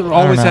happens. That's what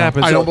always know.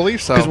 happens. I don't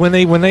believe so. Because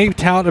when they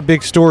tout a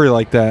big story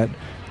like that,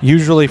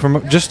 usually and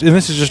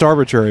this is just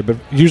arbitrary, but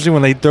usually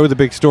when they throw the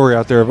big story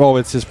out there of, oh,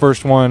 it's his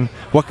first one,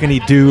 what can he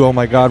do? Oh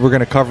my God, we're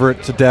going to cover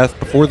it to death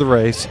before the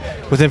race.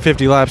 Within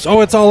 50 laps, oh,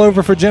 it's all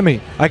over for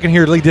Jimmy. I can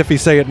hear Lee Diffie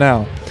say it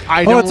now.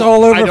 It's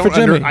all over for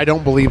Jimmy. I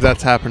don't believe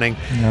that's happening.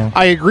 No.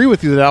 I agree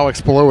with you that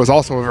Alex Palou is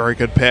also a very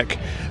good pick.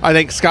 I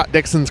think Scott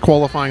Dixon's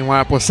qualifying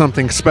lap was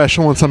something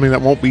special and something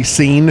that won't be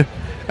seen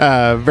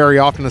very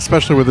often,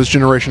 especially with this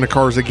generation of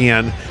cars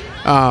again.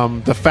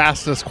 The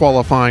fastest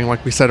qualifying,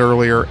 like we said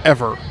earlier,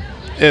 ever.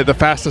 The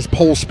fastest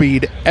pole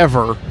speed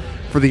ever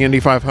for the Indy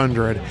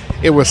 500.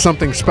 It was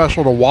something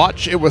special to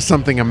watch. It was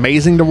something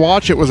amazing to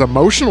watch. It was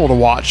emotional to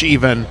watch,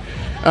 even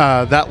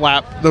that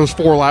lap, those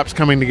 4 laps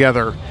coming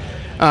together.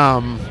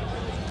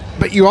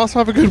 But you also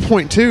have a good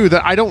point, too,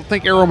 that I don't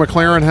think Arrow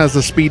McLaren has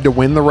the speed to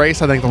win the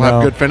race. I think they'll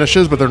have good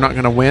finishes, but they're not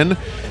going to win.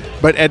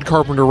 But Ed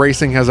Carpenter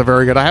Racing has a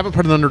very good. I haven't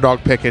put an underdog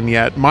pick in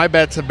yet. My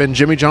bets have been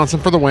Jimmie Johnson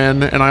for the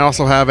win, and I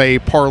also have a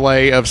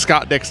parlay of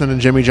Scott Dixon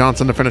and Jimmie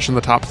Johnson to finish in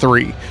the top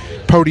 3.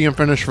 Podium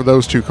finish for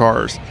those 2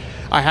 cars.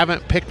 I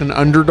haven't picked an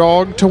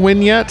underdog to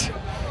win yet,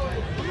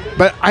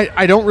 but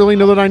I don't really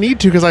know that I need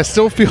to, because I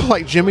still feel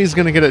like Jimmy's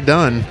going to get it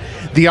done.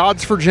 The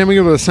odds for Jimmy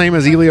are the same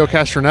as Elio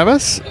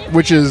Castroneves,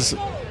 which is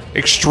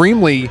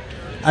extremely...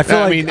 I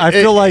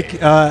feel like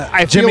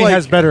Jimmy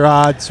has better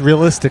odds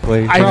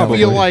realistically. I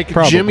feel like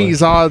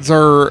Jimmy's odds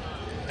are,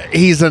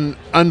 he's an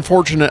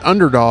unfortunate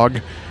underdog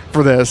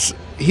for this.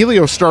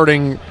 Helio's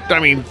starting,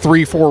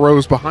 3-4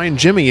 rows behind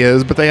Jimmy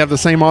is, but they have the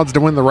same odds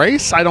to win the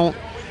race.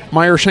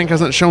 Meyershank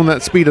hasn't shown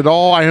that speed at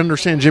all. I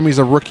understand Jimmy's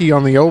a rookie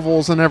on the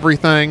ovals and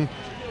everything,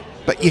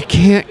 but you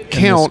can't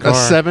count a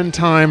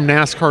 7-time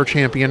NASCAR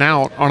champion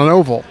out on an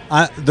oval.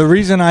 The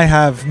reason I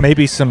have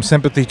maybe some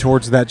sympathy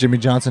towards that Jimmie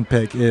Johnson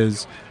pick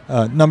is,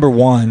 number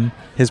 1,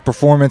 his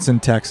performance in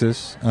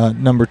Texas.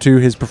 Number 2,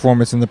 his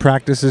performance in the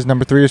practices.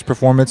 Number 3, his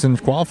performance in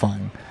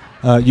qualifying.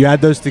 You add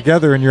those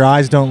together and your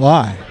eyes don't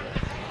lie.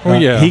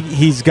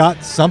 He's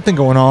got something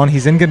going on.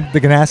 He's in the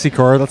Ganassi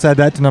car. Let's add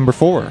that to number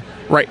 4.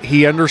 Right.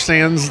 He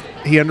understands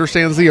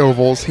the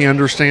ovals. He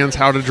understands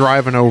how to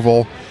drive an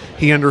oval.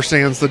 He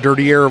understands the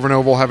dirty air of an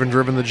oval, having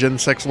driven the Gen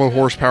 6 low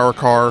horsepower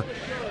car.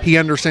 He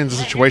understands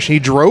the situation. He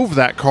drove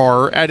that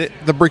car at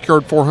the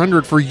Brickyard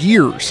 400 for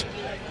years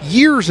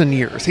and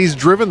years. He's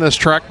driven this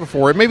track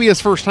before. It may be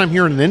his first time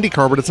here in an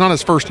IndyCar, but it's not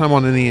his first time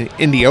on an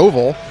Indy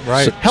Oval.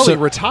 Right. He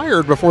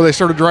retired before they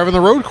started driving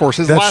the road course.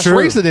 His last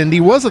race at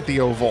Indy was at the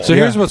Oval. So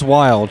here's what's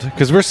wild,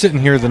 because we're sitting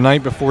here the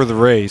night before the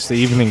race, the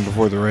evening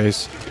before the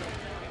race,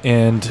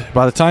 and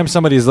by the time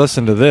somebody's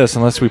listened to this,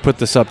 unless we put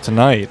this up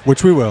tonight,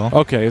 which we will.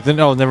 Okay, then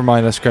never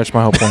mind. I scratched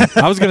my whole point.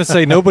 I was going to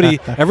say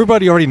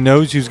everybody already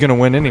knows who's going to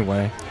win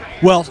anyway.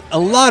 Well, a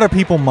lot of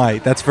people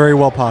might. That's very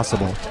well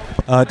possible.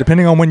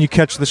 Depending on when you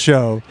catch the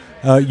show,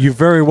 you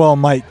very well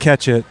might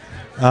catch it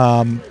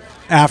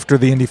after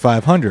the Indy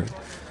 500,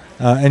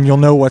 and you'll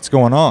know what's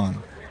going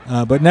on.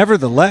 But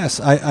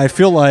nevertheless, I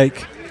feel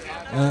like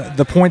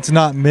the point's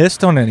not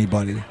missed on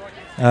anybody.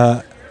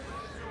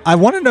 I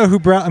want to know who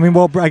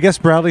I guess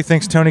Bradley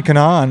thinks Tony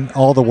Kanaan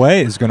all the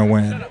way is going to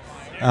win.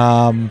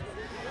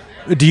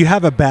 Do you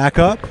have a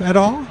backup at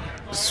all?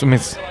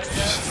 Scott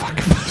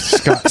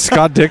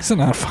Dixon.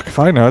 If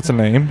I know, it's a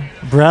name.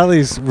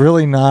 Bradley's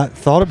really not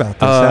thought about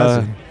this,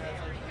 has he?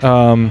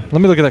 Let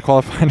me look at that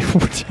qualifying.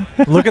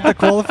 Look at the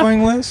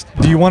qualifying list.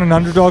 Do you want an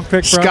underdog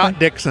pick, Bradley? Scott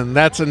Dixon,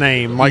 that's a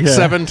name.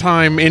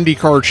 7-time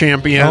IndyCar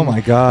champion. Oh,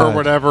 my God. Or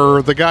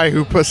whatever. The guy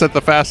who set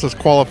the fastest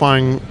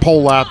qualifying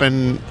pole lap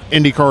in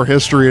IndyCar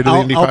history at the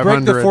Indy 500.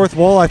 I'll break the fourth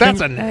wall.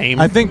 That's a name.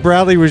 I think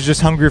Bradley was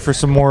just hungry for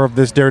some more of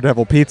this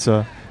Daredevil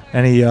pizza,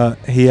 and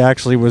he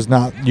actually was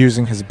not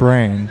using his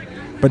brain.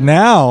 But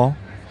now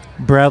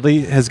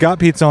Bradley has got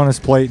pizza on his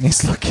plate, and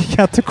he's looking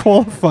at the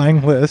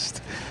qualifying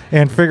list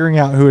and figuring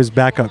out who his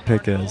backup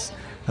pick is.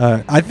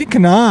 I think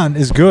Kanaan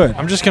is good.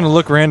 I'm just going to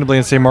look randomly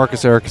and say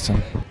Marcus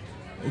Ericsson.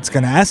 It's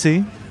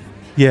Ganassi.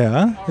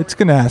 Yeah, it's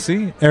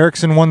Ganassi.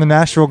 Ericsson won the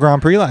Nashville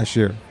Grand Prix last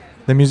year,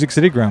 the Music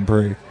City Grand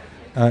Prix.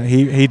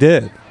 He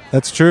did.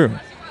 That's true.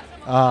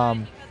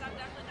 After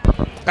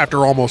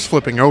almost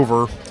flipping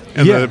over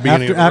in the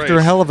beginning of the after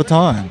race. a hell of a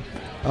time.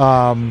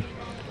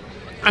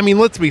 I mean,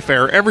 let's be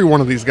fair. Every one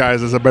of these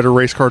guys is a better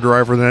race car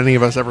driver than any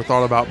of us ever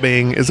thought about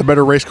being, is a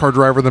better race car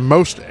driver than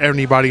most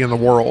anybody in the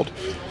world.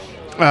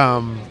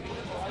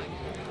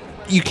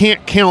 You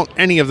can't count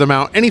any of them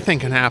out. Anything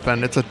can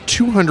happen. It's a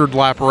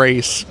 200-lap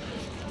race,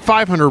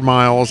 500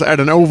 miles at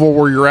an oval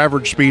where your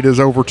average speed is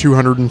over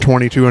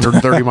 220,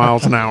 230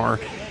 miles an hour.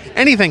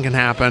 Anything can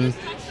happen.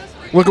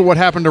 Look at what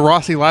happened to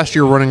Rossi last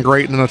year running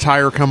great, and then a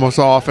tire comes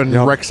off and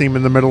wrecks him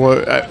in the middle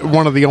of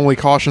one of the only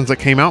cautions that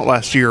came out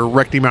last year,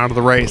 wrecked him out of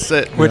the race.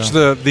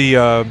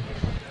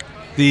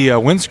 The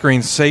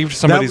windscreen saved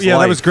somebody's life. Yeah,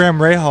 that was Graham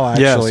Rahal,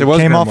 actually. Yes, it was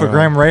Came Graham off of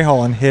Graham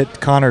Rahal and hit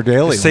Connor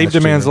Daly. It saved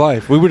a man's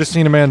life. We would have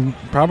seen a man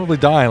probably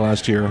die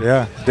last year.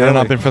 Yeah, had it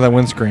not been for that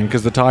windscreen,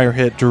 because the tire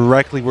hit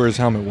directly where his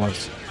helmet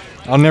was.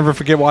 I'll never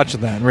forget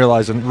watching that and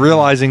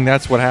realizing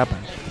that's what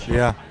happened.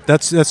 Yeah,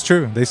 that's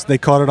true. They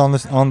caught it on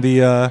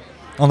the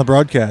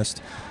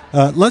broadcast.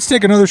 Let's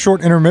take another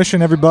short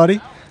intermission, everybody.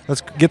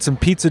 Let's get some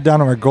pizza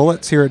down on our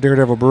gullets here at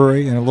Daredevil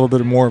Brewery and a little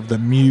bit more of the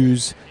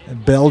Muse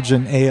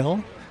Belgian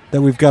Ale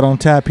that we've got on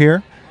tap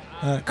here,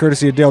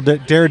 courtesy of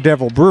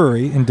Daredevil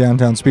Brewery in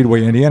downtown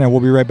Speedway, Indiana.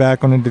 We'll be right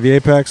back on Into the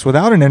Apex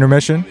without an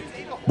intermission.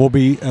 We'll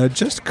be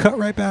just cut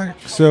right back,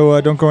 so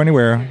don't go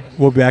anywhere.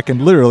 We'll be back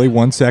in literally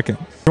 1 second.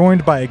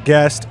 Joined by a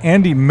guest,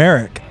 Andy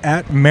Merrick,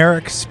 at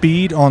Merrick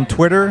Speed on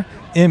Twitter,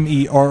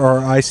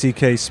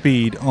 MERRICK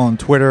Speed on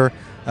Twitter,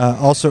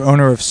 also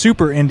owner of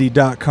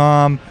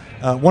SuperIndy.com.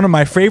 One of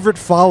my favorite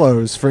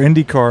follows for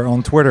IndyCar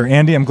on Twitter.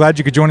 Andy, I'm glad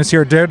you could join us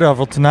here at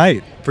Daredevil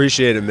tonight.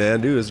 Appreciate it,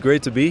 man. Dude, it's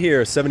great to be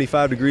here.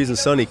 75 degrees and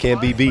sunny. Can't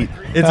be beat.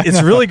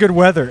 It's really good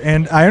weather.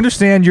 And I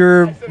understand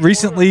you're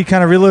recently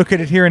kind of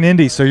relocated here in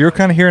Indy, so you're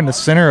kind of here in the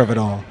center of it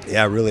all.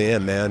 Yeah, I really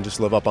am, man. Just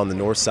live up on the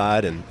north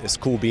side, and it's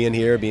cool being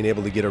here, being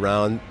able to get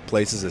around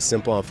places as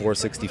simple on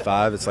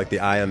 465. It's like the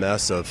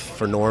IMS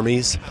for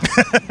normies.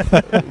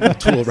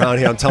 Tool around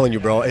here, I'm telling you,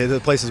 bro. The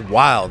place is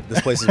wild.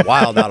 This place is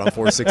wild out on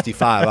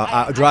 465.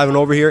 I driving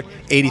over here,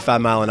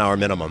 85-mile-an-hour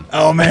minimum.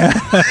 Oh, man.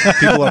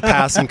 People are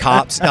passing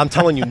cops. I'm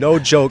telling you, no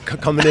joke,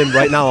 coming in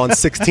right now on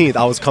 16th.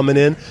 I was coming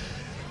in.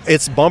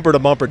 It's bumper to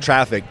bumper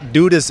traffic.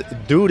 Dude is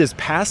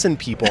passing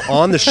people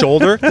on the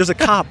shoulder. There's a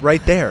cop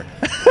right there.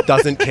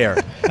 Doesn't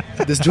care.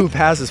 This dude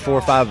passes 4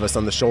 or 5 of us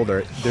on the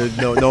shoulder. There's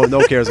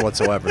no cares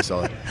whatsoever.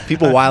 So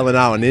people wilding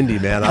out in Indy,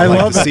 man. I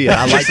like to see it.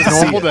 I like to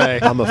see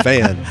it. I'm a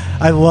fan.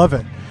 I love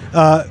it.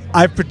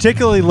 I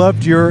particularly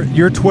loved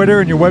your Twitter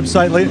and your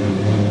website.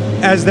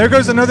 As there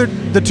goes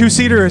the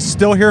two-seater is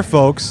still here,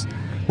 folks.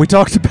 We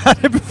talked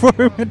about it before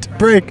we went to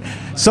break.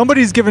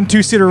 Somebody's giving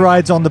two-seater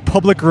rides on the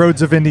public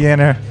roads of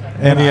Indiana.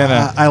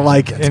 I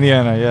like it.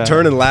 Indiana, yeah.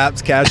 Turning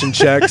laps, cashing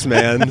checks,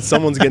 man.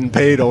 Someone's getting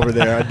paid over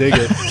there. I dig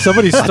it.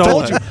 Somebody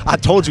stole it. I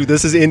told you,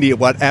 this is India.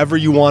 Whatever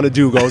you want to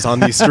do goes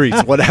on these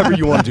streets. Whatever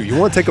you want to do. You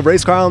want to take a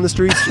race car on the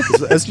streets?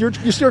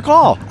 It's your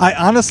call. I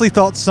honestly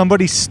thought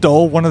somebody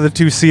stole one of the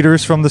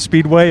two-seaters from the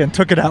Speedway and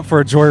took it out for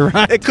a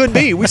joyride. It could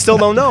be. We still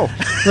don't know.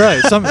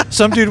 Right.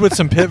 Some dude with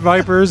some pit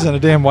vipers and a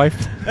damn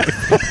wife.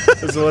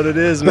 That's what it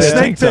is,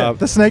 man.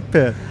 The snake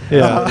pit.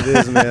 Yeah. It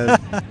is, man.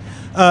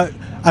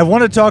 I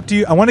want to talk to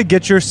you. I want to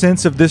get your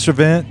sense of this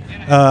event,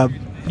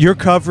 your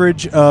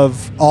coverage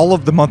of all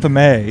of the month of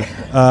May.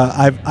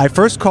 I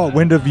first caught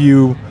wind of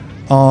you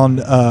on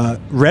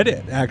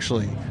Reddit,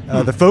 actually.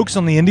 The folks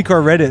on the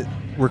IndyCar Reddit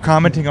were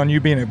commenting on you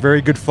being a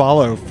very good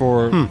follow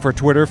for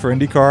Twitter, for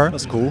IndyCar.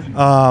 That's cool.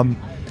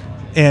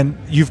 And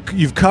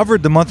you've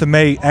covered the month of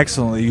May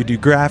excellently. You do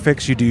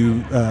graphics, you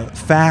do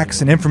facts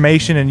and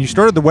information, and you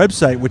started the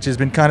website, which has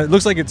been it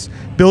looks like it's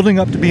building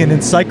up to be an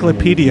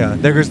encyclopedia.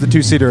 There's the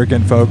two-seater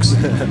again, folks.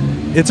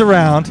 It's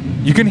around.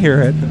 You can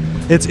hear it.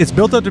 It's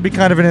built up to be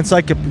kind of an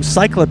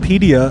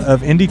encyclopedia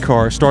of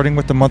IndyCar, starting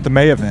with the month of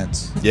May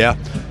events. Yeah,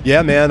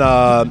 man.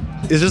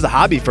 It's just a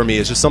hobby for me.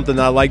 It's just something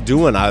that I like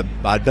doing.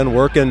 I've been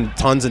working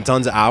tons and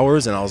tons of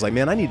hours, and I was like,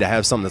 man, I need to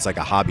have something that's like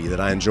a hobby that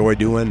I enjoy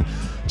doing,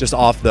 just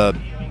off the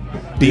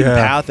beaten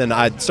path, and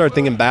I started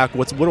thinking back,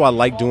 what do I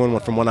like doing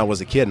from when I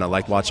was a kid, and I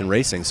liked watching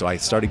racing. So I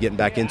started getting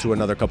back into it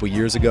another couple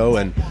years ago,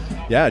 and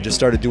I just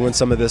started doing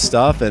some of this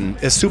stuff, and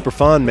it's super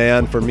fun,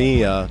 man, for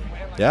me.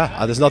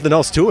 There's nothing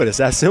else to it. It's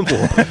that simple.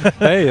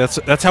 Hey,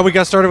 that's how we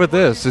got started with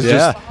this. It's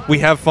just we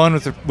have fun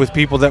with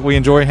people that we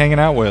enjoy hanging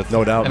out with.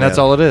 No doubt, and that's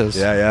all it is.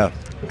 Yeah.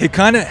 It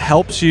kind of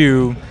helps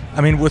you. I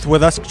mean,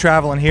 with us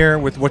traveling here,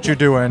 with what you're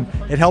doing,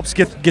 it helps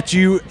get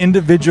you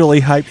individually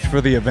hyped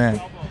for the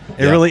event.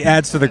 It really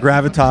adds to the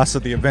gravitas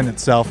of the event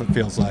itself, it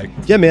feels like.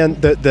 Yeah,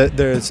 man.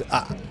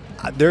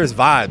 There's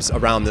vibes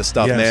around this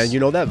stuff, man. You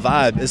know, that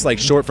vibe is like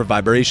short for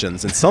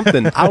vibrations, and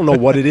something, I don't know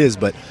what it is,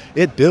 but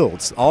it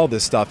builds all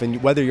this stuff.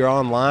 And whether you're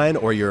online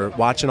or you're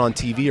watching on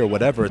TV or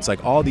whatever, it's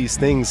like all these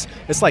things.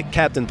 It's like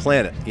Captain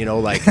Planet, you know,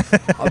 like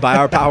by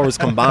our powers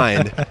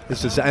combined,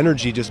 it's just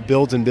energy just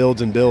builds and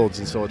builds and builds.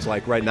 And so it's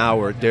like right now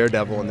we're at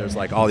Daredevil, and there's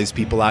like all these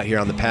people out here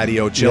on the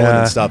patio chilling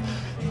and stuff.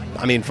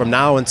 I mean, from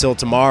now until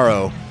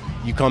tomorrow,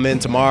 you come in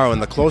tomorrow,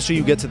 and the closer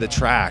you get to the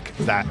track,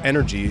 that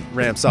energy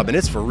ramps up, and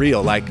it's for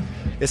real. Like,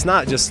 it's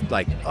not just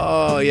like,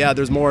 oh yeah,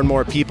 there's more and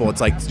more people.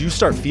 It's like you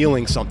start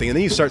feeling something, and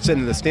then you start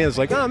sitting in the stands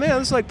like, oh man,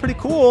 this is like pretty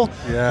cool.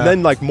 Yeah. And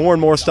then like more and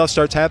more stuff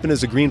starts happening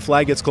as the green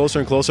flag gets closer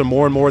and closer.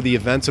 More and more of the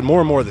events and more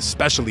of the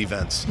special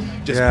events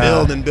just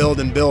build and build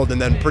and build,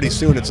 and then pretty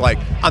soon it's like,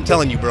 I'm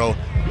telling you, bro,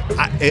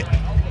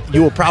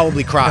 you will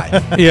probably cry.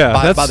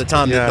 By the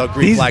time the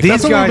green flag.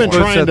 That's what we've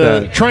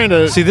been trying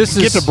to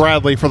get to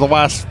Bradley for the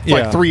last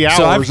 3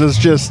 hours. So is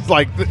just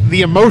like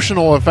the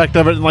emotional effect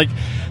of it, and like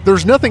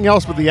there's nothing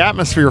else but the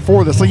atmosphere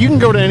for this. Like you can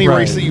go to any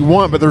race that you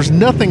want, but there's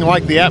nothing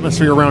like the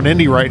atmosphere around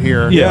Indy right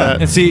here. Yeah,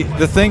 and see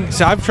the thing.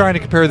 So I'm trying to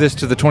compare this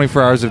to the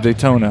 24 Hours of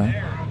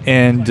Daytona,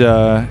 and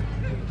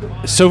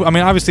so I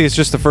mean, obviously it's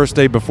just the first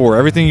day before.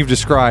 Everything you've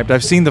described,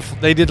 I've seen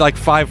they did like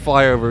 5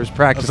 flyovers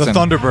practicing. The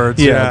Thunderbirds.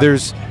 Yeah.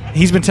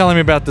 He's been telling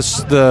me about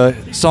the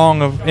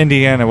song of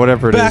Indiana,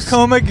 whatever it is. Back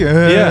home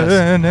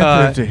again.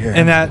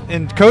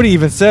 And Cody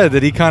even said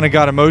that he kind of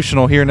got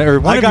emotional here. Or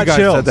one of you guys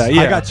said that.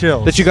 Yeah, I got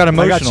chills. That you got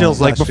emotional. I got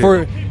chills like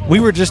before. We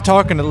were just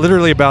talking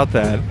literally about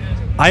that.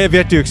 I have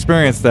yet to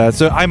experience that,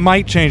 so I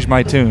might change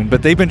my tune.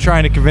 But they've been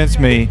trying to convince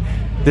me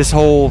this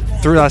whole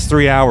last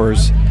 3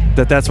 hours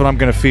that that's what I'm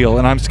going to feel,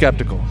 and I'm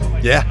skeptical.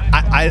 Yeah,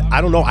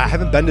 I don't know. I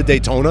haven't been to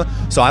Daytona,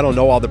 so I don't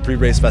know all the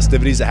pre-race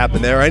festivities that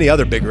happen there or any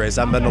other big race.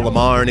 I haven't been to Le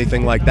Mans or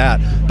anything like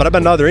that. But I've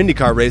been to other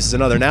IndyCar races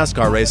and other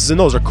NASCAR races, and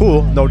those are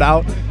cool, no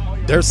doubt.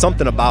 There's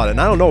something about it. And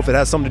I don't know if it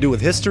has something to do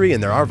with history,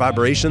 and there are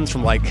vibrations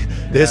from like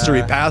the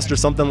history past or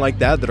something like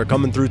that are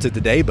coming through to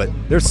today, but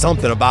there's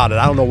something about it.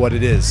 I don't know what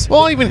it is.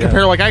 Well, I'll even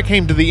compare, like I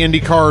came to the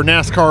IndyCar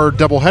NASCAR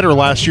doubleheader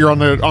last year on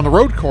the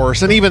road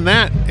course, and even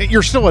that,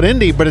 you're still at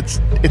Indy, but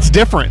it's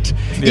different.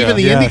 Yeah. Even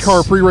the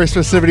IndyCar pre-race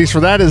festivities for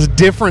that is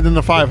different than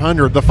the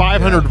 500. The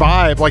 500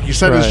 vibe, like you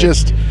said, is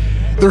just...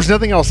 There's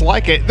nothing else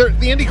like it. The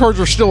IndyCars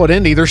are still at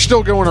Indy. They're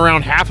still going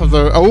around half of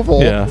the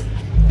oval. Yeah.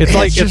 It's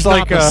like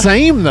not the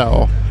same,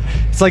 though.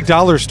 It's like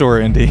Dollar Store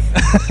Indy.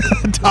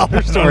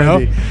 Dollar Store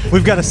Indy.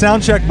 We've got a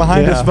sound check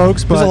behind us,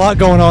 folks. But there's a lot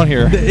going on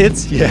here.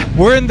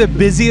 We're in the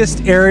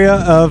busiest area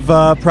of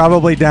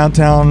probably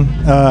downtown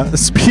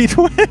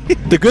Speedway.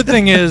 The good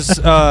thing is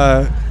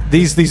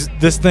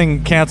this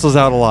thing cancels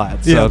out a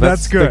lot. So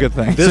that's good. The good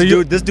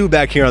thing. This dude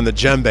back here on the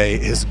djembe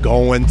is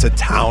going to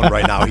town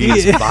right now.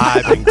 He's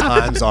vibing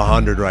times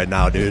 100 right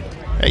now, dude.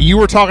 You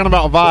were talking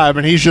about vibe,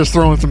 and he's just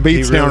throwing some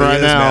beats down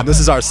right now. Man. This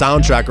is our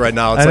soundtrack right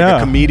now. It's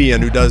like a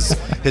comedian who does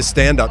his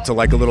stand-up to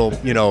like a little,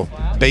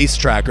 bass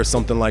track or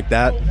something like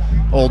that.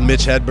 Old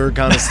Mitch Hedberg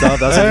kind of stuff.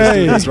 That's what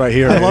this dude is right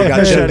here. We got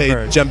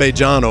djembe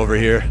John over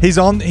here. He's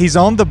on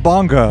the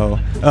bongo.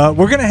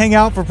 We're gonna hang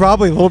out for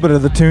probably a little bit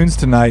of the tunes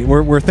tonight.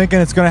 We're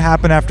thinking it's gonna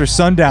happen after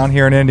sundown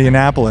here in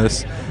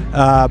Indianapolis.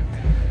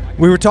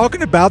 We were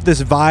talking about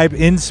this vibe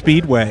in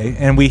Speedway,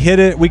 and we hit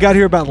it. We got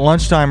here about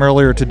lunchtime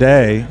earlier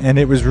today, and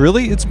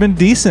it's been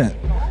decent.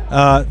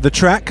 The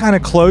track kind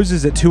of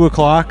closes at 2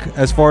 o'clock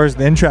as far as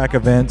the in-track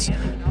events,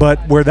 but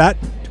where that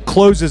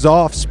closes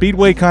off,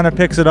 Speedway kind of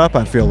picks it up,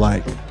 I feel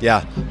like.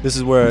 Yeah, this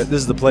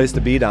is the place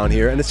to be down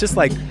here, and it's just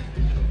like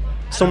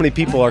so many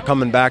people are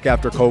coming back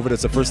after COVID.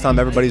 It's the first time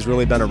everybody's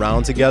really been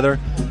around together,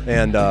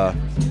 and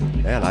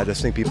man, I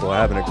just think people are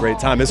having a great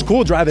time. It's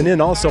cool driving in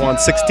also on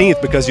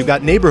 16th because you've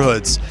got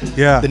neighborhoods.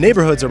 Yeah. The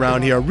neighborhoods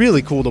around here are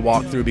really cool to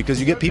walk through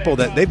because you get people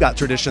that they've got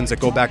traditions that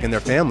go back in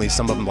their families,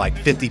 some of them like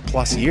 50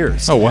 plus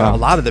years. Oh, wow. A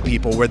lot of the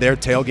people where they're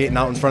tailgating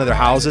out in front of their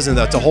houses, and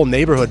it's a whole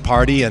neighborhood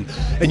party, and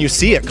you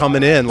see it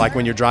coming in like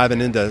when you're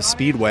driving into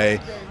Speedway.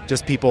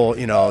 Just people,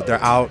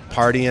 they're out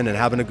partying and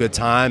having a good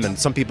time, and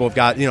some people have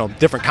got,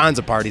 different kinds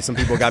of parties. Some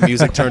people got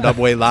music turned up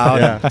way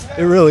loud.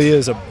 It really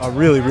is a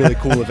really, really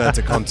cool event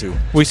to come to.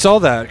 We saw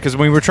that because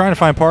when we were trying to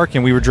find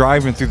parking, we were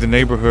driving through the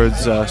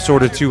neighborhoods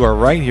sort of to our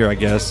right here, I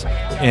guess,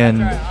 and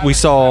we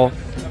saw,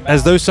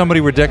 as though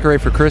somebody were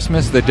decorated for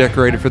Christmas, they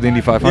decorated for the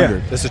Indy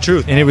 500. Yeah, that's the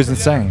truth. And it was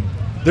insane.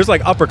 There's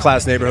like upper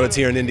class neighborhoods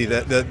here in Indy,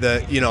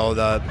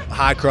 the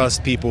high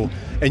crust people,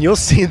 and you'll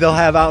see they'll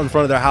have out in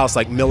front of their house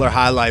like Miller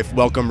High Life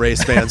Welcome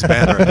Race Fans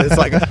banner. It's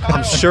like,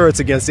 I'm sure it's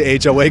against the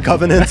HOA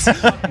covenants,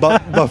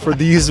 but for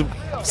these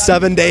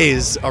 7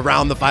 days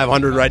around the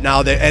 500 right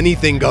now, that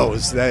anything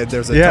goes.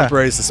 There's a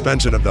temporary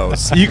suspension of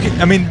those.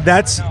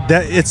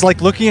 It's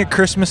like looking at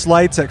Christmas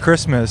lights at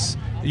Christmas.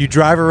 You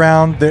drive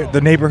around the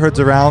neighborhoods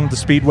around the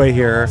Speedway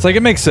here. It's like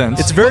it makes sense.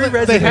 It's very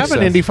They have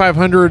an Indy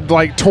 500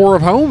 like tour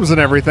of homes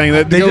and everything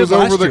that goes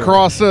over the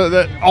cross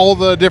all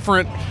the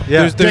different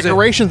there's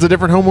decorations that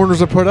different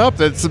homeowners have put up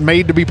that's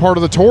made to be part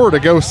of the tour to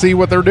go see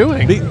what they're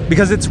doing.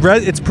 Because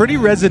it's pretty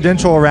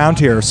residential around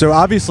here. So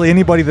obviously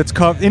anybody that's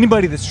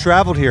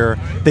traveled here,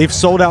 they've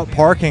sold out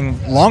parking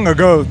long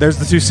ago. There's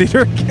the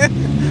two-seater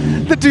again.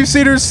 The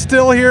two-seater's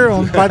still here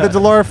by the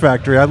Delara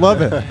factory. I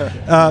love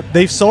it.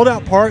 They've sold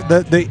out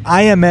the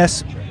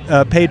IMS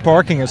paid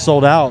parking is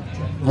sold out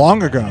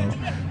long ago.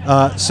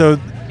 So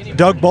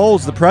Doug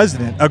Bowles, the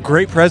president, a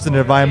great president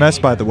of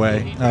IMS, by the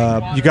way.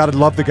 You got to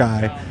love the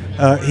guy.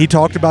 He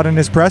talked about in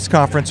his press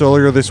conference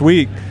earlier this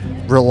week,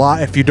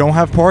 if you don't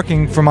have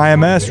parking from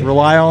IMS,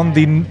 rely on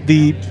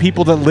the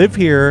people that live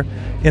here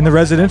in the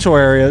residential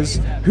areas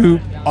who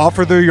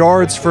offer their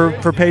yards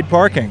for paid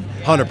parking.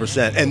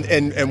 100%.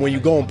 And when you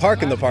go and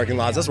park in the parking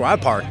lots, that's where I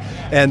park.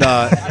 And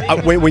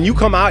when you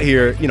come out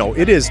here,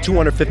 it is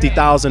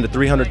 250,000 to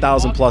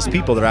 300,000 plus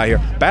people that are out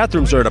here.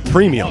 Bathrooms are at a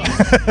premium.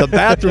 The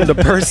bathroom to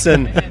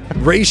person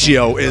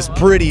ratio is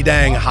pretty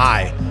dang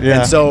high. Yeah.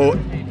 And so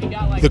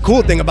the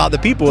cool thing about the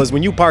people is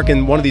when you park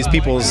in one of these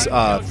people's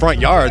front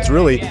yards,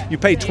 really, you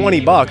pay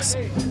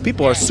 $20.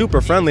 People are super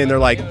friendly, and they're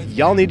like,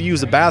 y'all need to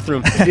use the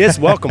bathroom. It's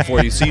welcome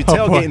for you. So you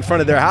tailgate in front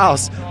of their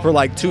house for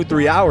like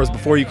 2-3 hours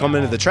before you come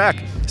into the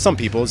track. Some of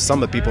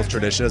the people's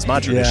tradition is my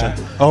tradition.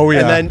 Yeah. Oh,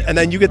 yeah. And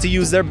then you get to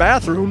use their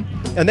bathroom,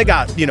 and they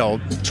got,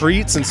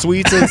 treats and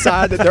sweets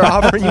inside that they're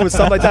offering you and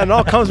stuff like that. And it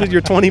all comes with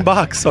your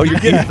 $20. So you're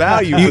getting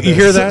value. You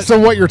hear that? So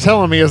what you're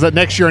telling me is that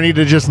next year I need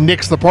to just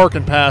nix the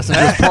parking pass and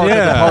just park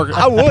at the park.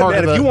 I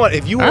would, man.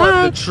 If you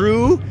want the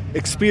true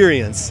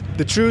experience,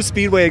 the true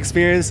Speedway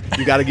experience,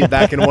 you got to get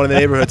back into one of the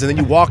neighborhoods, and then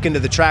you walk into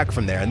the track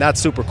from there, and that's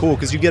super cool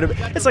because you get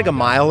it's like a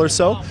mile or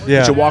so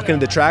that you walk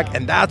into the track,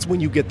 and that's when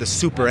you get the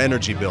super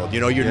energy build.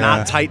 You're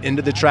not tight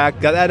into the track.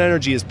 That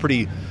energy is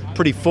pretty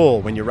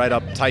full when you're right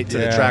up tight to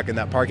the track in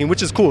that parking,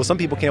 which is cool. Some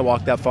people can't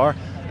walk that far,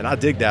 and I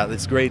dig that.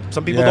 It's great.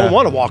 Some people don't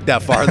want to walk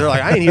that far. They're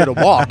like, I ain't here to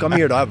walk. I'm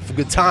here to have a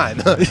good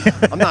time.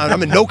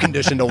 I'm in no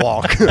condition to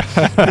walk.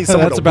 I need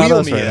someone to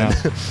wheel me in.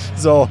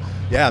 So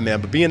yeah,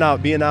 man. But being out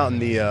in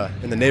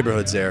the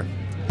neighborhoods there,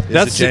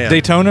 that's a jam.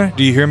 Daytona.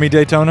 Do you hear me,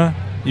 Daytona?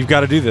 You've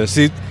got to do this.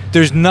 See,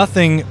 there's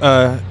nothing.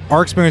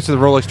 Our experience with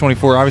the Rolex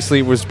 24, obviously,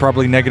 it was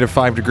probably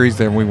 -5 degrees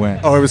there when we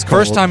went. Oh, it was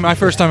cold. My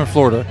first time in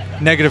Florida,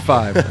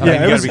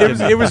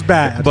 -5. It was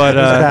bad.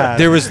 But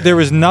there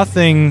was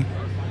nothing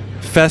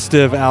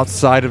festive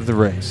outside of the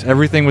race.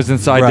 Everything was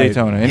inside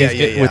Daytona,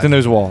 and within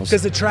those walls.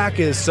 Because the track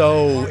is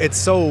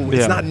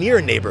it's not near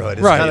a neighborhood.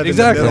 It's kind of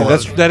exactly. In the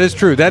middle that is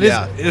true.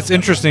 It's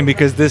interesting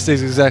because this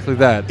is exactly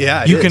that.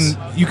 Yeah,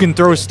 you can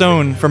throw a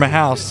stone from a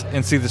house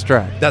and see this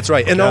track. That's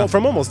right, and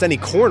from almost any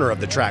corner of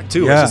the track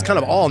too. It's just kind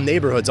of all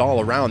neighborhoods all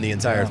around the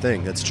entire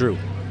thing. That's true.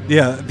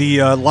 Yeah,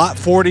 the lot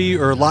 40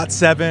 or lot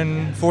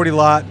 7, 40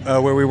 lot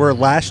where we were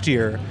last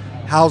year,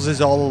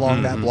 houses all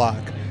along that block.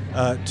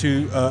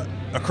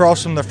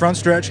 Across from the front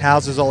stretch,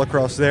 houses all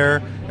across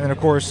there, and of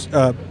course,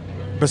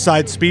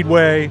 besides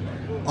Speedway,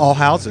 all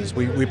houses.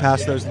 We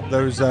passed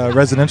those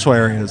residential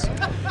areas.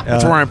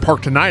 That's where I'm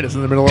parked tonight. Is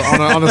in the middle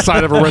on the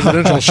side of a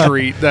residential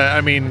street.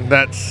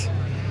 That's.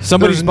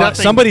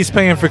 Somebody's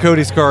paying for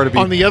Cody's car to be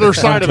on the other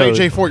side of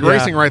AJ Foyt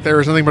Racing. Right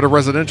there is nothing but a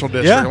residential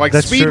district. Yeah, like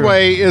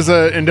Speedway is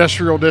an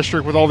industrial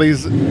district with all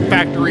these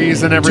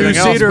factories and everything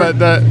else.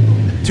 But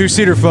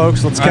two-seater,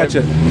 folks, let's catch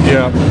it.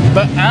 Yeah,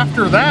 but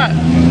after that,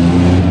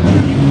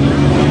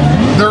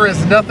 there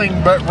is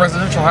nothing but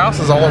residential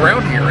houses all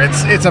around here.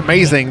 It's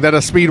amazing that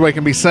a Speedway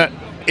can be set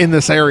in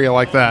this area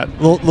like that.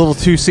 Little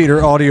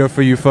two-seater audio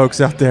for you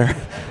folks out there.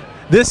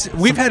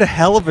 We've had a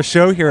hell of a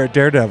show here at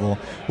Daredevil.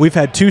 We've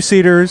had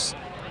two-seaters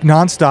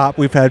nonstop.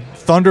 We've had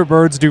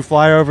Thunderbirds do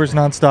flyovers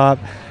nonstop.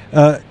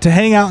 To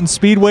hang out in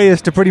Speedway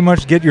is to pretty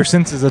much get your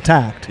senses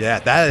attacked. Yeah,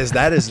 that is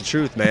the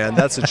truth, man.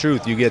 That's the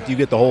truth. You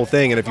get the whole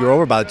thing, and if you're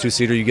over by the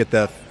two-seater, you get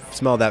the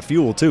smell that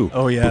fuel too.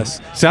 Oh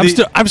yes. So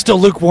I'm still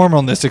lukewarm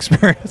on this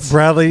experience.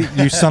 Bradley,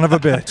 you son of a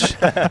bitch.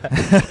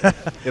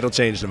 It'll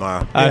change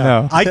tomorrow. I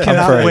know. I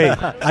cannot wait.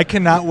 I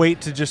cannot wait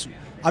to just.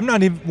 I'm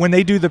not even when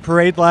they do the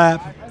parade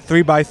lap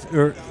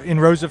in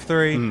rows of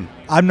 3.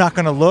 I'm not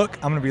going to look.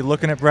 I'm going to be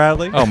looking at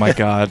Bradley. Oh my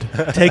God.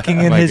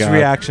 Taking in his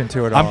reaction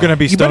to it all. I'm going to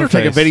be. You better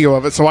take a video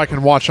of it so I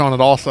can watch on it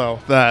also.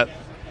 That.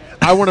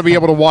 I want to be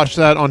able to watch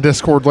that on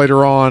Discord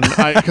later on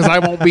because I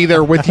won't be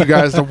there with you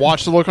guys to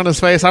watch the look on his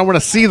face. I want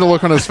to see the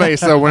look on his face,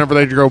 though, whenever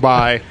they go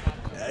by.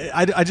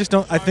 I just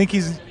don't – I think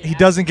he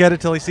doesn't get it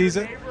till he sees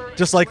it.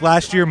 Just like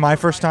last year, my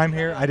first time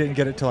here, I didn't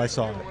get it till I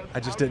saw it. I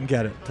just didn't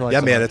get it till I saw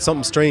it. Yeah, man, it's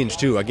something strange,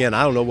 too. Again,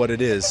 I don't know what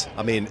it is.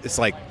 I mean, it's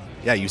like,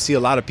 you see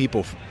a lot of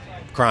people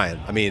crying.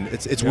 I mean,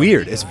 it's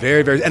weird. It's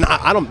very, very, and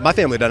I don't. My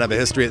family doesn't have a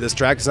history at this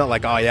track. It's not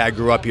like, oh yeah, I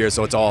grew up here,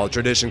 so it's all a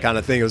tradition kind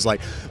of thing. It was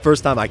like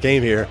first time I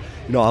came here,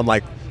 I'm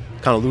like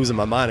kind of losing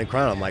my mind and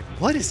crying. I'm like,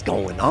 what is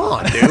going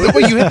on, dude?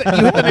 Well, you hit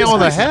the nail on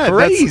the head.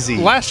 Crazy.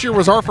 Last year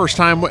was our first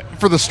time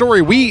for the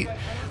story. We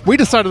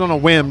decided on a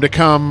whim to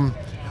come.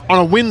 On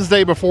a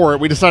Wednesday before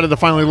it, we decided to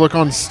finally look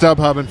on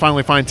StubHub and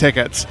finally find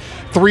tickets.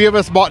 3 of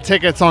us bought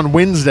tickets on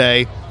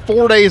Wednesday,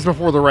 4 days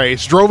before the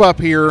race, drove up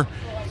here,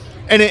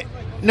 and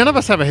none of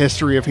us have a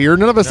history of here.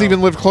 None of us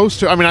even live close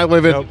to. I mean, I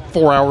live at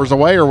 4 hours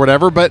away or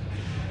whatever, but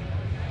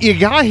you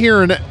got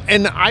here,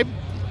 and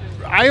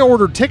I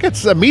ordered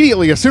tickets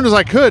immediately as soon as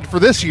I could for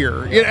this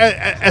year.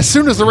 As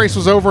soon as the race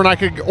was over and I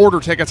could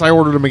order tickets, I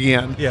ordered them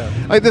again. Yeah.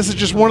 Like, this is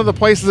just one of the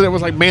places that it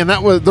was like, man,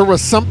 there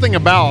was something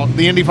about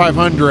the Indy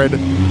 500.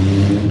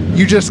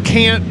 You just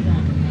can't.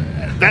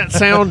 That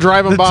sound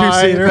driving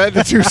by,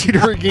 the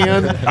two-seater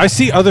again. I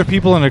see other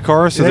people in the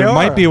car, so there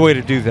might be a way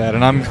to do that,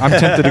 and I'm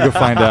tempted to go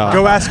find out.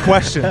 Go ask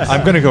questions.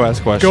 I'm going to go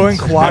ask questions. Go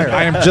inquire.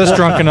 I am just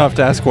drunk enough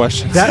to ask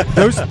questions.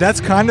 That's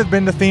kind of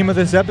been the theme of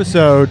this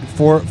episode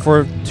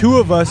for 2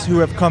 of us who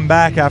have come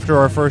back after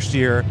our first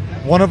year.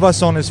 One of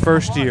us on his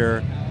first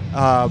year.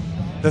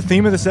 The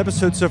theme of this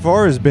episode so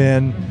far has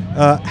been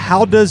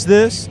how does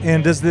this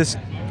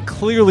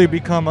clearly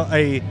become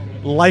a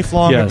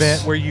lifelong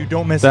event where you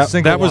don't miss a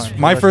single That was line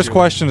my first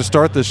question to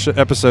start this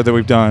episode that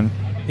we've done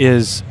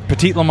is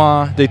Petit Le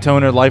Mans,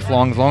 Daytona,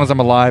 lifelong. As long as I'm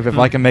alive, if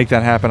I can make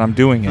that happen, I'm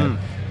doing it.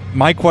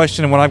 My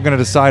question and what I'm going to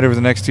decide over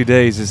the next 2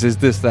 days is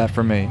this that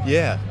for me?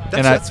 Yeah,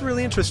 that's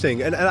really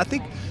interesting. And I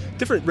think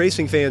different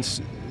racing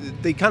fans,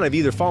 they kind of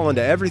either fall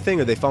into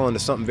everything or they fall into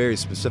something very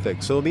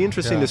specific. So it'll be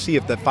interesting to see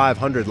if the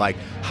 500, like,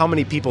 how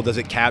many people does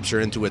it capture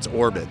into its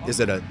orbit?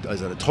 Is it a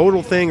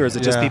total thing, or is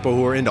it just people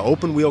who are into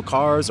open wheel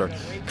cars, or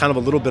kind of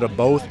a little bit of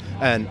both?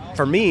 And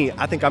for me,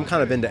 I think I'm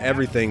kind of into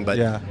everything. But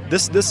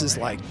this is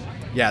like,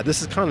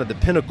 this is kind of the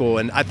pinnacle.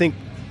 And I think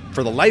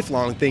for the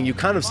lifelong thing, you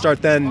kind of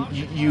start then,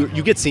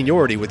 you get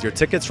seniority with your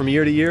tickets from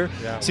year to year.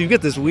 Yeah. So you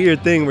get this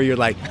weird thing where you're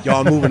like,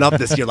 I'm moving up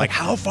this year. Like,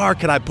 how far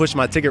could I push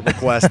my ticket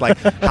request? Like,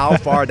 how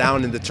far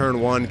down into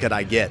turn 1 could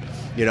I get?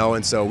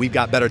 And so we've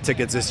got better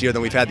tickets this year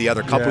than we've had the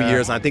other couple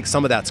years. And I think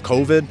some of that's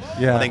COVID.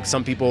 Yeah. I think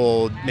some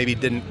people maybe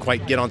didn't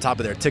quite get on top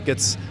of their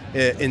tickets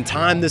in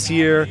time this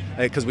year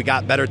because we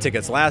got better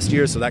tickets last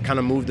year. So that kind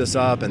of moved us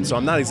up. And so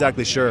I'm not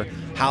exactly sure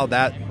how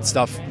that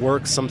stuff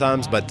works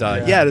sometimes. But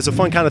it's a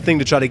fun kind of thing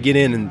to try to get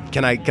in. And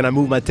can I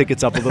move my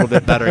tickets up a little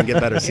bit better and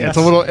get better seats? It's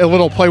a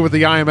little play with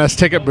the IMS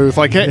ticket booth.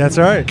 Like, hey, that's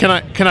right. Can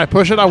I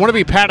push it? I want to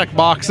be paddock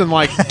box in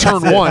like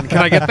turn 1. Can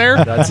I get there?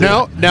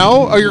 No.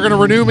 Oh, you're going to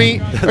renew me?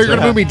 Oh, you're going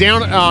to move me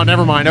down? Oh,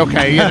 never mind.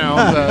 Okay,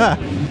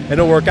 and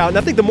it'll work out. And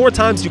I think the more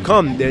times you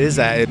come, there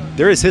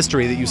is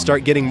history that you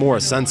start getting more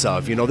a sense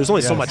of. There's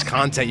only so much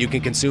content you can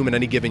consume in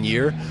any given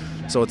year.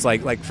 So it's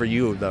like for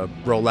you, the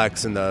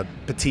Rolex and the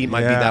Petit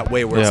might be that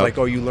way, where it's like,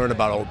 you learn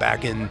about,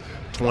 back in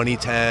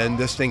 2010,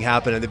 this thing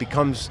happened, and it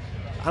becomes,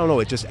 I don't know,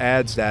 it just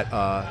adds that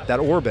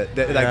orbit,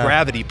 that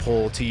gravity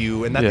pull to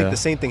you. And I think the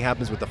same thing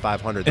happens with the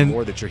 500. The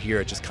more that you're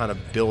here, it just kind of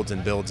builds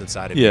and builds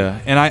inside of you.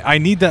 Yeah, and I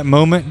need that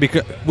moment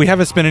because we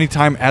haven't spent any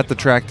time at the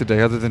track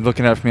today other than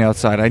looking at it from the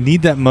outside. I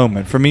need that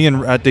moment. For me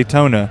at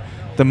Daytona,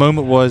 the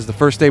moment was the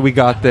first day we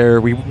got there.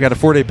 We got a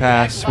 4-day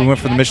pass. We went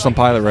for the Michelin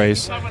Pilot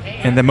race.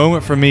 And the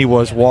moment for me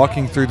was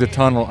walking through the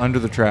tunnel under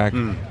the track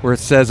where it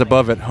says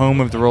above it, home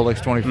of the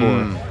Rolex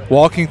 24.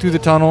 Walking through the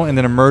tunnel and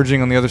then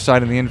emerging on the other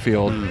side of the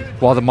infield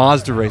while the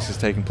Mazda race is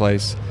taking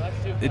place.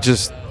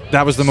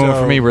 That was the moment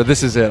for me where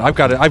this is it. I've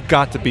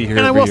got to be here.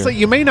 And I will say,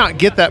 you may not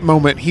get that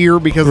moment here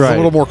because it's a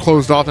little more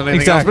closed off than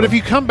anything else. But if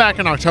you come back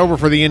in October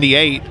for the Indy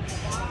 8,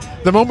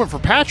 the moment for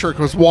Patrick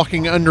was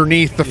walking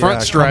underneath the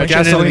front stretch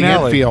and into the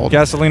infield.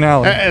 Gasoline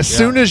Alley. As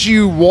soon as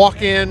you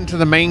walk into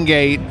the main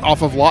gate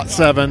off of Lot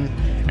 7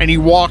 and you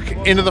walk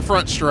into the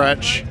front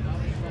stretch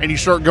and you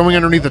start going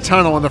underneath the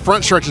tunnel and the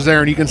front stretch is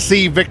there and you can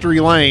see Victory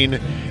Lane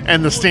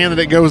and the stand that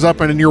it goes up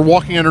in, and you're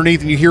walking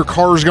underneath and you hear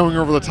cars going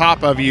over the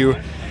top of you,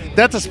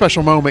 that's a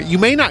special moment. You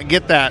may not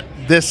get that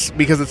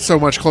because it's so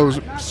much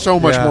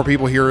more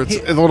people here. It's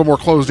a little more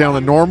closed down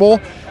than normal.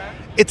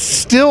 It's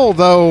still,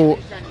 though,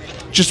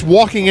 just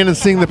walking in and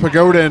seeing the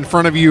pagoda in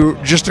front of you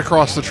just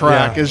across the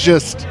track is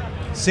just...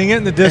 Seeing it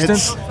in the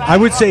distance, I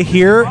would say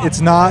here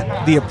it's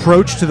not the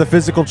approach to the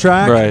physical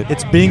track. Right.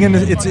 It's being in.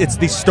 It's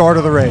the start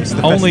of the race.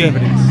 The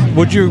festivities.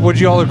 Would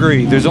you all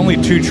agree? There's only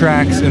 2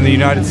 tracks in the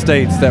United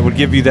States that would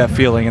give you that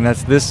feeling, and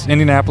that's this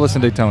Indianapolis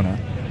and Daytona.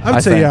 I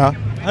would say yeah.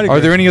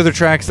 Are there any other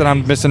tracks that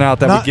I'm missing out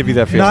that would give you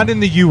that feeling? Not in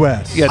the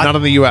U.S. Yeah, not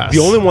in the U.S.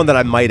 The only one that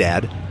I might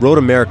add, Road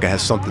America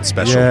has something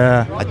special.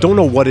 Yeah. I don't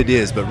know what it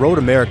is, but Road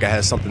America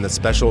has something that's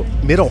special.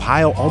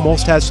 Mid-Ohio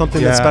almost has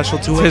something that's special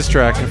to it. It's his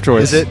track of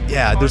choice. Is it?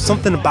 Yeah, there's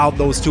something about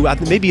those two.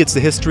 Maybe it's the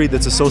history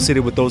that's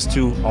associated with those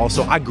two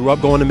also. I grew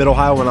up going to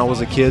Mid-Ohio when I was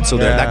a kid, so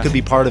that could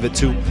be part of it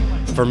too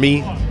for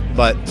me.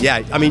 But,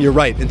 yeah, I mean, you're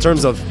right. In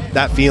terms of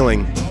that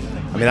feeling,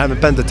 I mean, I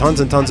haven't been to tons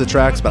and tons of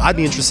tracks, but I'd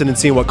be interested in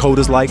seeing what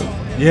Coda's like. Yeah.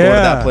 Going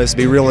to that place.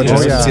 Be real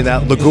interested in seeing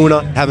that.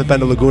 Laguna, haven't been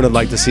to Laguna. I'd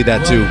like to see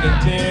that too.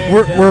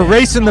 We're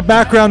racing the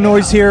background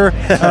noise here.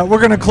 We're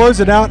going to close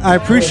it out. I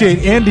appreciate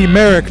Andy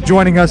Merrick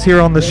joining us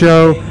here on the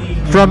show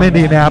from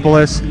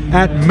Indianapolis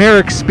at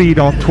Merrick Speed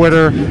on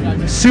Twitter,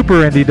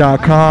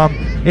 superindy.com.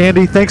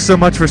 Andy, thanks so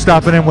much for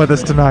stopping in with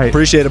us tonight.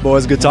 Appreciate it,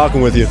 boys. Good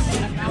talking with you.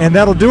 And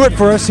that'll do it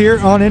for us here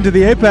on Into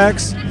the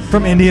Apex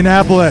from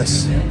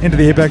Indianapolis.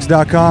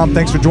 IntoTheApex.com.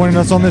 Thanks for joining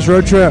us on this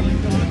road trip.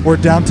 We're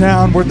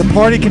downtown where the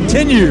party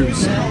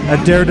continues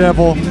at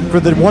Daredevil for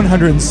the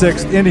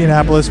 106th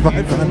Indianapolis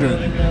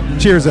 500.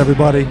 Cheers,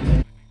 everybody.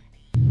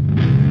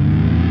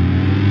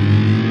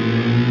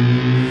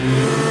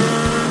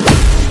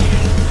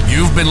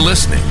 You've been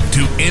listening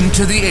to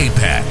Into the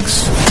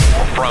Apex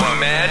from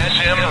Mad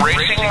Sim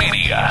Racing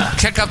Media.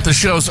 Check out the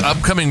show's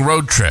upcoming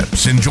road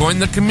trips and join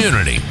the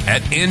community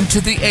at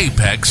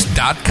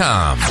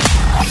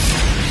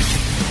IntoTheApex.com.